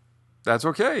 65. That's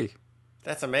okay.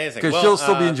 That's amazing. Because she'll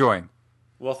still be enjoying.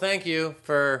 Well, thank you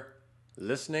for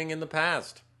listening in the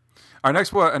past. Our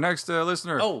next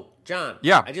listener. Oh, John.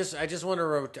 Yeah. I just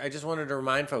wanted to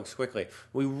remind folks quickly.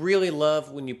 We really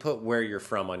love when you put where you're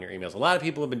from on your emails. A lot of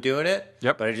people have been doing it.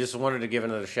 Yep. But I just wanted to give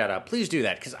another shout out. Please do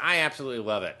that because I absolutely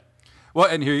love it. Well,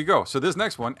 and here you go. So this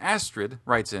next one, Astrid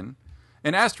writes in,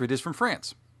 and Astrid is from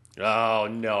France. Oh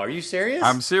no, are you serious?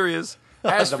 I'm serious.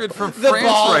 Astrid from the France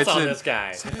balls writes on in. This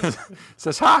guy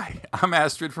says, "Hi, I'm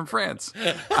Astrid from France.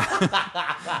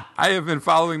 I have been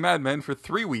following Mad Men for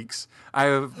 3 weeks.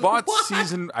 I've bought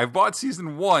season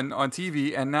 1 on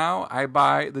TV, and now I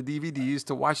buy the DVDs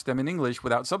to watch them in English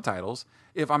without subtitles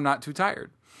if I'm not too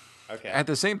tired. Okay. At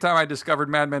the same time, I discovered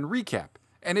Mad Men Recap,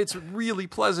 and it's really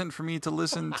pleasant for me to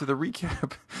listen to the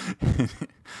recap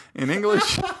in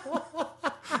English."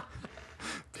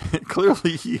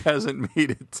 Clearly, he hasn't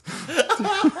made it.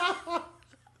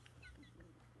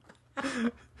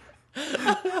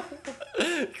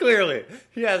 Clearly,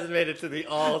 he hasn't made it to the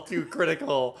all too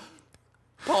critical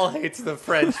Paul hates the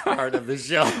French part of the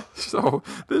show. So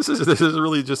this is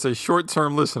really just a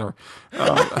short-term listener.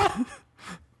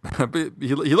 But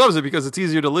he loves it because it's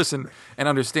easier to listen and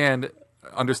understand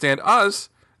us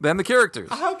than the characters.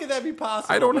 How could that be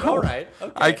possible? I don't know. All right.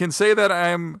 Okay. I can say that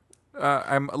I'm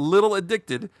a little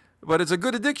addicted but it's a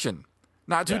good addiction,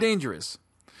 not too dangerous.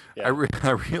 Yeah.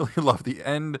 I really love the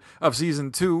end of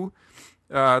season 2,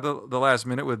 the last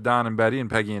minute with Don and Betty and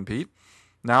Peggy and Pete.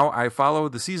 Now I follow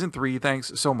the season 3.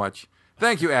 Thanks so much.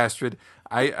 Thank you, Astrid.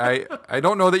 I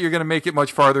don't know that you're going to make it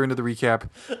much farther into the recap,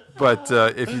 but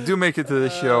if you do make it to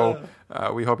this show,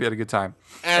 we hope you had a good time.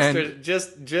 Astrid,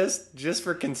 just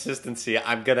for consistency,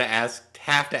 I'm gonna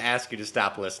have to ask you to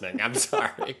stop listening. I'm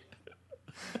sorry,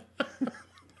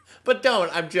 but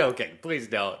don't. I'm joking. Please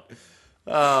don't.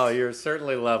 Oh, you're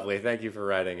certainly lovely. Thank you for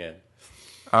writing in.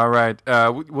 All right,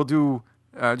 we'll do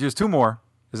just 2 more.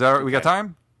 Is that all right? We got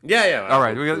time? Yeah. All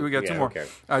right, we got 2 more. Okay.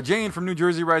 Jane from New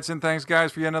Jersey writes in, thanks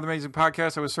guys for yet another amazing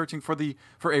podcast. I was searching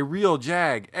for a real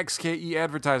Jag XKE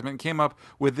advertisement and came up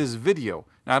with this video.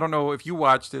 Now I don't know if you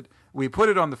watched it. We put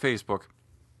it on the Facebook.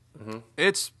 Mm-hmm.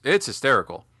 It's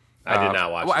hysterical. I did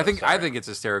not watch it. I think it's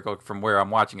hysterical from where I'm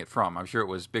watching it from. I'm sure it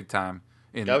was big time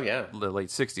in the late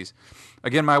 60s.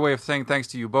 Again, my way of saying thanks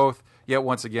to you both yet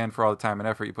once again for all the time and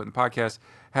effort you put in the podcast.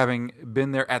 Having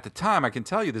been there at the time, I can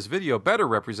tell you this video better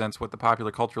represents what the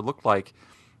popular culture looked like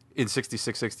in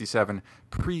 66, 67,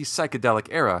 pre-psychedelic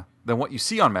era than what you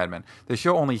see on Mad Men. The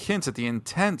show only hints at the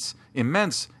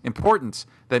immense importance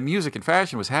that music and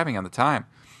fashion was having on the time.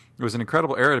 It was an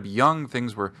incredible era to be young.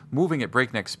 Things were moving at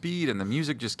breakneck speed, and the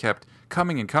music just kept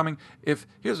coming and coming. If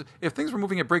things were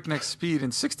moving at breakneck speed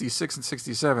in 66 and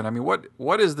 67, I mean,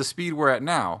 what is the speed we're at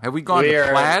now? Have we gone to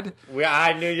plaid?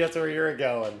 I knew that's where you were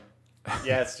going.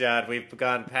 Yes, John, we've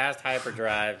gone past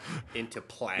hyperdrive into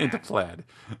plaid.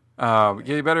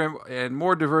 Getting better and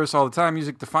more diverse all the time.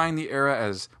 Music defined the era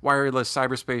as wireless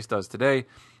cyberspace does today.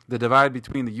 The divide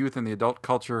between the youth and the adult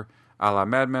culture a la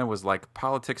Mad Men was like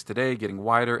politics today, getting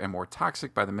wider and more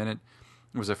toxic by the minute.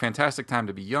 It was a fantastic time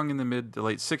to be young in the mid to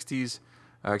late 60s,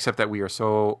 except that we are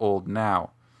so old now.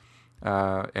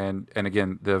 And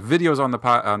again, the videos on the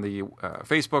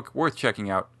Facebook, worth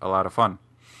checking out, a lot of fun.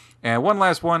 And one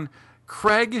last one,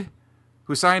 Craig,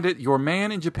 who signed it, your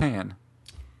man in Japan.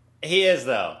 He is,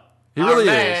 though. He really is.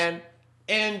 Our man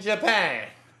in Japan.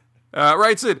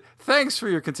 Writes it, thanks for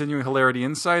your continuing hilarity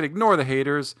insight. Ignore the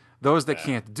haters. Those that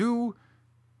can't do,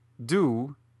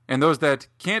 and those that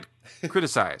can't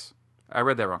criticize. I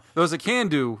read that wrong. Those that can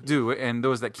do, and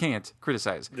those that can't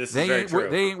criticize. This is very true.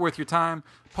 They ain't worth your time.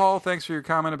 Paul, thanks for your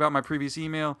comment about my previous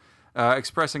email.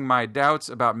 Expressing my doubts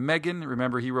about Megan.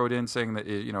 Remember, he wrote in saying that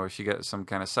she got some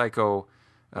kind of psycho,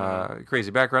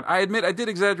 crazy background. I admit I did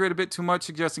exaggerate a bit too much,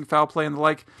 suggesting foul play and the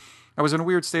like. I was in a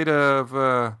weird state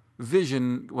of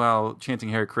vision while chanting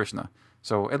Hare Krishna.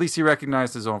 So at least he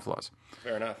recognized his own flaws.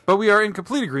 Fair enough. But we are in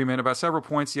complete agreement about several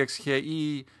points. The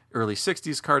XKE, early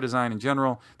 60s car design in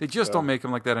general, they just don't make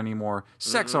them like that anymore.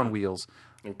 Sex on wheels.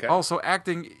 Okay. Also,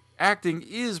 acting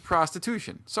is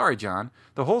prostitution. Sorry, John.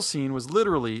 The whole scene was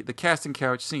literally the casting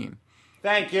couch scene.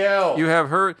 Thank you. You have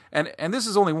heard, and this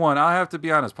is only one. I'll have to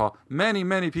be honest, Paul.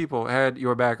 Many people had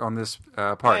your back on this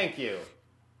part. Thank you.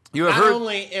 You have Not heard,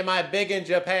 only am I big in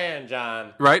Japan,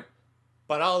 John, right?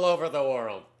 But all over the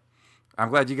world. I'm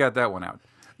glad you got that one out.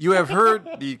 You have heard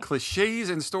the cliches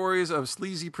and stories of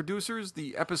sleazy producers.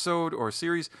 The episode or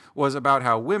series was about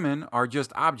how women are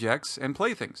just objects and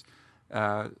playthings.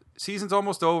 Season's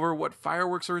almost over. What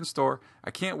fireworks are in store?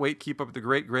 I can't wait. Keep up the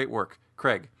great work,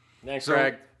 Craig. Thanks,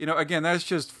 Craig. Again, that's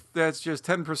just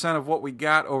 10% of what we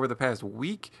got over the past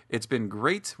week. It's been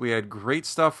great. We had great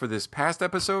stuff for this past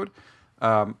episode,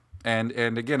 and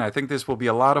again, I think this will be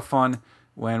a lot of fun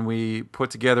when we put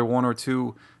together one or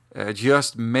two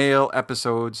just male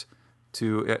episodes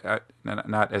to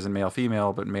not as in male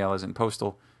female, but male as in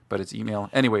postal, but it's email.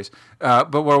 Anyways,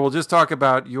 but where we'll just talk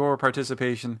about your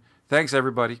participation. Thanks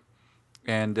everybody,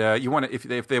 and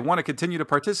if they want to continue to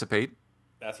participate.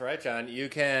 That's right, John. You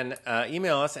can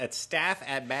email us at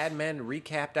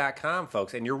staff@madmenrecap.com,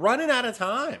 folks, and you're running out of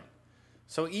time.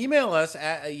 So email us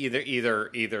at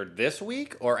either this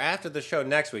week or after the show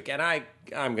next week, and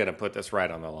I'm going to put this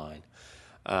right on the line.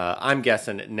 I'm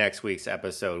guessing next week's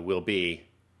episode will be,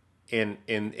 in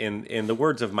the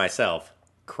words of myself,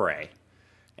 cray,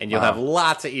 and you'll have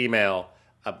lots of email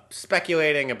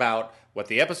speculating about what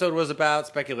the episode was about,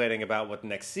 speculating about what the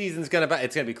next season's going to be.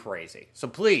 It's going to be crazy. So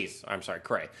please,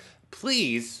 cray.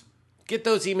 Please get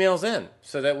those emails in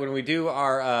so that when we do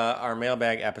our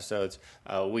mailbag episodes,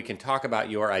 we can talk about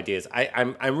your ideas.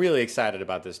 I'm really excited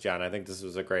about this, John. I think this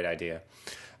was a great idea.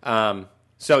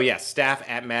 So yes,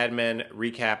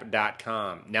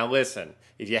 staff@madmenrecap.com. Now listen,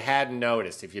 if you hadn't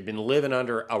noticed, if you've been living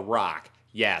under a rock,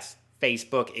 yes,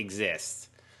 Facebook exists.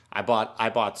 I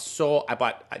bought so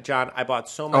much.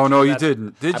 Oh no, you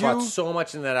didn't. Did you? I bought so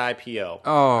much in that IPO.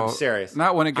 Oh, I'm serious.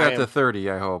 Not when it got to 30.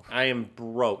 I hope. I am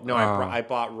broke. No, I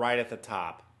bought right at the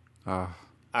top.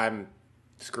 I'm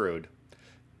screwed.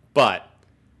 But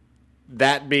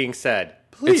that being said,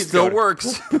 It please still go to-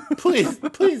 works.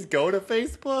 please go to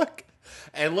Facebook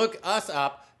and look us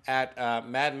up at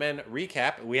Mad Men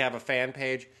Recap. We have a fan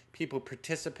page. People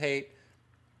participate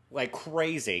like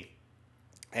crazy.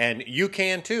 And you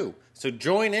can too. So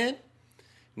join in.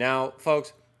 Now,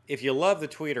 folks, if you love the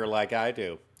tweeter like I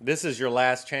do, this is your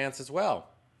last chance as well.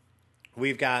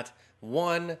 We've got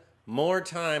one more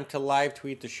time to live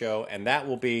tweet the show, and that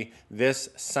will be this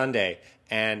Sunday.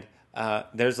 And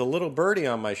there's a little birdie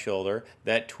on my shoulder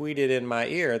that tweeted in my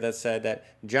ear that said that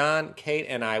John, Kate,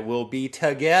 and I will be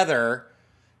together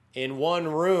in one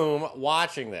room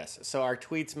watching this. So our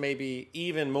tweets may be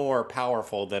even more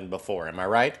powerful than before. Am I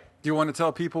right? Do you want to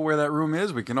tell people where that room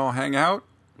is? We can all hang out?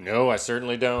 No, I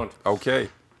certainly don't. Okay.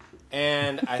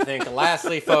 And I think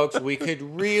lastly, folks, we could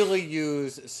really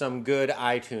use some good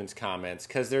iTunes comments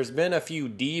because there's been a few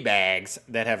D-bags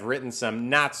that have written some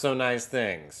not so nice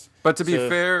things. But to be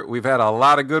fair, we've had a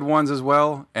lot of good ones as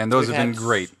well, and those have been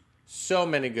great. So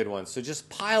many good ones. So just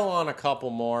pile on a couple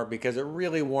more because it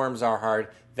really warms our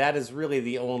heart. That is really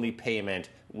the only payment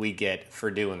we get for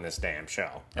doing this damn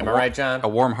show. Am I right, John? A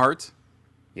warm heart?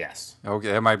 Yes.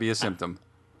 Okay, that might be a symptom.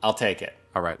 I'll take it.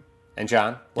 All right. And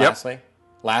John, lastly,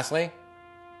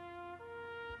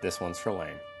 this one's for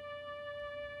Lane.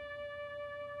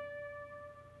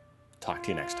 Talk to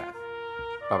you next time.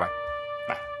 Bye-bye.